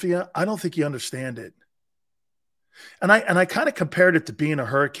Philadelphia, I don't think you understand it. And I kind of compared it to being a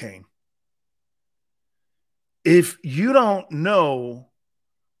hurricane. If you don't know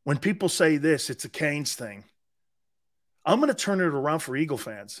when people say this, it's a Canes thing. I'm going to turn it around for Eagle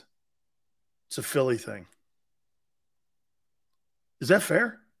fans. It's a Philly thing. Is that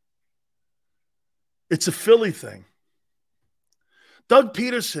fair? It's a Philly thing. Doug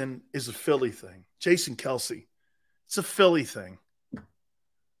Peterson is a Philly thing. Jason Kelsey, it's a Philly thing.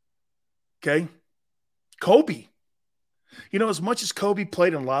 Okay? Kobe. As much as Kobe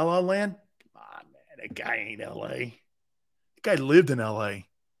played in La La Land, come on, man, that guy ain't L.A. That guy lived in L.A.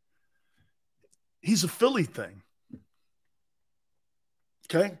 He's a Philly thing.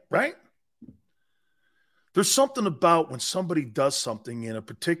 Okay? Right? There's something about when somebody does something in a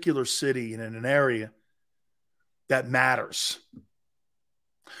particular city and in an area that matters.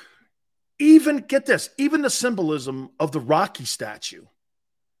 Even, get this, even the symbolism of the Rocky statue.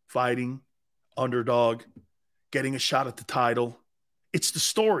 Fighting, underdog, getting a shot at the title. It's the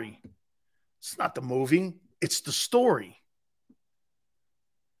story. It's not the movie. It's the story.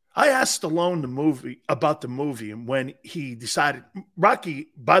 I asked Stallone about the movie, and when he decided, Rocky,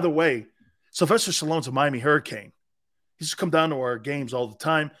 by the way, Sylvester Stallone's a Miami Hurricane. He used to come down to our games all the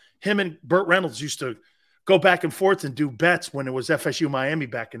time. Him and Burt Reynolds used to go back and forth and do bets when it was FSU Miami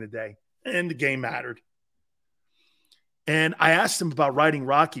back in the day, and the game mattered. And I asked him about writing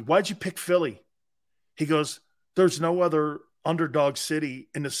Rocky. Why'd you pick Philly? He goes, there's no other underdog city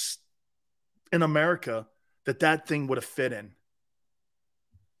in America that thing would have fit in.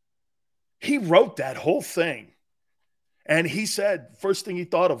 He wrote that whole thing. And he said, first thing he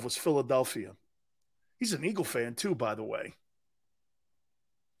thought of was Philadelphia. He's an Eagle fan too, by the way.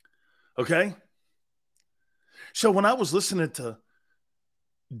 Okay? So when I was listening to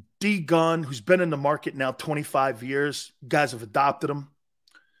D. Gunn, who's been in the market now 25 years, you guys have adopted him.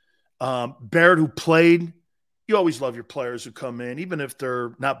 Barrett, who played, you always love your players who come in, even if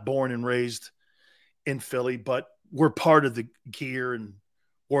they're not born and raised in Philly, but we're part of the gear and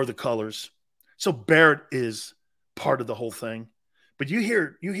wore the colors. So Barrett is part of the whole thing. But you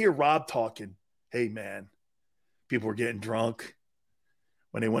hear Rob talking, hey, man, people were getting drunk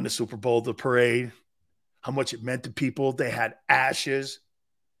when they won the Super Bowl, the parade, how much it meant to people. They had ashes,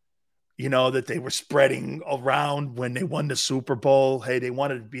 that they were spreading around when they won the Super Bowl. Hey, they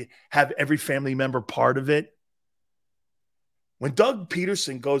wanted to have every family member part of it. When Doug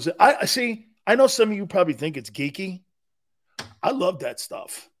Peterson goes, I know some of you probably think it's geeky. I love that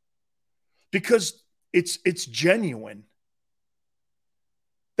stuff because it's genuine.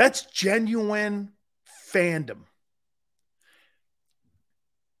 That's genuine fandom.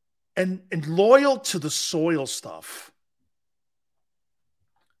 And loyal to the soil stuff.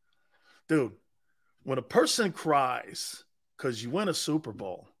 Dude, when a person cries because you win a Super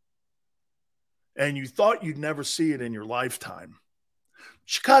Bowl, and you thought you'd never see it in your lifetime.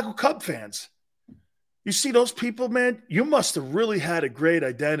 Chicago Cub fans, you see those people, man, you must have really had a great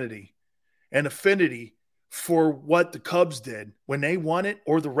identity and affinity for what the Cubs did when they won it,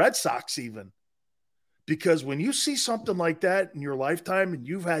 or the Red Sox even. Because when you see something like that in your lifetime and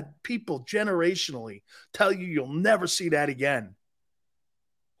you've had people generationally tell you you'll never see that again,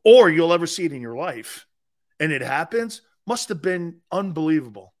 or you'll ever see it in your life, and it happens, must have been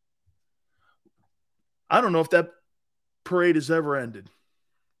unbelievable. I don't know if that parade has ever ended.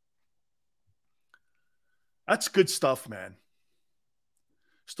 That's good stuff, man.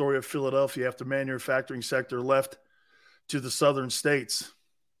 Story of Philadelphia after manufacturing sector left to the southern states.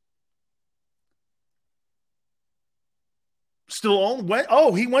 Still went.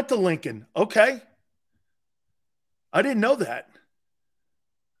 Oh, he went to Lincoln. Okay. I didn't know that.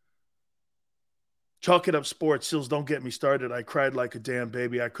 Chalk it up sports. Sills, don't get me started. I cried like a damn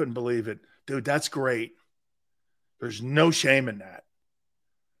baby. I couldn't believe it. Dude, that's great. There's no shame in that.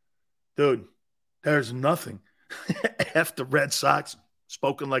 Dude, there's nothing. F the Red Sox,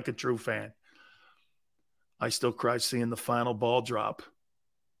 spoken like a true fan. I still cry seeing the final ball drop.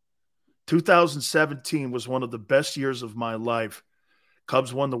 2017 was one of the best years of my life.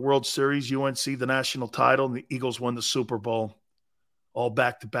 Cubs won the World Series, UNC the national title, and the Eagles won the Super Bowl. All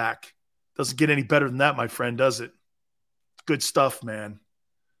back to back. Doesn't get any better than that, my friend, does it? Good stuff, man.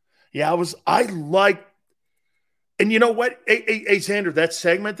 Yeah, I like, and you know what? Hey, Xander, that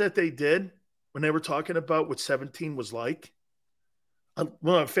segment that they did when they were talking about what 17 was like, one of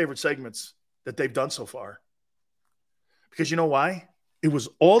my favorite segments that they've done so far. Because you know why? It was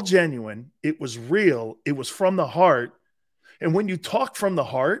all genuine. It was real. It was from the heart. And when you talk from the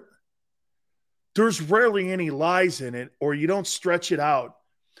heart, there's rarely any lies in it, or you don't stretch it out.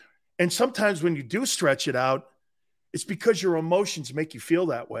 And sometimes when you do stretch it out, it's because your emotions make you feel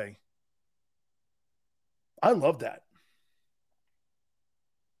that way. I love that.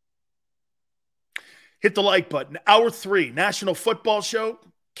 Hit the like button. Hour 3, National Football Show.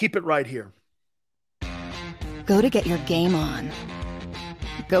 Keep it right here. Go to get your game on.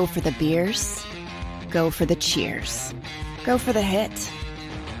 Go for the beers. Go for the cheers. Go for the hit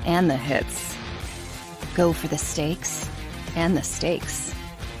and the hits. Go for the stakes and the stakes.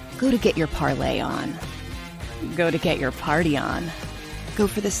 Go to get your parlay on. Go to get your party on. Go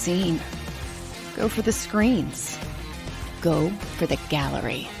for the scene. Go for the screens. Go for the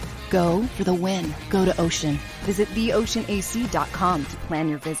gallery. Go for the win. Go to Ocean. Visit theoceanac.com to plan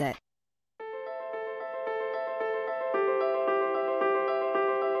your visit.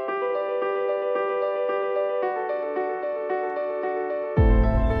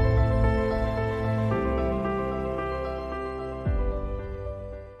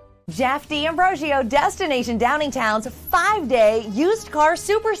 Jeff D'Ambrosio, Destination Downingtown's 5-day used car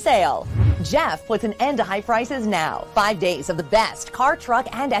super sale. Jeff puts an end to high prices now. 5 days of the best car, truck,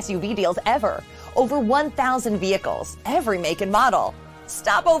 and SUV deals ever. Over 1,000 vehicles, every make and model.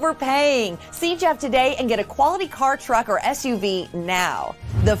 Stop overpaying. See Jeff today and get a quality car, truck, or SUV now.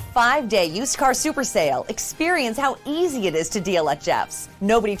 The 5-day used car super sale. Experience how easy it is to deal at Jeff's.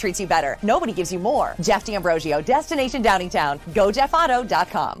 Nobody treats you better. Nobody gives you more. Jeff D'Ambrosio, Destination Downingtown.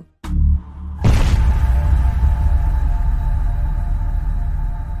 GoJeffAuto.com.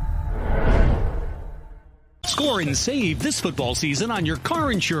 Score and save this football season on your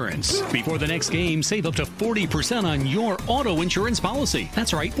car insurance. Before the next game, save up to 40% on your auto insurance policy.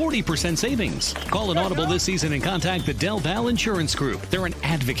 That's right, 40% savings. Call an Audible this season and contact the Del Val Insurance Group. They're an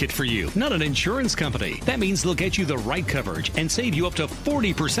advocate for you, not an insurance company. That means they'll get you the right coverage and save you up to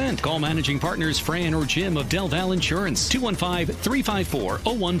 40%. Call managing partners Fran or Jim of Del Val Insurance,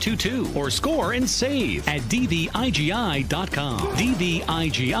 215-354-0122, or score and save at dvigi.com.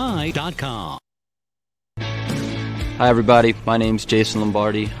 dvigi.com. Hi everybody, my name's Jason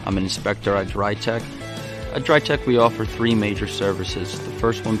Lombardi. I'm an inspector at DryTech. At DryTech we offer 3 major services, the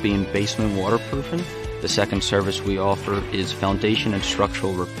first one being basement waterproofing. The second service we offer is foundation and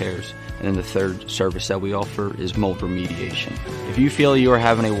structural repairs. And then the third service that we offer is mold remediation. If you feel you are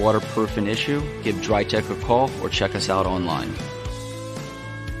having a waterproofing issue, give DryTech a call or check us out online.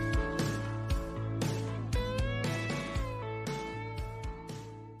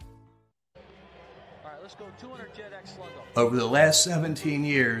 Over the last 17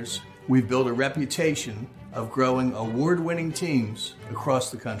 years, we've built a reputation of growing award-winning teams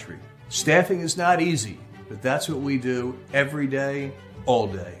across the country. Staffing is not easy, but that's what we do every day, all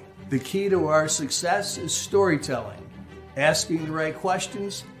day. The key to our success is storytelling, asking the right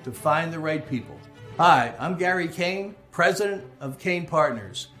questions to find the right people. Hi, I'm Gary Kane, president of Kane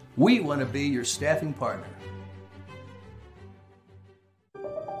Partners. We want to be your staffing partner.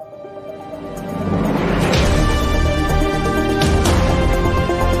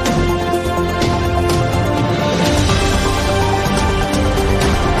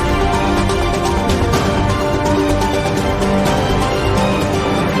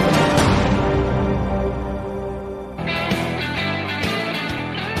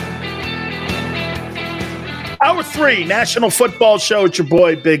 3, National Football Show. It's your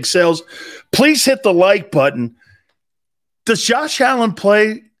boy, Big Sales. Please hit the like button. Does Josh Allen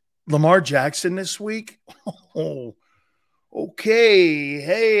play Lamar Jackson this week? Oh, okay.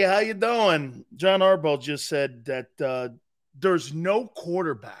 Hey, how you doing? John Arbaugh just said that there's no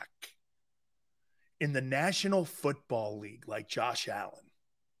quarterback in the National Football League like Josh Allen.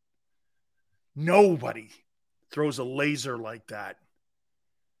 Nobody throws a laser like that,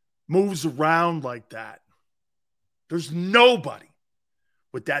 moves around like that. There's nobody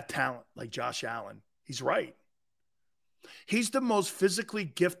with that talent like Josh Allen. He's right. He's the most physically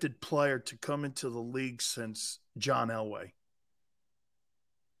gifted player to come into the league since John Elway.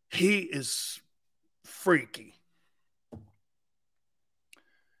 He is freaky.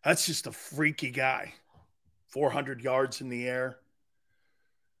 That's just a freaky guy. 400 yards in the air,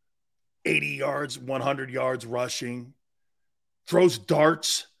 80 yards, 100 yards rushing, throws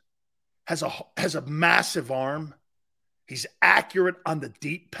darts, has a massive arm. He's accurate on the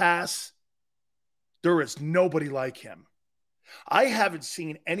deep pass. There is nobody like him. I haven't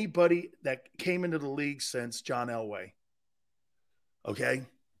seen anybody that came into the league since John Elway. Okay?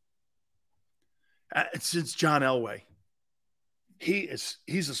 Since John Elway. He's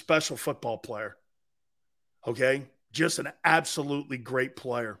a special football player. Okay? Just an absolutely great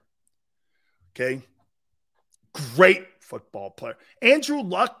player. Okay? Great football player. Andrew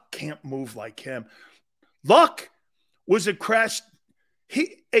Luck can't move like him. Luck was a crash.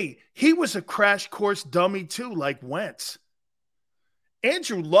 He was a crash course dummy too, like Wentz.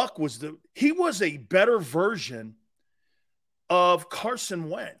 Andrew Luck was a better version of Carson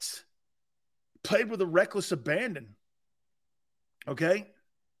Wentz. Played with a reckless abandon. Okay?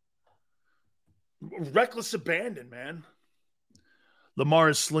 Reckless abandon, man. Lamar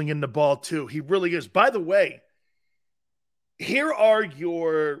is slinging the ball too. He really is. By the way, here are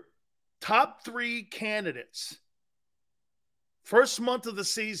your top 3 candidates. First month of the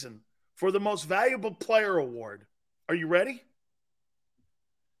season for the most valuable player award. Are you ready?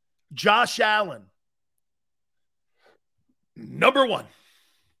 Josh Allen. Number 1.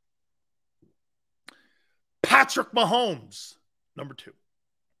 Patrick Mahomes. Number 2.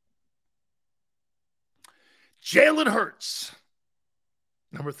 Jalen Hurts.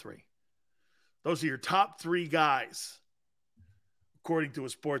 Number 3. Those are your top 3 guys, according to a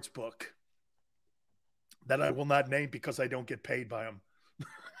sports book that I will not name because I don't get paid by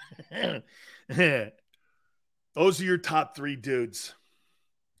them. Those are your top 3 dudes.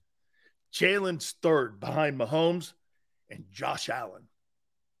 Jalen's 3rd behind Mahomes and Josh Allen.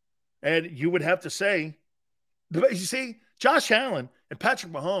 And you would have to say, but you see, Josh Allen and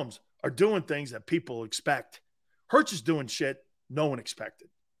Patrick Mahomes are doing things that people expect. Hurts is doing shit no one expected.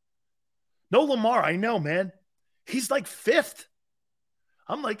 No Lamar, I know, man. He's like 5th.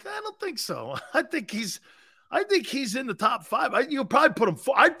 I'm like, I don't think so. I think he's in the top 5. You'll probably put him.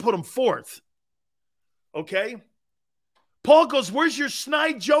 I'd put him 4th. Okay. Paul goes, "Where's your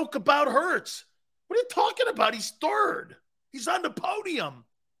snide joke about Hurts? What are you talking about? He's 3rd. He's on the podium.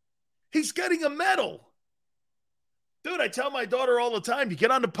 He's getting a medal." Dude, I tell my daughter all the time, you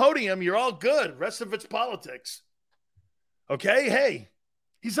get on the podium, you're all good. Rest of it's politics. Okay? Hey,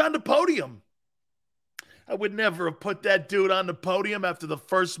 he's on the podium. I would never have put that dude on the podium after the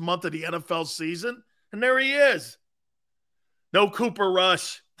first month of the NFL season. And there he is. No Cooper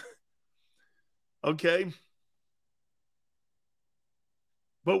Rush. Okay?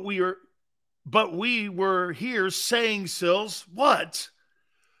 But we were here saying, Sills, what?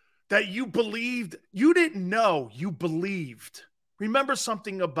 That you believed. You didn't know. You believed. Remember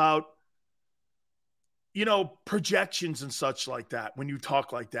something about, projections and such like that when you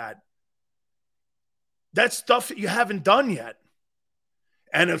talk like that. That's stuff that you haven't done yet.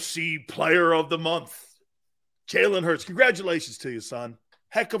 NFC Player of the Month. Jalen Hurts. Congratulations to you, son.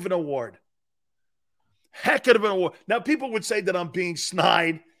 Heck of an award. Heck of an award. Now, people would say that I'm being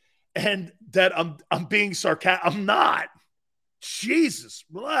snide and that I'm being sarcastic. I'm not. Jesus,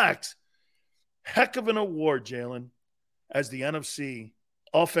 relax. Heck of an award, Jalen, as the NFC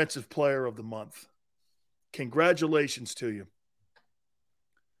Offensive Player of the Month. Congratulations to you.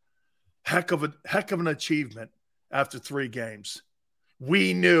 Heck of an achievement after 3 games.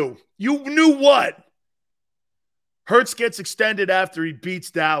 We knew. You knew what? Hurts gets extended after he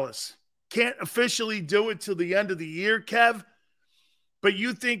beats Dallas. Can't officially do it till the end of the year, Kev. But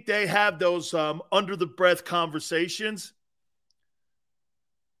you think they have those under-the-breath conversations?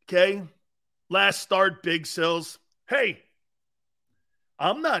 Okay? Last start, Big Sills. Hey,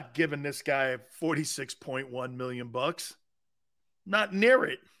 I'm not giving this guy $46.1 million. Not near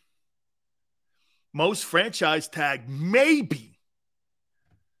it. Most franchise tag, maybe.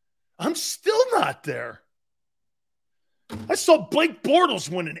 I'm still not there. I saw Blake Bortles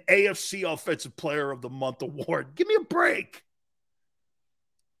win an AFC Offensive Player of the Month award. Give me a break.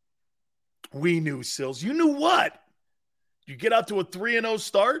 We knew, Sills. You knew what? You get out to a 3-0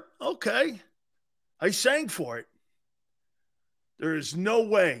 start? Okay. I sang for it. There is no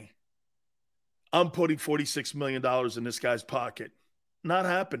way I'm putting $46 million in this guy's pocket. Not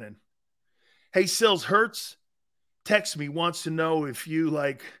happening. Hey, Sills, Hertz text me, wants to know if you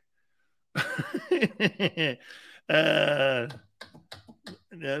like no,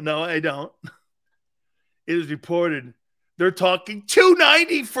 I don't. It is reported they're talking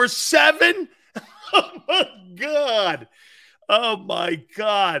 $290 for 7. Oh my God. Oh my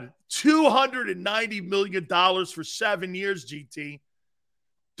God. $290 million for 7 years, GT.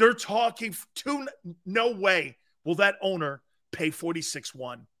 They're talking no way will that owner pay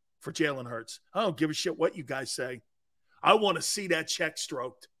 46-1 for Jalen Hurts. I don't give a shit what you guys say. I want to see that check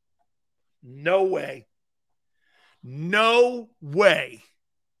stroked. No way. No way.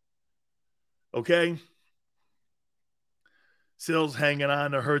 Okay? Sills hanging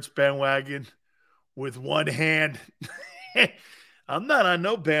on the Hurts bandwagon with one hand. I'm not on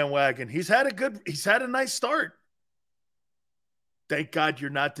no bandwagon. He's had a nice start. Thank God you're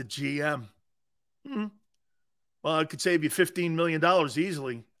not the GM. Well, I could save you $15 million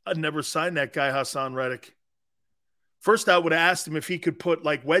easily. I'd never sign that guy, Hassan Reddick. First, I would have asked him if he could put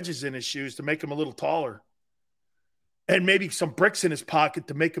like wedges in his shoes to make him a little taller. And maybe some bricks in his pocket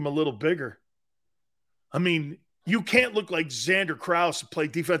to make him a little bigger. I mean, you can't look like Xander Krause and play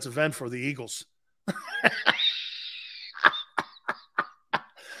defensive end for the Eagles.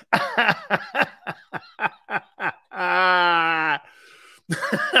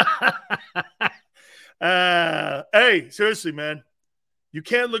 Hey, seriously, man. You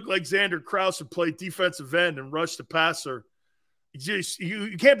can't look like Xander Krause and play defensive end and rush the passer.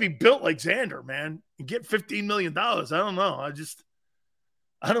 You can't be built like Xander, man. And get $15 million. I don't know.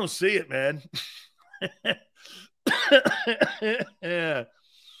 I don't see it, man. Yeah.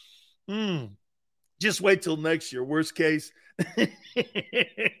 Just wait till next year. Worst case.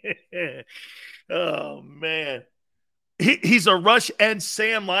 Oh, man. He's a rush and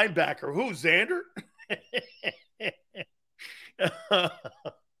Sam linebacker. Who, Xander?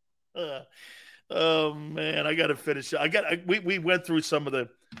 Oh, man. I got to finish. We went through some of the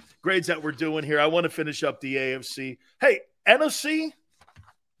grades that we're doing here. I want to finish up the AFC. Hey, NFC.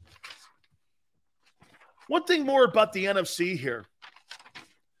 One thing more about the NFC here.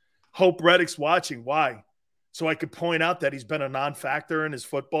 Hope Reddick's watching. Why? So I could point out that he's been a non-factor in his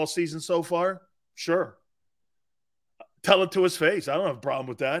football season so far? Sure. Tell it to his face. I don't have a problem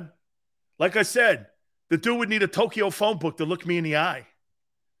with that. Like I said, the dude would need a Tokyo phone book to look me in the eye.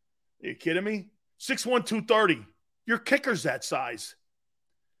 Are you kidding me? 6'1", 230. Your kicker's that size.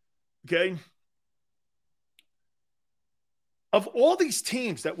 Okay? Of all these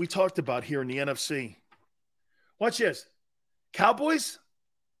teams that we talked about here in the NFC, watch this. Cowboys?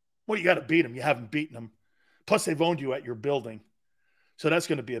 Well, you got to beat them. You haven't beaten them. Plus, they've owned you at your building. So that's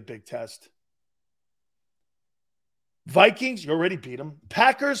going to be a big test. Vikings, you already beat them.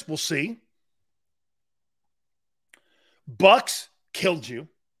 Packers, we'll see. Bucks killed you.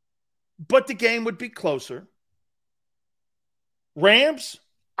 But the game would be closer. Rams,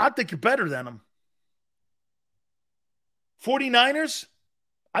 I think you're better than them. 49ers,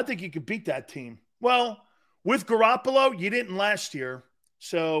 I think you could beat that team. Well, with Garoppolo, you didn't last year.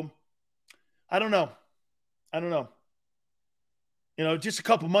 So, I don't know. You know, just a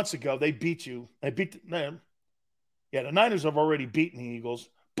couple months ago, they beat you. The Niners have already beaten the Eagles.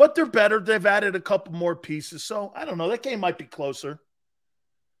 But they're better. They've added a couple more pieces. So, I don't know. That game might be closer.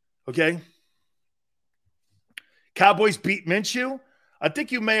 Okay? Cowboys beat Minshew. I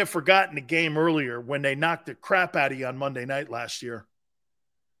think you may have forgotten the game earlier when they knocked the crap out of you on Monday night last year.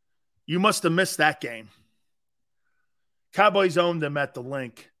 You must have missed that game. Cowboys owned them at the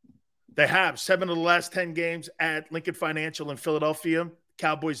Link. They have 7 of the last 10 games at Lincoln Financial in Philadelphia.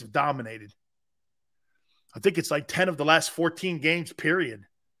 Cowboys have dominated. I think it's like 10 of the last 14 games, period.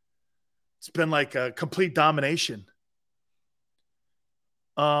 It's been like a complete domination.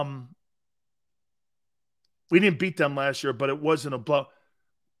 We didn't beat them last year, but it wasn't a blow.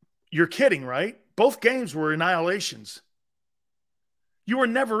 You're kidding, right? Both games were annihilations. You were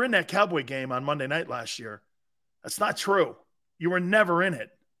never in that Cowboy game on Monday night last year. That's not true. You were never in it.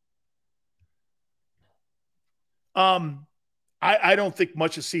 I don't think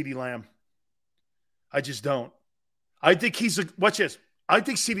much of CeeDee Lamb. I just don't. I think watch this. I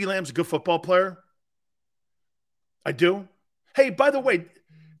think CeeDee Lamb's a good football player. I do. Hey, by the way,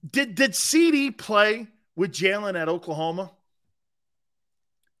 did CeeDee play with Jalen at Oklahoma?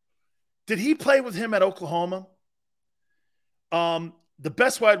 Did he play with him at Oklahoma? The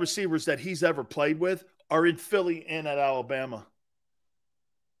best wide receivers that he's ever played with are in Philly and at Alabama.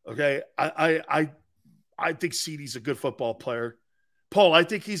 Okay, I think CeeDee's a good football player. Paul, I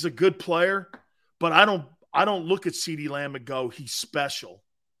think he's a good player, but I don't look at CeeDee Lamb and go, he's special.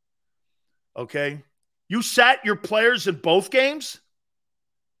 Okay? You sat your players in both games?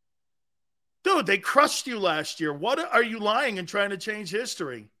 Dude, they crushed you last year. What are you lying and trying to change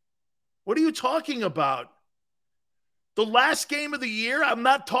history? What are you talking about? The last game of the year, I'm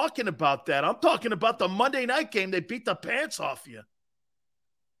not talking about that. I'm talking about the Monday night game. They beat the pants off you.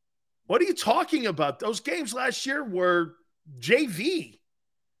 What are you talking about? Those games last year were JV.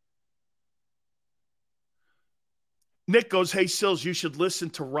 Nick goes, hey, Sills, you should listen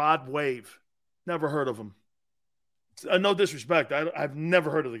to Rod Wave. Never heard of him. No disrespect. I've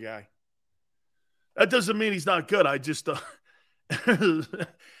never heard of the guy. That doesn't mean he's not good. I just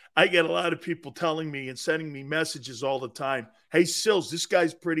I get a lot of people telling me and sending me messages all the time. Hey, Sills, this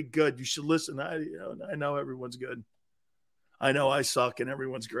guy's pretty good. You should listen. I know everyone's good. I know I suck and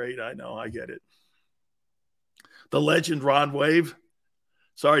everyone's great. I know. I get it. The legend, Ron Wave.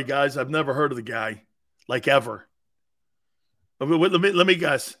 Sorry, guys. I've never heard of the guy, like ever. Let me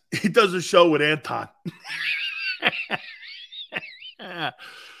guess. He does a show with Anton.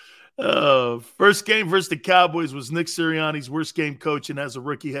 First game versus the Cowboys was Nick Sirianni's worst game coaching as a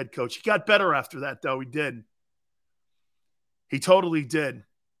rookie head coach. He got better after that, though. He did. He totally did.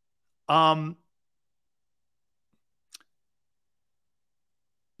 The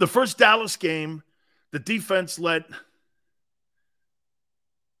first Dallas game, the defense let.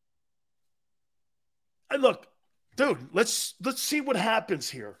 Look, dude, let's see what happens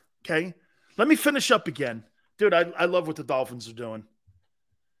here. Okay, let me finish up again, dude. I love what the Dolphins are doing.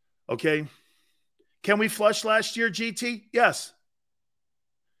 Okay. Can we flush last year, GT? Yes.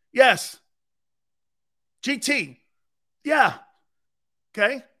 Yes. GT. Yeah.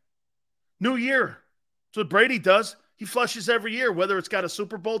 Okay. New year. That's what Brady does. He flushes every year, whether it's got a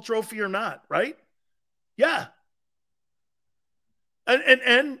Super Bowl trophy or not, right? Yeah.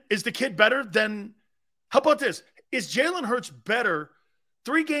 And is the kid better than, how about this? Is Jalen Hurts better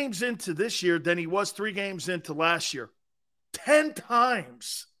 3 games into this year than he was 3 games into last year? 10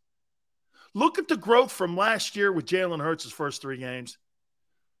 times. Look at the growth from last year with Jalen Hurts' first 3 games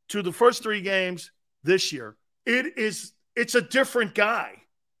to the first 3 games this year. It's a different guy.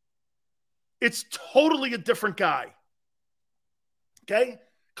 It's totally a different guy. Okay?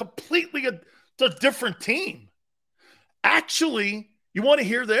 Completely a different team. Actually, you want to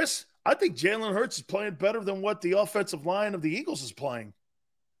hear this? I think Jalen Hurts is playing better than what the offensive line of the Eagles is playing.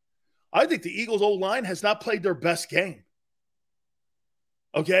 I think the Eagles' O-line has not played their best game.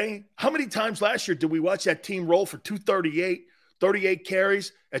 Okay? How many times last year did we watch that team roll for 238, 38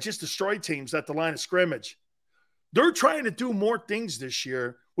 carries and just destroy teams at the line of scrimmage? They're trying to do more things this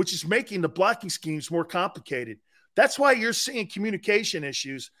year, which is making the blocking schemes more complicated. That's why you're seeing communication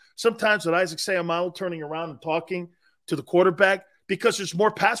issues sometimes with Isaac Seumalo turning around and talking to the quarterback because there's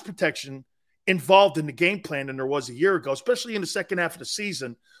more pass protection involved in the game plan than there was a year ago, especially in the second half of the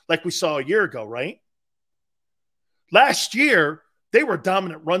season like we saw a year ago, right? Last year, they were a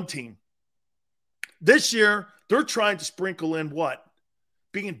dominant run team. This year, they're trying to sprinkle in what?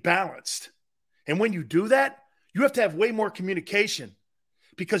 Being balanced. And when you do that, you have to have way more communication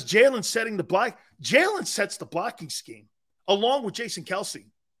because Jalen sets the blocking scheme along with Jason Kelce.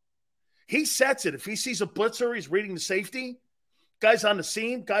 He sets it. If he sees a blitzer, he's reading the safety. Guys on the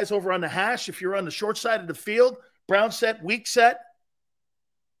seam, guys over on the hash. If you're on the short side of the field, brown set, weak set.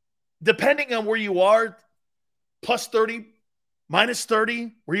 Depending on where you are, plus 30, minus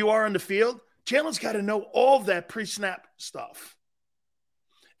 30, where you are on the field, Jalen's got to know all of that pre-snap stuff.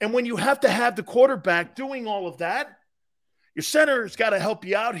 And when you have to have the quarterback doing all of that, your center's got to help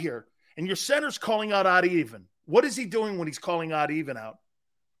you out here. And your center's calling out odd even. What is he doing when he's calling odd even out?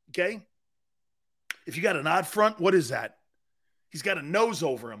 Okay? If you got an odd front, what is that? He's got a nose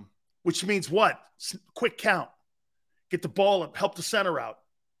over him, which means what? Quick count. Get the ball and help the center out.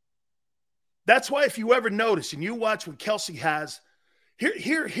 That's why if you ever notice and you watch what Kelce has,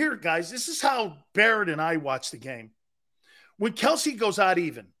 here, guys, this is how Barrett and I watch the game. When Kelce goes odd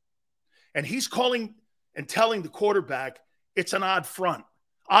even and he's calling and telling the quarterback it's an odd front.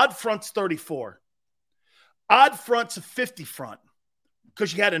 Odd front's 34. Odd front's a 50 front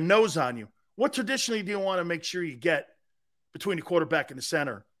because you had a nose on you. What traditionally do you want to make sure you get between the quarterback and the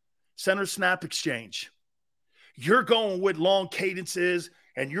center? Center snap exchange. You're going with long cadences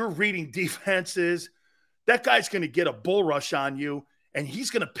and you're reading defenses. That guy's going to get a bull rush on you and he's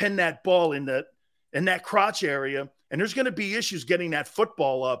going to pin that ball in that crotch area. And there's going to be issues getting that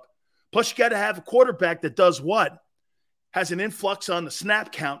football up. Plus, you got to have a quarterback that does what? has an influx on the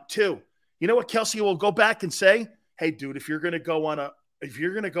snap count too. You know what Kelsey will go back and say? Hey, dude, if you're going to go on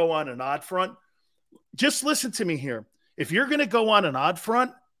an odd front, just listen to me here. If you're going to go on an odd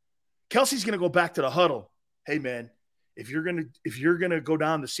front, Kelsey's going to go back to the huddle. Hey, man, if you're going to go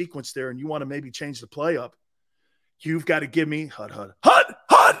down the sequence there and you want to maybe change the play up, you've got to give me hut.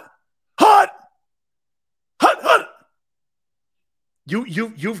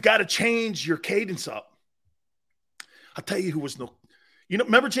 You've got to change your cadence up. I'll tell you who was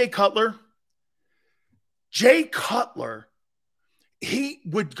remember Jay Cutler? Jay Cutler, he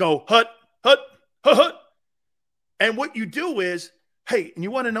would go hut. And what you do is, hey, and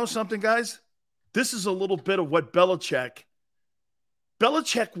you want to know something, guys? This is a little bit of what Belichick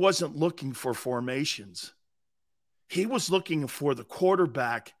wasn't looking for formations. He was looking for the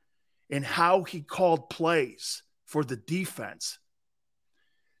quarterback and how he called plays for the defense.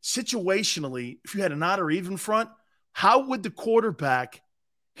 Situationally, if you had an odd or even front, how would the quarterback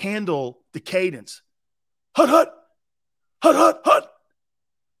handle the cadence? Hut.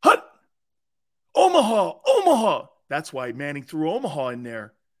 Omaha. That's why Manning threw Omaha in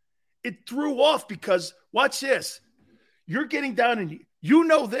there. It threw off because, watch this. You're getting down, and you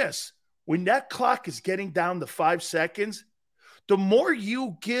know this. When that clock is getting down to 5 seconds, the more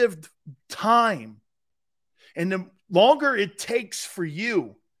you give time and the longer it takes for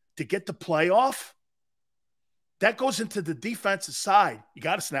you to get the play off, that goes into the defensive side. You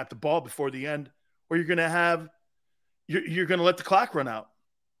got to snap the ball before the end, or you're going to let the clock run out.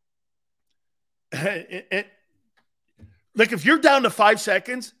 Like if you're down to 5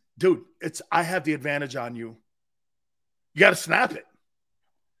 seconds, dude, I have the advantage on you. You got to snap it.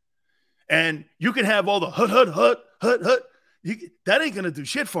 And you can have all the hut. That ain't going to do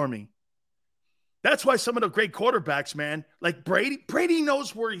shit for me. That's why some of the great quarterbacks, man, like Brady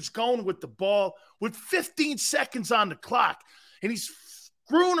knows where he's going with the ball with 15 seconds on the clock. And he's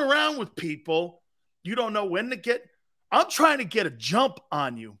screwing around with people. You don't know when to get. I'm trying to get a jump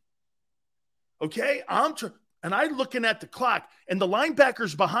on you. Okay? And I'm looking at the clock. And the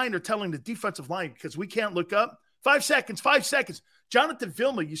linebackers behind are telling the defensive line, because we can't look up, 5 seconds. Jonathan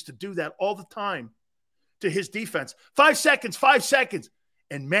Vilma used to do that all the time to his defense. 5 seconds.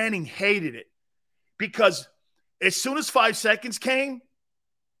 And Manning hated it. Because as soon as 5 seconds came,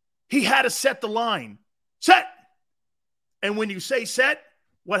 he had to set the line. Set! And when you say set,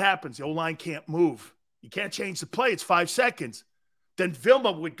 what happens? The O-line can't move. You can't change the play. It's 5 seconds. Then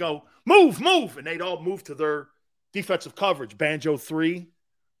Vilma would go, move. And they'd all move to their defensive coverage. Banjo 3,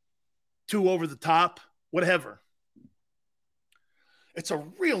 2 over the top, whatever. It's a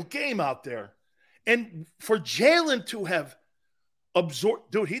real game out there. And for Jalen to have absorb,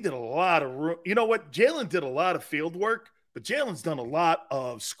 dude, he did a lot of, you know what? Jalen did a lot of field work, but Jalen's done a lot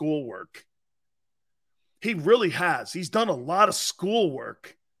of school work. He really has. He's done a lot of school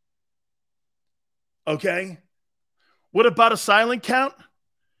work. Okay. What about a silent count?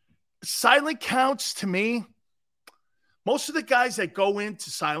 Silent counts to me, most of the guys that go into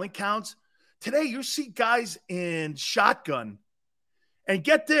silent counts today, you see guys in shotgun. And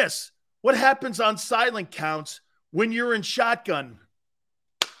get this, what happens on silent counts when you're in shotgun?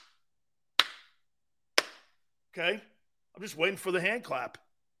 Okay. I'm just waiting for the hand clap.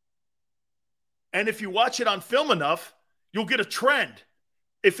 And if you watch it on film enough, you'll get a trend.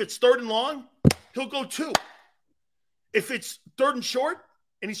 If it's 3rd and long, he'll go 2. If it's 3rd and short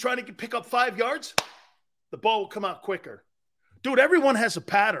and he's trying to pick up 5 yards, the ball will come out quicker. Dude, everyone has a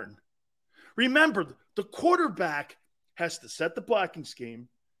pattern. Remember, the quarterback has to set the blocking scheme,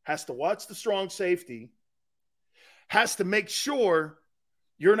 has to watch the strong safety, has to make sure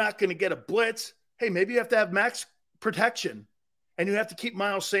you're not going to get a blitz. Hey, maybe you have to have max protection, and you have to keep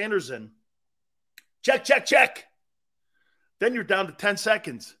Miles Sanders in. Check. Then you're down to 10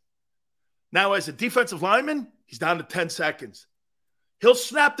 seconds. Now, as a defensive lineman, he's down to 10 seconds. He'll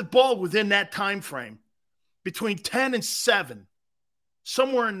snap the ball within that time frame, between 10 and 7,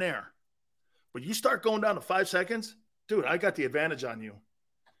 somewhere in there. But you start going down to 5 seconds, dude, I got the advantage on you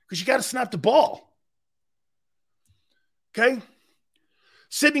because you got to snap the ball. Okay?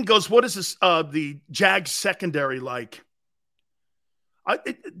 Sydney goes, what is this, the Jags secondary like?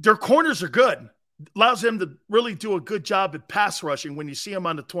 Their corners are good. Allows them to really do a good job at pass rushing when you see them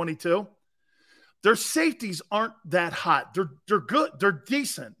on the 22. Their safeties aren't that hot. They're good. They're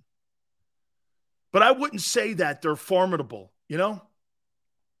decent. But I wouldn't say that they're formidable, you know?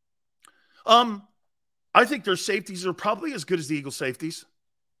 I think their safeties are probably as good as the Eagle safeties.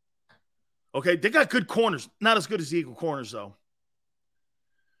 Okay? They got good corners. Not as good as the Eagle corners, though.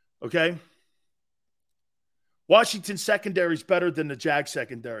 Okay? Washington secondary is better than the Jag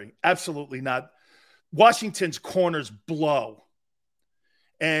secondary. Absolutely not. Washington's corners blow,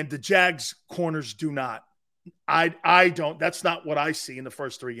 and the Jags corners do not. I don't. That's not what I see in the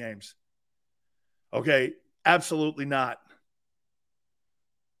first 3 games. Okay, absolutely not.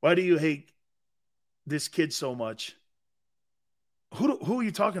 Why do you hate this kid so much? Who are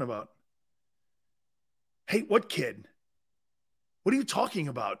you talking about? Hate what kid? What are you talking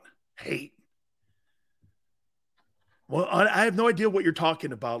about? Hate. Well, I have no idea what you're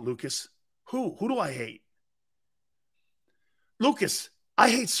talking about, Lucas. Who do I hate? Lucas, I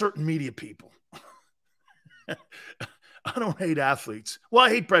hate certain media people. I don't hate athletes. Well, I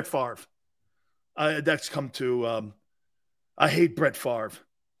hate Brett Favre. That's come to, I hate Brett Favre.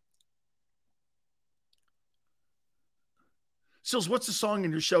 Sills, what's the song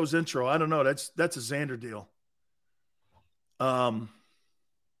in your show's intro? I don't know. That's a Xander deal.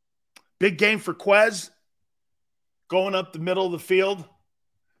 Big game for Quez. Going up the middle of the field.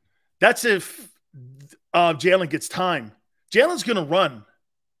 That's if Jalen gets time. Jalen's going to run.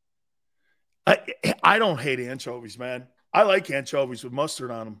 I don't hate anchovies, man. I like anchovies with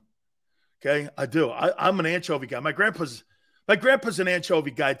mustard on them. Okay, I do. I'm an anchovy guy. My grandpa's an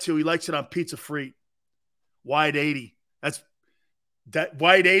anchovy guy too. He likes it on pizza frite. Wide 80. That's that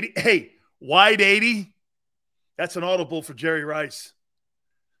wide 80. Hey, wide 80. That's an audible for Jerry Rice.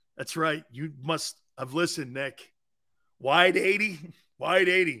 That's right. You must have listened, Nick. Wide 80. Wide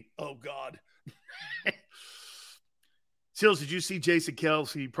 80. Oh, God. Sills, did you see Jason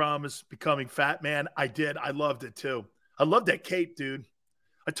Kelce promise becoming fat man? I did. I loved it, too. I love that cape, dude.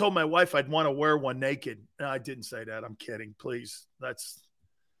 I told my wife I'd want to wear one naked. No, I didn't say that. I'm kidding. Please. That's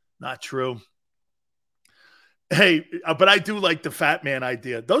not true. Hey, but I do like the fat man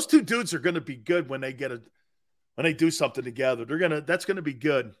idea. Those two dudes are going to be good when they do something together. That's going to be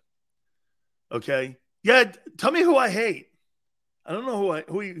good. Okay. Yeah. Tell me who I hate. I don't know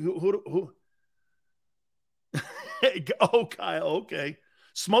who. Oh, Kyle. Okay.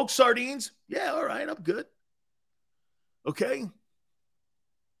 Smoked sardines. Yeah. All right. I'm good. Okay.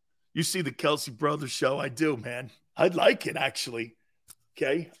 You see the Kelce Brothers show. I do, man. I'd like it actually.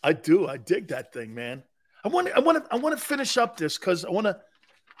 Okay. I do. I dig that thing, man. I want to finish up this because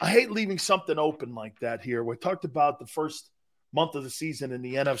I hate leaving something open like that here. We talked about the first month of the season in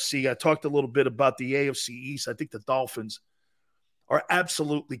the NFC. I talked a little bit about the AFC East. I think the Dolphins are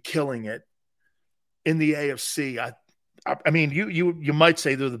absolutely killing it in the AFC. I mean, you might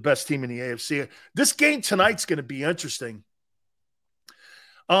say they're the best team in the AFC. This game tonight's going to be interesting.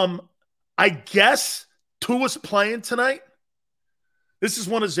 I guess Tua's playing tonight. This is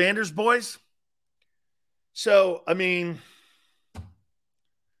one of Xander's boys. So, I mean,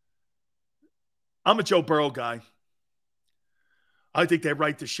 I'm a Joe Burrow guy. I think they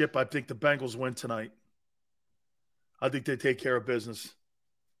right the ship. I think the Bengals win tonight. I think they take care of business.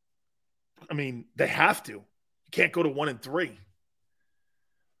 I mean, they have to. You can't go to 1-3.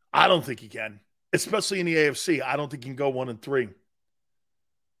 I don't think you can, especially in the AFC. I don't think you can go 1-3.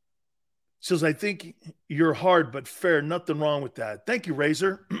 Says, I think you're hard but fair. Nothing wrong with that. Thank you,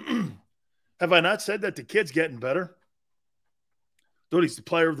 Razor. Have I not said that the kid's getting better? Dude, he's the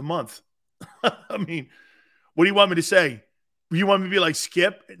player of the month. I mean, what do you want me to say? You want me to be like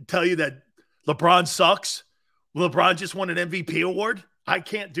Skip and tell you that LeBron sucks? LeBron just won an MVP award? I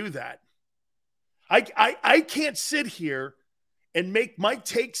can't do that. I can't sit here and make my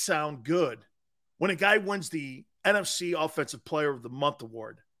take sound good when a guy wins the NFC Offensive Player of the Month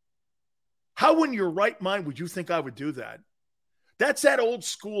award. How in your right mind would you think I would do that? That's that old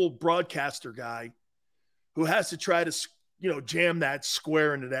school broadcaster guy who has to try to, jam that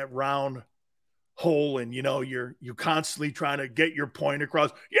square into that round hole. And, you're constantly trying to get your point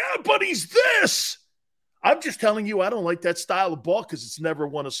across. Yeah, but he's this. I'm just telling you, I don't like that style of ball because it's never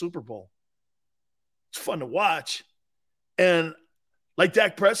won a Super Bowl. It's fun to watch. And like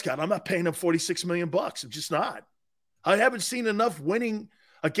Dak Prescott, I'm not paying him $46 million. I'm just not. I haven't seen enough winning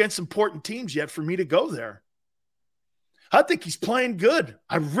against important teams yet for me to go there. I think he's playing good.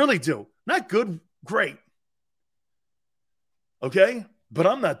 I really do. Not good, great. Okay? But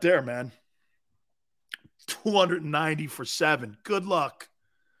I'm not there, man. 290 for 7. Good luck.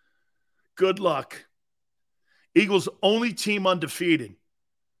 Good luck. Eagles only team undefeated.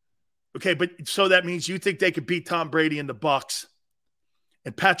 Okay, but so that means you think they could beat Tom Brady and the Bucs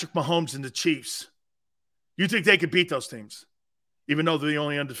and Patrick Mahomes and the Chiefs. You think they could beat those teams, even though they're the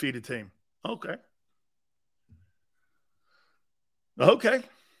only undefeated team. Okay. Okay.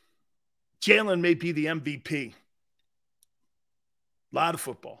 Jalen may be the MVP. A lot of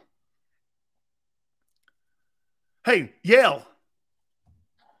football. Hey, Yale.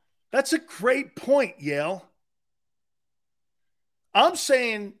 That's a great point, Yale. I'm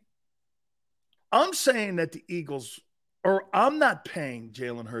saying I'm saying that the Eagles, or I'm not paying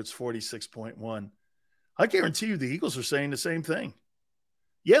Jalen Hurts 46.1. I guarantee you the Eagles are saying the same thing.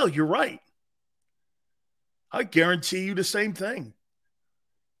 Yeah, you're right. I guarantee you the same thing.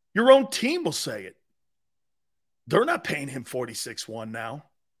 Your own team will say it. They're not paying him 46.1 now.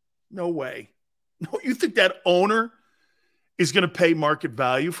 No way. No, you think that owner is going to pay market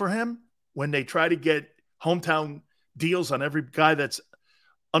value for him when they try to get hometown deals on every guy that's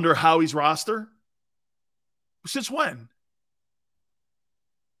under Howie's roster? Since when?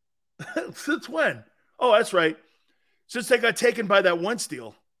 Since when? Oh, that's right. Since they got taken by that Wentz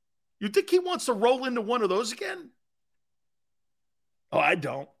deal. You think he wants to roll into one of those again? Oh, I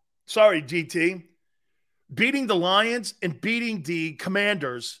don't. Sorry, GT. Beating the Lions and beating the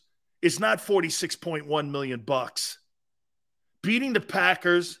Commanders is not $46.1 million. Beating the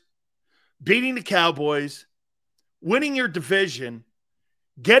Packers, beating the Cowboys, winning your division,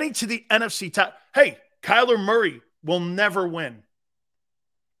 getting to the NFC top. Hey, Kyler Murray will never win.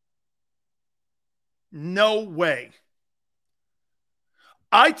 No way.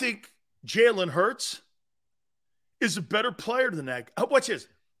 I think Jalen Hurts is a better player than that. Watch this.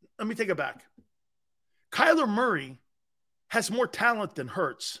 Let me take it back. Kyler Murray has more talent than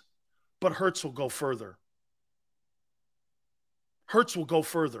Hurts, but Hurts will go further. Hurts will go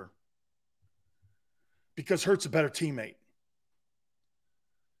further because Hurts is a better teammate.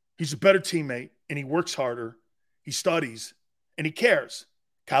 He's a better teammate, and he works harder. He studies, and he cares.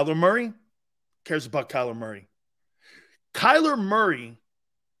 Kyler Murray cares about Kyler Murray. Kyler Murray,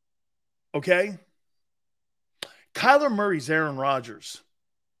 okay? Kyler Murray's Aaron Rodgers.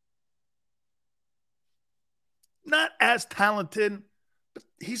 Not as talented, but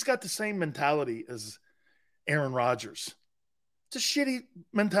he's got the same mentality as Aaron Rodgers. It's a shitty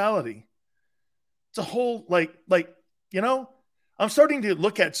mentality. It's a whole, I'm starting to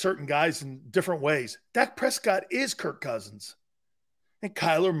look at certain guys in different ways. Dak Prescott is Kirk Cousins. And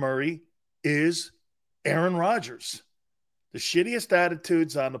Kyler Murray is Aaron Rodgers. The shittiest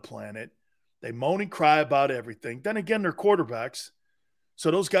attitudes on the planet. They moan and cry about everything. Then again, they're quarterbacks.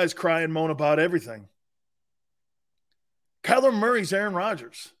 So those guys cry and moan about everything. Kyler Murray's Aaron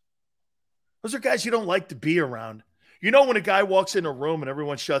Rodgers. Those are guys you don't like to be around. You know when a guy walks in a room and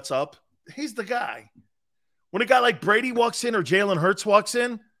everyone shuts up? He's the guy. When a guy like Brady walks in or Jalen Hurts walks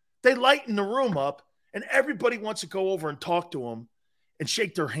in, they lighten the room up and everybody wants to go over and talk to him and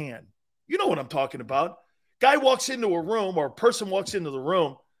shake their hand. You know what I'm talking about. Guy walks into a room or a person walks into the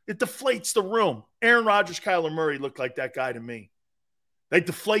room, it deflates the room. Aaron Rodgers, Kyler Murray look like that guy to me. They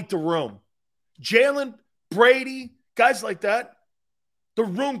deflate the room. Jalen, Brady, guys like that, the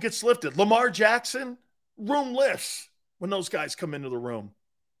room gets lifted. Lamar Jackson, room lifts when those guys come into the room.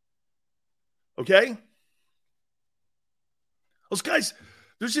 Okay? Those guys,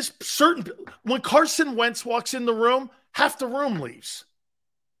 there's just certain, when Carson Wentz walks in the room, half the room leaves.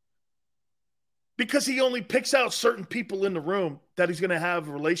 Because he only picks out certain people in the room that he's going to have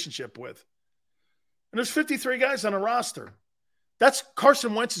a relationship with. And there's 53 guys on a roster. That's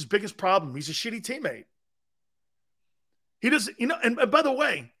Carson Wentz's biggest problem. He's a shitty teammate. He doesn't, and by the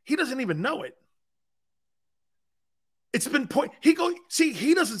way, he doesn't even know it. It's been he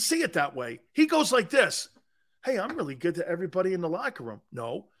doesn't see it that way. He goes like this. Hey, I'm really good to everybody in the locker room.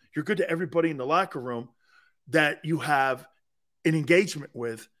 No, you're good to everybody in the locker room that you have an engagement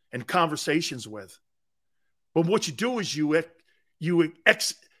with and conversations with. But what you do is you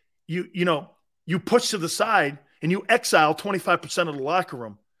push to the side and you exile 25% of the locker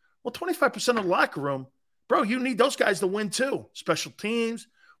room. Well, 25% of the locker room, bro, you need those guys to win too. Special teams,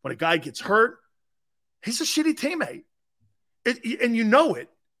 when a guy gets hurt, he's a shitty teammate. And you know it.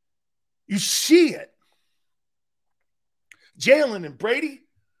 You see it. Jalen and Brady,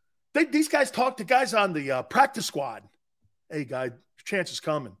 these guys talk to guys on the practice squad. Hey, guy, your chance is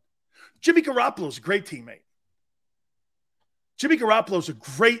coming. Jimmy Garoppolo's a great teammate.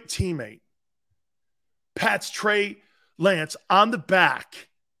 Pats Trey Lance on the back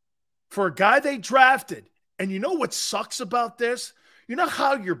for a guy they drafted. And you know what sucks about this? You know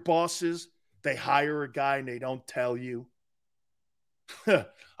how your bosses, they hire a guy and they don't tell you?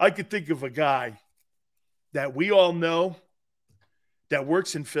 I could think of a guy that we all know that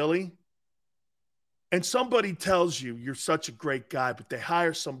works in Philly, and somebody tells you you're such a great guy, but they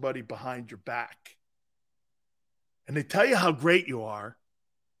hire somebody behind your back. And they tell you how great you are,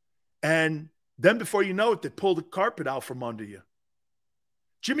 and then before you know it, they pull the carpet out from under you.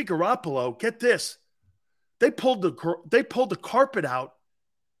 Jimmy Garoppolo, get this, they pulled the carpet out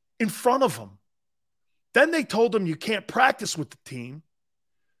in front of him. Then they told him you can't practice with the team.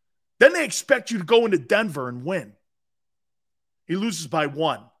 Then they expect you to go into Denver and win. He loses by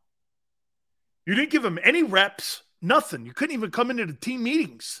 1. You didn't give him any reps, nothing. You couldn't even come into the team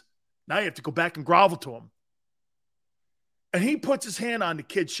meetings. Now you have to go back and grovel to him. And he puts his hand on the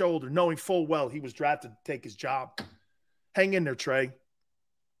kid's shoulder, knowing full well he was drafted to take his job. Hang in there, Trey.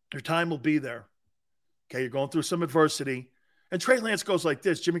 Your time will be there. Okay, you're going through some adversity. And Trey Lance goes like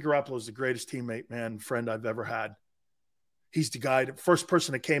this. Jimmy Garoppolo is the greatest teammate, man, friend I've ever had. He's the guy, the first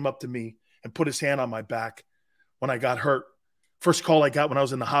person that came up to me and put his hand on my back when I got hurt. First call I got when I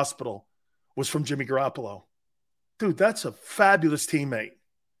was in the hospital was from Jimmy Garoppolo. Dude, that's a fabulous teammate.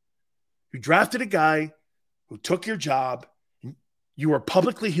 You drafted a guy who took your job. You were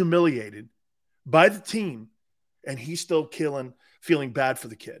publicly humiliated by the team, and he's still feeling bad for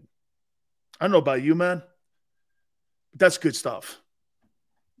the kid. I don't know about you, man, but that's good stuff.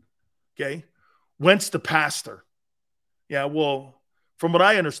 Okay? Wentz the pastor. Yeah, well, from what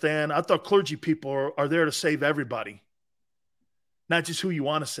I understand, I thought clergy people are there to save everybody, not just who you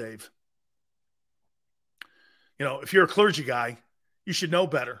want to save. You know, if you're a clergy guy, you should know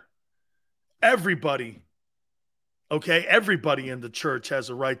better. Everybody in the church has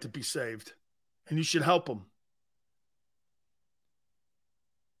a right to be saved, and you should help them.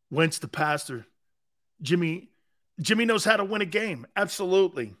 Wentz the pastor. Jimmy knows how to win a game.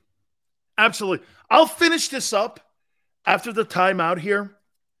 Absolutely. Absolutely. I'll finish this up after the timeout here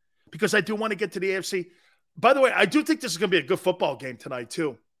because I do want to get to the AFC. By the way, I do think this is going to be a good football game tonight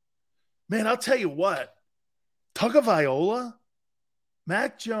too. Man, I'll tell you what. Tagovailoa,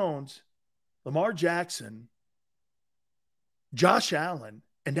 Mac Jones, Lamar Jackson, Josh Allen,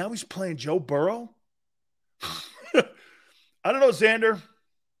 and now he's playing Joe Burrow? I don't know, Xander.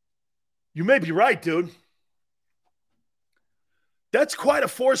 You may be right, dude. That's quite a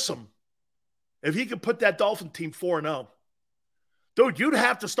foursome. If he could put that Dolphin team 4-0. Dude, you'd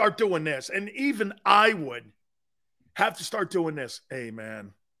have to start doing this. And even I would have to start doing this. Hey,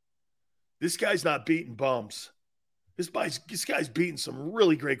 man, this guy's not beating bums. This guy's beating some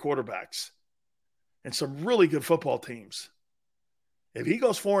really great quarterbacks and some really good football teams. If he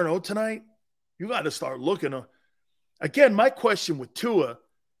goes 4-0 tonight, you got to start looking. Again, my question with Tua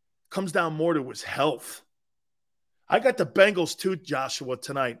comes down more to his health. I got the Bengals too, Joshua,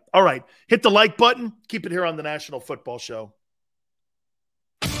 tonight. All right, hit the like button. Keep it here on the National Football Show.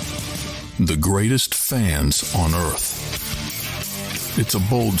 The greatest fans on earth. It's a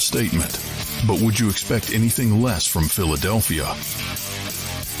bold statement, but would you expect anything less from Philadelphia?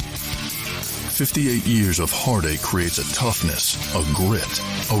 58 years of heartache creates a toughness, a grit,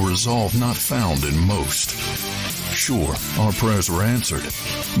 a resolve not found in most. Sure, our prayers were answered,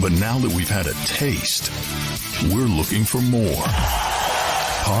 but now that we've had a taste, we're looking for more.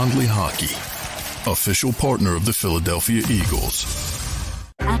 Pondley Hockey, official partner of the Philadelphia Eagles.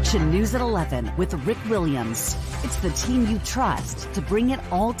 Action News at 11 with Rick Williams. It's the team you trust to bring it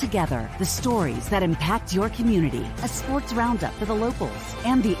all together. The stories that impact your community. A sports roundup for the locals.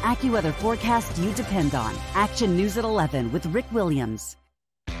 And the AccuWeather forecast you depend on. Action News at 11 with Rick Williams.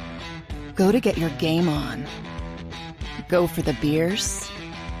 Go to get your game on. Go for the beers.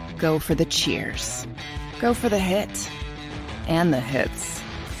 Go for the cheers. Go for the hit and the hits.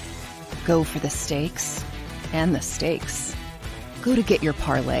 Go for the stakes and the stakes. Go to get your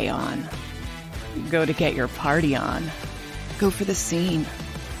parlay on. Go to get your party on. Go for the scene.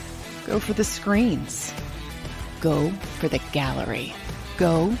 Go for the screens. Go for the gallery.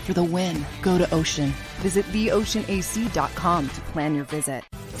 Go for the win. Go to Ocean. Visit theoceanac.com to plan your visit.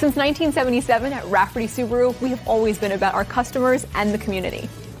 Since 1977 at Rafferty Subaru, we have always been about our customers and the community.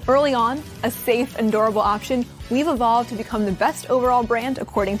 Early on, a safe and durable option, we've evolved to become the best overall brand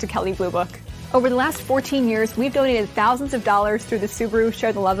according to Kelley Blue Book. Over the last 14 years, we've donated thousands of dollars through the Subaru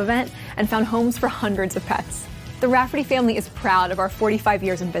Share the Love event and found homes for hundreds of pets. The Rafferty family is proud of our 45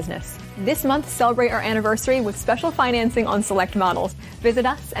 years in business. This month, celebrate our anniversary with special financing on select models. Visit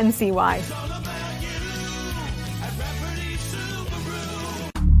us and see why.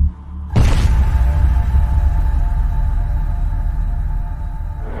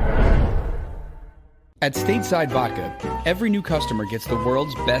 At Stateside Vodka, every new customer gets the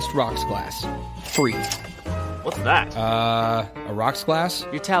world's best rocks glass. Free. What's that? A rocks glass?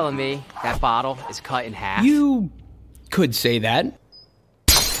 You're telling me that bottle is cut in half? You could say that.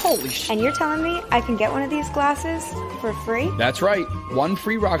 Holy shit. And you're telling me I can get one of these glasses for free? That's right. One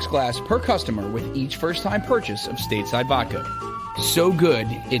free rocks glass per customer with each first-time purchase of Stateside Vodka. So good,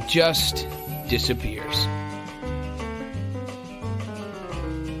 it just disappears.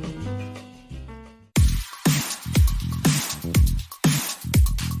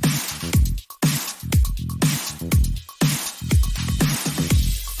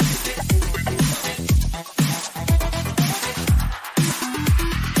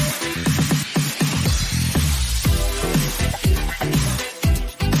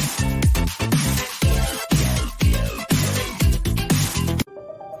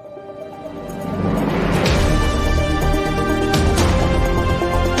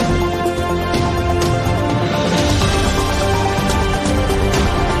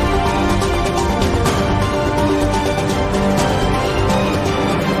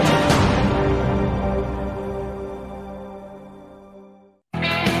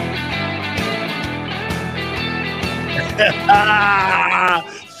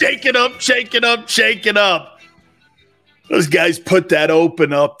 Shake it up, shake it up, shake it up. Those guys put that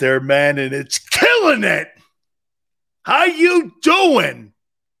open up there, man, and it's killing it. How you doing?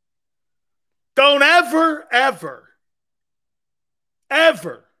 Don't ever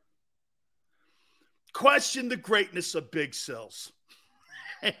question the greatness of Big Sills.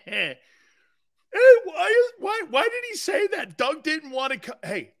 Hey, why did he say that? Doug didn't want to come.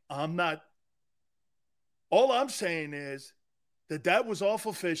 Hey, I'm not. All I'm saying is that was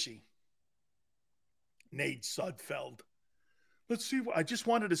awful fishy. Nate Sudfeld. Let's see. I just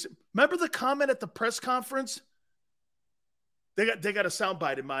wanted to see. Remember the comment at the press conference? They got a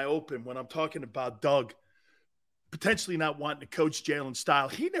soundbite in my open when I'm talking about Doug potentially not wanting to coach Jalen style.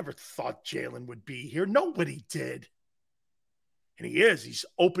 He never thought Jalen would be here. Nobody did. And he is. He's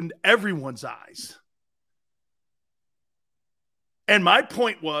opened everyone's eyes. And my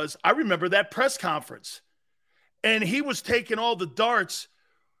point was, I remember that press conference. And he was taking all the darts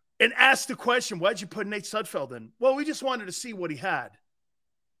and asked the question, why'd you put Nate Sudfeld in? Well, we just wanted to see what he had.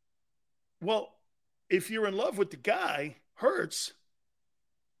 Well, if you're in love with the guy, Hurts,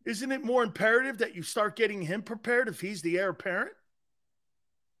 isn't it more imperative that you start getting him prepared if he's the heir apparent?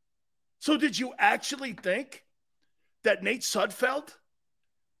 So did you actually think that Nate Sudfeld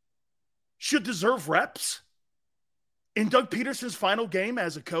should deserve reps in Doug Peterson's final game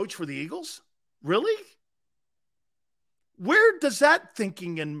as a coach for the Eagles? Really? Where does that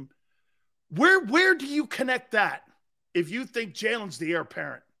thinking and where do you connect that if you think Jalen's the heir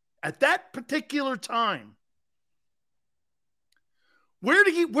apparent at that particular time? Where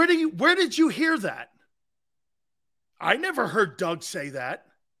did you hear that? I never heard Doug say that.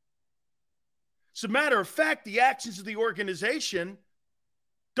 As a matter of fact, the actions of the organization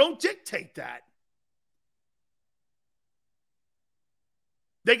don't dictate that.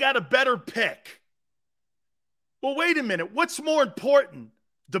 They got a better pick. Well, wait a minute. What's more important,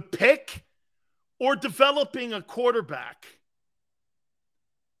 the pick or developing a quarterback?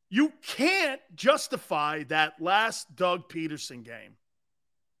 You can't justify that last Doug Peterson game.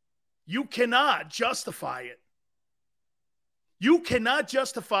 You cannot justify it. You cannot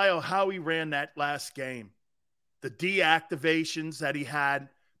justify how he ran that last game. The deactivations that he had,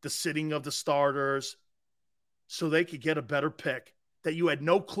 the sitting of the starters, so they could get a better pick that you had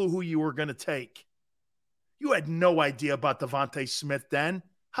no clue who you were going to take. You had no idea about Devontae Smith then.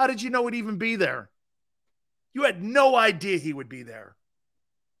 How did you know he'd even be there? You had no idea he would be there.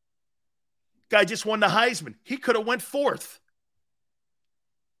 Guy just won the Heisman. He could have went fourth.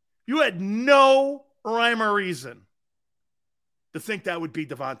 You had no rhyme or reason to think that would be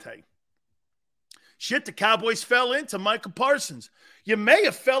Devontae. Shit, the Cowboys fell into Micah Parsons. You may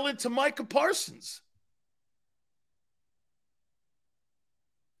have fell into Micah Parsons.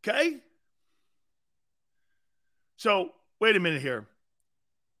 Okay? So, wait a minute here.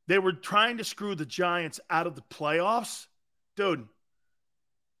 They were trying to screw the Giants out of the playoffs. Dude,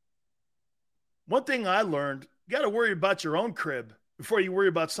 one thing I learned, you got to worry about your own crib before you worry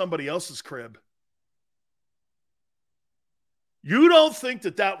about somebody else's crib. You don't think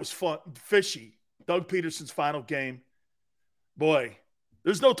that was fun, fishy, Doug Peterson's final game? Boy,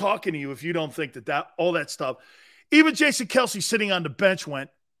 there's no talking to you if you don't think that all that stuff. Even Jason Kelce sitting on the bench went,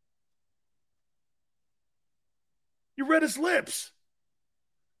 you read his lips.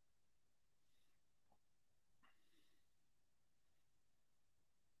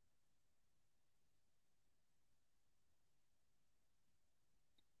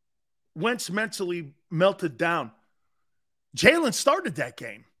 Wentz mentally melted down. Jalen started that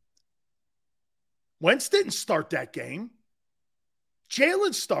game. Wentz didn't start that game.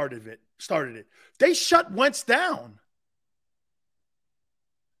 Jalen started it. They shut Wentz down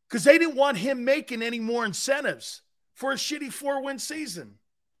because they didn't want him making any more incentives for a shitty 4-win season.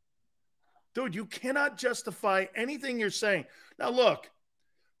 Dude, you cannot justify anything you're saying. Now, look,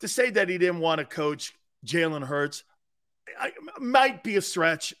 to say that he didn't want to coach Jalen Hurts might be a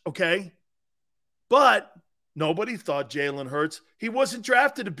stretch, okay? But nobody thought Jalen Hurts. He wasn't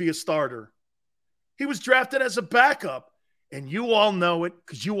drafted to be a starter. He was drafted as a backup. And you all know it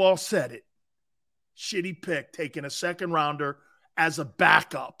because you all said it. Shitty pick, taking a second rounder as a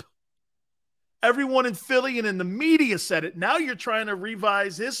backup. Everyone in Philly and in the media said it. Now you're trying to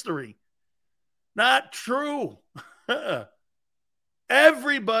revise history. Not true.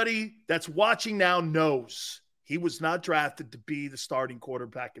 Everybody that's watching now knows he was not drafted to be the starting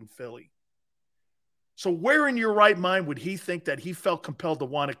quarterback in Philly. So where in your right mind would he think that he felt compelled to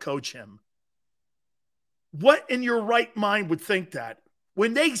want to coach him? What in your right mind would think that?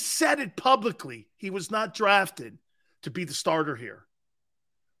 When they said it publicly, he was not drafted to be the starter here.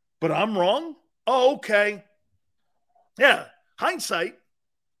 But I'm wrong? Oh, okay. Yeah, hindsight.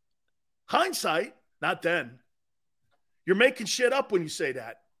 Hindsight, not then. You're making shit up when you say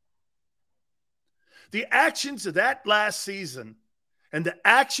that. The actions of that last season and the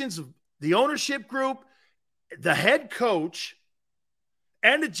actions of the ownership group, the head coach,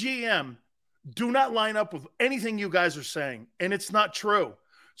 and the GM do not line up with anything you guys are saying, and it's not true.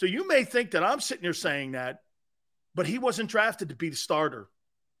 So you may think that I'm sitting here saying that, but he wasn't drafted to be the starter.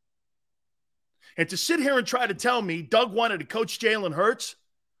 And to sit here and try to tell me Doug wanted to coach Jalen Hurts,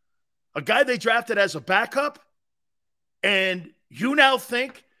 a guy they drafted as a backup, and you now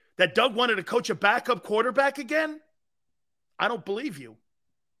think that Doug wanted to coach a backup quarterback again? I don't believe you.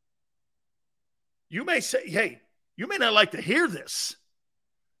 You may say, hey, you may not like to hear this.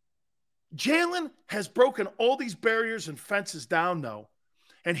 Jalen has broken all these barriers and fences down, though,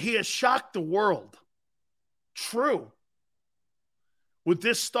 and he has shocked the world. True. With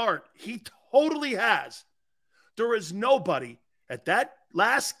this start, he totally has. There is nobody at that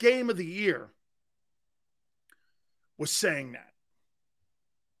last game of the year was saying that.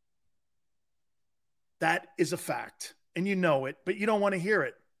 That is a fact, and you know it, but you don't want to hear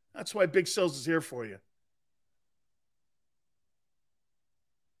it. That's why Big Sills is here for you.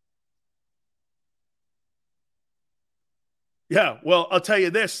 Yeah, well, I'll tell you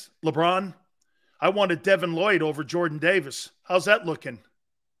this, LeBron. I wanted Devin Lloyd over Jordan Davis. How's that looking?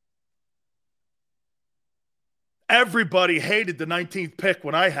 Everybody hated the 19th pick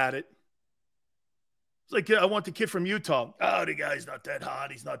when I had it. It's like, I want the kid from Utah. Oh, the guy's not that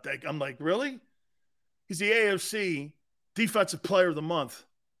hot. He's not that. I'm like, really? He's the AFC Defensive Player of the Month.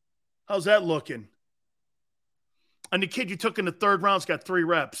 How's that looking? And the kid you took in the third round's got 3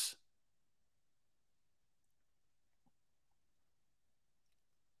 reps.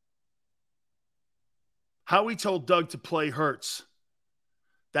 How he told Doug to play Hurts.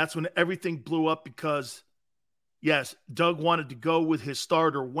 That's when everything blew up because, yes, Doug wanted to go with his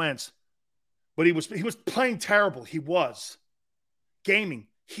starter, Wentz. But he was playing terrible. He was. Gaming.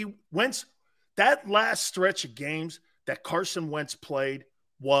 Wentz, that last stretch of games that Carson Wentz played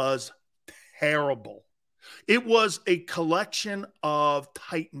was terrible. It was a collection of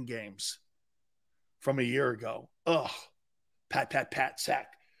Titan games from a year ago. Ugh. Pat, sack,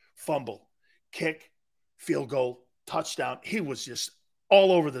 fumble, kick, field goal, touchdown. He was just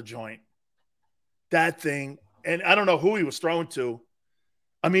all over the joint. That thing, and I don't know who he was throwing to.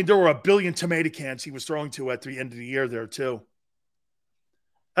 I mean, there were a billion tomato cans he was throwing to at the end of the year there, too.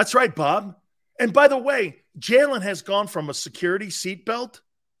 That's right, Bob. And by the way, Jalen has gone from a security seatbelt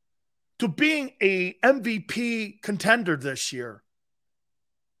to being a MVP contender this year.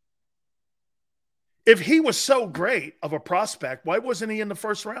 If he was so great of a prospect, why wasn't he in the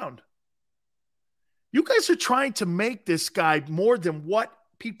first round? You guys are trying to make this guy more than what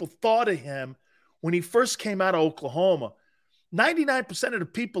people thought of him when he first came out of Oklahoma. 99% of the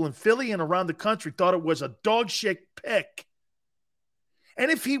people in Philly and around the country thought it was a dog shit pick. And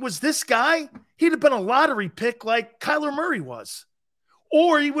if he was this guy, he'd have been a lottery pick like Kyler Murray was.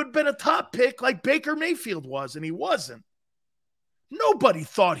 Or he would have been a top pick like Baker Mayfield was, and he wasn't. Nobody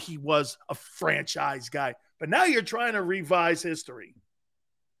thought he was a franchise guy. But now you're trying to revise history.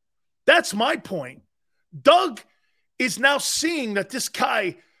 That's my point. Doug is now seeing that this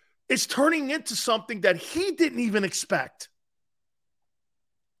guy is turning into something that he didn't even expect.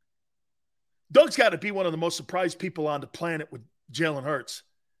 Doug's got to be one of the most surprised people on the planet with Jalen Hurts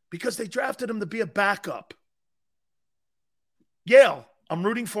because they drafted him to be a backup. Yale, I'm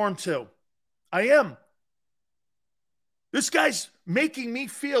rooting for him too. I am. This guy's making me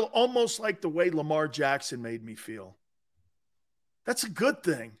feel almost like the way Lamar Jackson made me feel. That's a good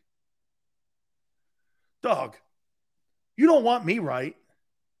thing. Doug, you don't want me right.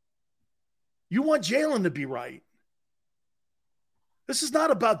 You want Jalen to be right. This is not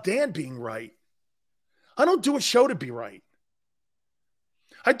about Dan being right. I don't do a show to be right.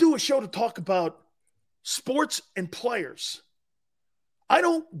 I do a show to talk about sports and players.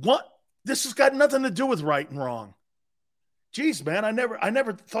 This has got nothing to do with right and wrong. Geez, man, I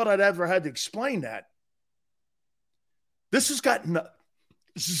never thought I'd ever had to explain that. This has got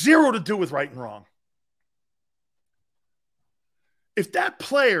zero to do with right and wrong. If that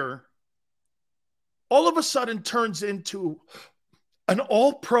player all of a sudden turns into an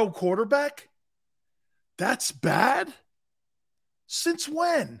all-pro quarterback, that's bad? Since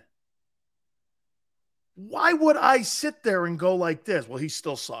when? Why would I sit there and go like this? Well, he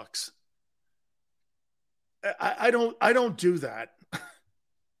still sucks. I don't do that.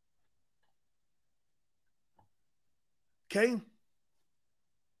 Okay?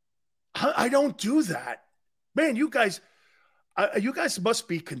 I don't do that. Man, you guys must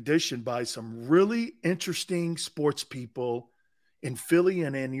be conditioned by some really interesting sports people in Philly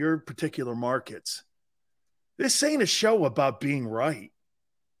and in your particular markets. This ain't a show about being right.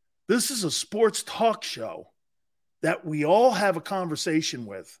 This is a sports talk show that we all have a conversation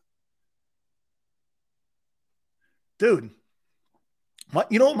with. Dude,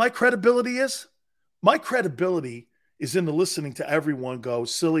 you know what my credibility is? My credibility is in the listening to everyone go,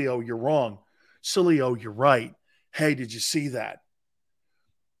 Sileo, you're wrong. Sileo, you're right. Hey, did you see that?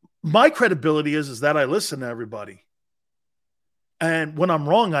 My credibility is that I listen to everybody. And when I'm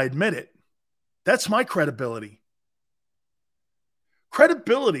wrong, I admit it. That's my credibility.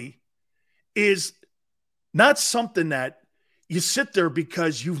 Credibility is not something that you sit there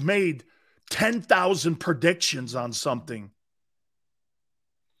because you've made 10,000 predictions on something.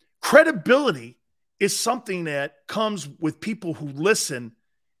 Credibility is something that comes with people who listen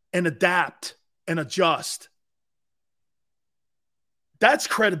and adapt and adjust. That's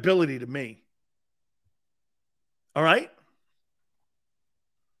credibility to me. All right?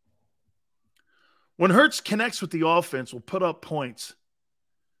 When Hurts connects with the offense, we'll put up points.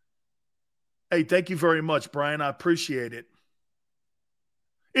 Hey, thank you very much, Brian. I appreciate it.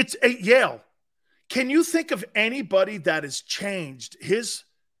 It's Yale. Can you think of anybody that has changed his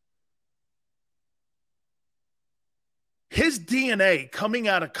DNA coming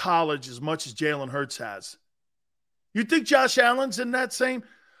out of college as much as Jalen Hurts has? You think Josh Allen's in that same?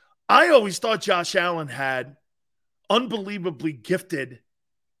 I always thought Josh Allen had unbelievably gifted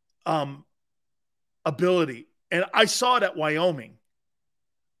ability. And I saw it at Wyoming.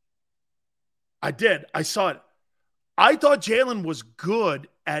 I did. I saw it. I thought Jalen was good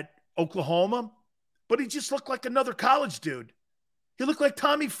at Oklahoma, but he just looked like another college dude. He looked like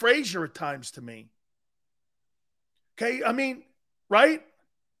Tommy Frazier at times to me. Okay, I mean, right?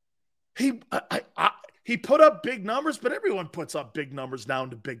 He put up big numbers, but everyone puts up big numbers now in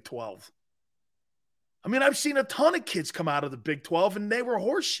the Big 12. I mean, I've seen a ton of kids come out of the Big 12, and they were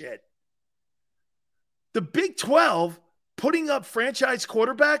horseshit. The Big 12 putting up franchise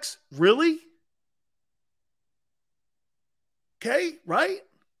quarterbacks? Really? Okay, right?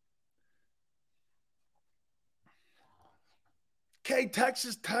 Okay,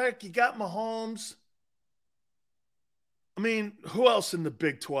 Texas Tech, you got Mahomes. I mean, who else in the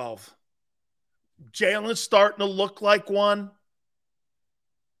Big 12? Jalen's starting to look like one.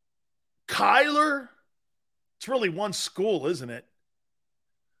 Kyler, it's really one school, isn't it?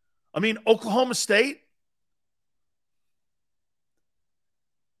 I mean, Oklahoma State.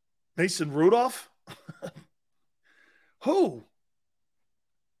 Mason Rudolph? Who?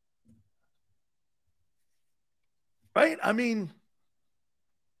 Right? I mean,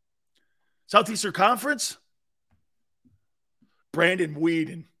 Southeastern Conference? Brandon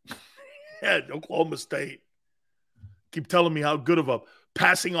Weeden. Yeah, Oklahoma State. Keep telling me how good of a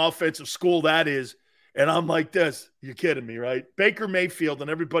passing offensive school that is. And I'm like this. You're kidding me, right? Baker Mayfield and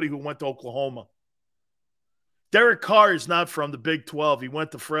everybody who went to Oklahoma. Derek Carr is not from the Big 12. He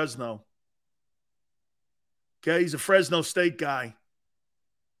went to Fresno. Okay, he's a Fresno State guy.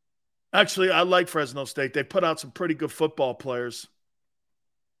 Actually, I like Fresno State. They put out some pretty good football players.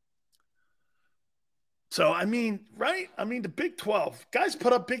 So, I mean, right? I mean, the Big 12. Guys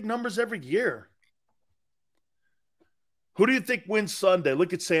put up big numbers every year. Who do you think wins Sunday?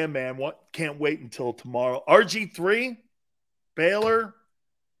 Look at Sandman. Can't wait until tomorrow. RG3? Baylor?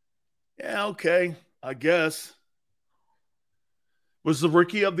 Yeah, okay. I guess. Was the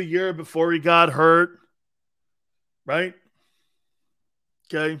rookie of the year before he got hurt. Right?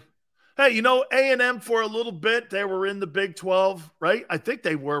 Okay. Hey, you know, A&M for a little bit, they were in the Big 12, right? I think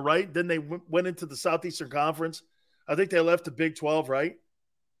they were, right? Then they went into the Southeastern Conference. I think they left the Big 12, right?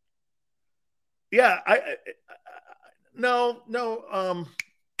 Yeah, no.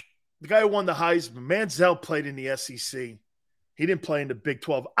 The guy who won the Heisman, Manziel, played in the SEC. He didn't play in the Big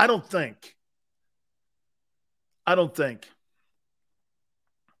 12. I don't think.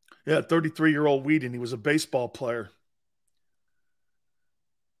 Yeah, 33-year-old Whedon. He was a baseball player.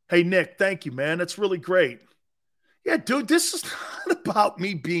 Hey, Nick, thank you, man. That's really great. Yeah, dude, this is not about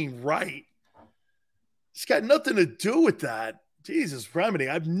me being right. It's got nothing to do with that. Jesus, Remedy,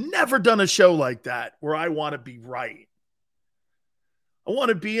 I've never done a show like that where I want to be right. I want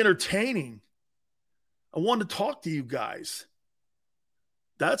to be entertaining. I want to talk to you guys.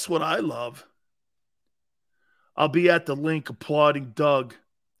 That's what I love. I'll be at the link applauding Doug.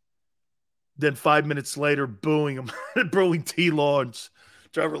 Then 5 minutes later, booing him, booing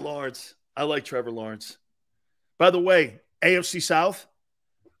Trevor Lawrence. I like Trevor Lawrence. By the way, AFC South,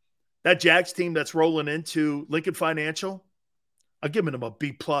 that Jags team that's rolling into Lincoln Financial, I'm giving them a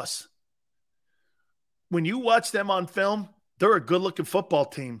B+. When you watch them on film, they're a good-looking football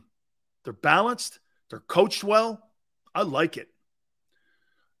team. They're balanced. They're coached well. I like it.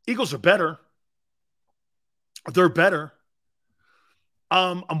 Eagles are better. They're better.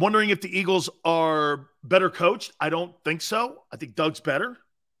 I'm wondering if the Eagles are better coached. I don't think so. I think Doug's better.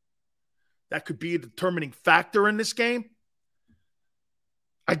 That could be a determining factor in this game.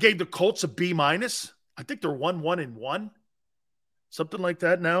 I gave the Colts a B-. I think they're 1-1-1. Something like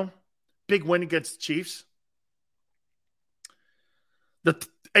that now. Big win against the Chiefs.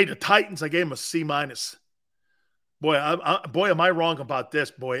 The Titans, I gave them a C-. Boy, am I wrong about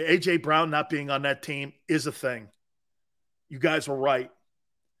this. Boy, A.J. Brown not being on that team is a thing. You guys were right.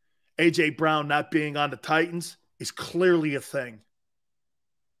 A.J. Brown not being on the Titans is clearly a thing.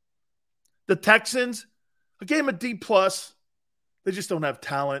 The Texans, I gave them a D+. They just don't have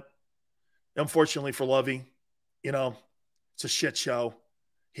talent. Unfortunately for Lovey, it's a shit show.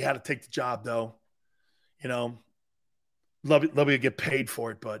 He had to take the job, though. Lovey will get paid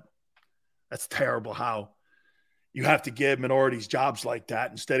for it, but that's terrible how you have to give minorities jobs like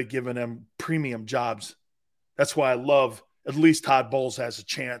that instead of giving them premium jobs. That's why I love at least Todd Bowles has a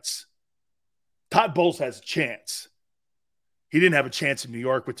chance. Todd Bowles has a chance. He didn't have a chance in New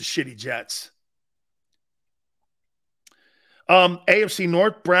York with the shitty Jets. AFC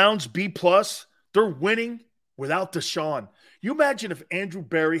North, Browns, B+. They're winning without Deshaun. You imagine if Andrew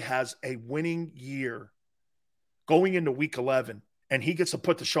Berry has a winning year going into week 11 and he gets to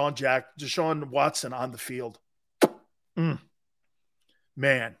put Deshaun Watson on the field.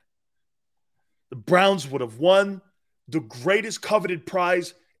 Man, the Browns would have won the greatest coveted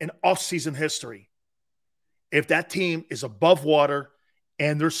prize in offseason history if that team is above water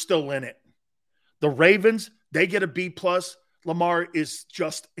and they're still in it. The Ravens, they get a B+. Lamar is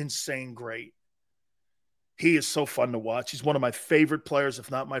just insane great. He is so fun to watch. He's one of my favorite players,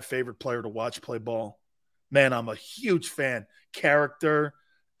 if not my favorite player to watch play ball. Man, I'm a huge fan. Character,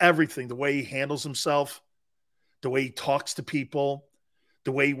 everything, the way he handles himself, the way he talks to people,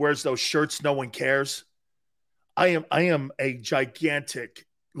 the way he wears those shirts no one cares. I am a gigantic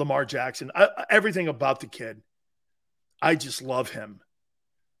Lamar Jackson. Everything about the kid. I just love him.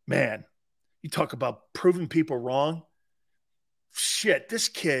 Man, you talk about proving people wrong. Shit, this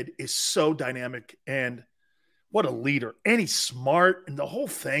kid is so dynamic and what a leader. And he's smart and the whole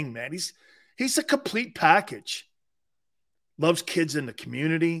thing, man. He's a complete package. Loves kids in the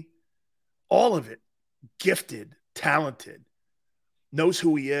community. All of it. Gifted, talented. Knows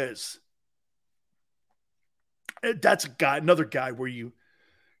who he is. That's another guy where you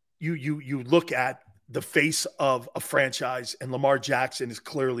look at the face of a franchise, and Lamar Jackson is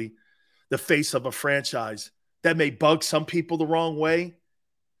clearly the face of a franchise that may bug some people the wrong way,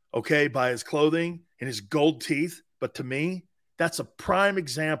 okay, by his clothing and his gold teeth. But to me, that's a prime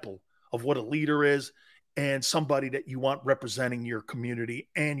example of what a leader is and somebody that you want representing your community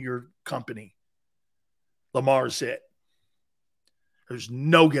and your company. Lamar's it. There's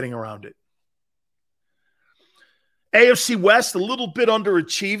no getting around it. AFC West, a little bit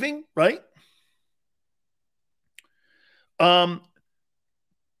underachieving, right?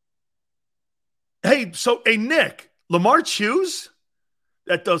 Hey, Nick, Lamar Chews?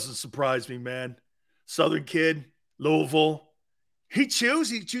 That doesn't surprise me, man. Southern kid, Louisville. He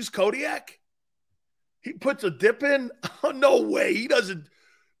chews Kodiak? He puts a dip in? Oh, no way. He doesn't.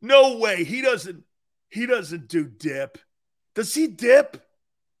 No way. He doesn't do dip. Does he dip?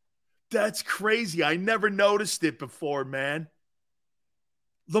 That's crazy. I never noticed it before, man.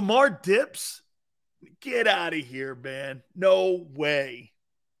 Lamar dips? Get out of here, man. No way.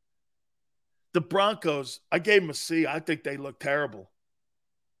 The Broncos, I gave them a C. I think they look terrible.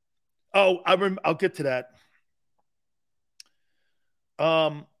 Oh, I'll get to that.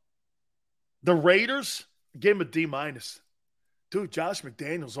 The Raiders, gave them a D-. Dude, Josh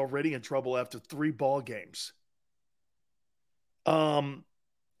McDaniels already in trouble after 3 ball games. And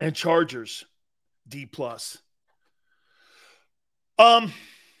Chargers, D+.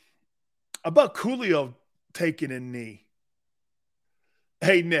 About Coolio taking a knee.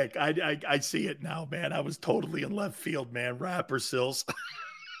 Hey, Nick, I see it now, man. I was totally in left field, man. Rapper Sills.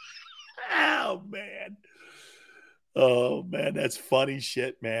 Oh, man, that's funny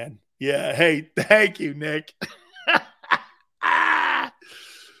shit, man. Yeah, hey, thank you, Nick.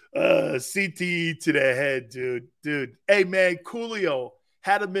 CTE to the head, dude. Hey, man, Coolio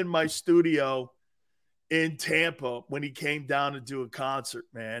had him in my studio in Tampa when he came down to do a concert,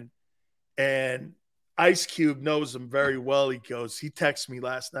 man. And Ice Cube knows him very well. He texted me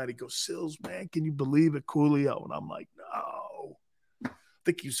last night. He goes, Sills, man, can you believe it, Coolio? And I'm like, no. I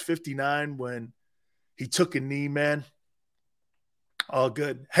think he was 59 when he took a knee, man. All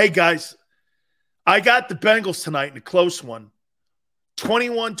good. Hey, guys, I got the Bengals tonight in a close one.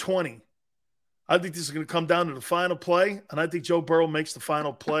 21-20. I think this is going to come down to the final play, and I think Joe Burrow makes the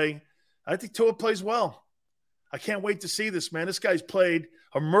final play. I think Tua plays well. I can't wait to see this, man. This guy's played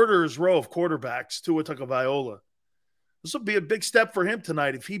a murderer's row of quarterbacks, Tua Tagovailoa. This will be a big step for him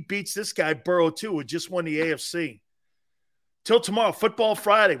tonight if he beats this guy, Burrow, too, who just won the AFC. Till tomorrow, Football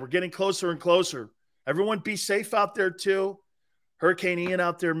Friday. We're getting closer and closer. Everyone be safe out there, too. Hurricane Ian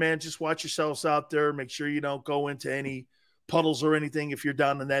out there, man. Just watch yourselves out there. Make sure you don't go into any puddles or anything if you're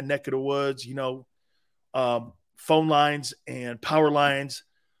down in that neck of the woods. Phone lines and power lines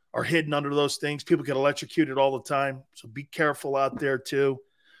are hidden under those things. People get electrocuted all the time. So be careful out there, too.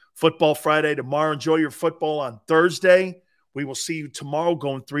 Football Friday tomorrow. Enjoy your football on Thursday. We will see you tomorrow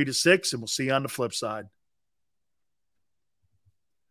going 3 to 6, and we'll see you on the flip side.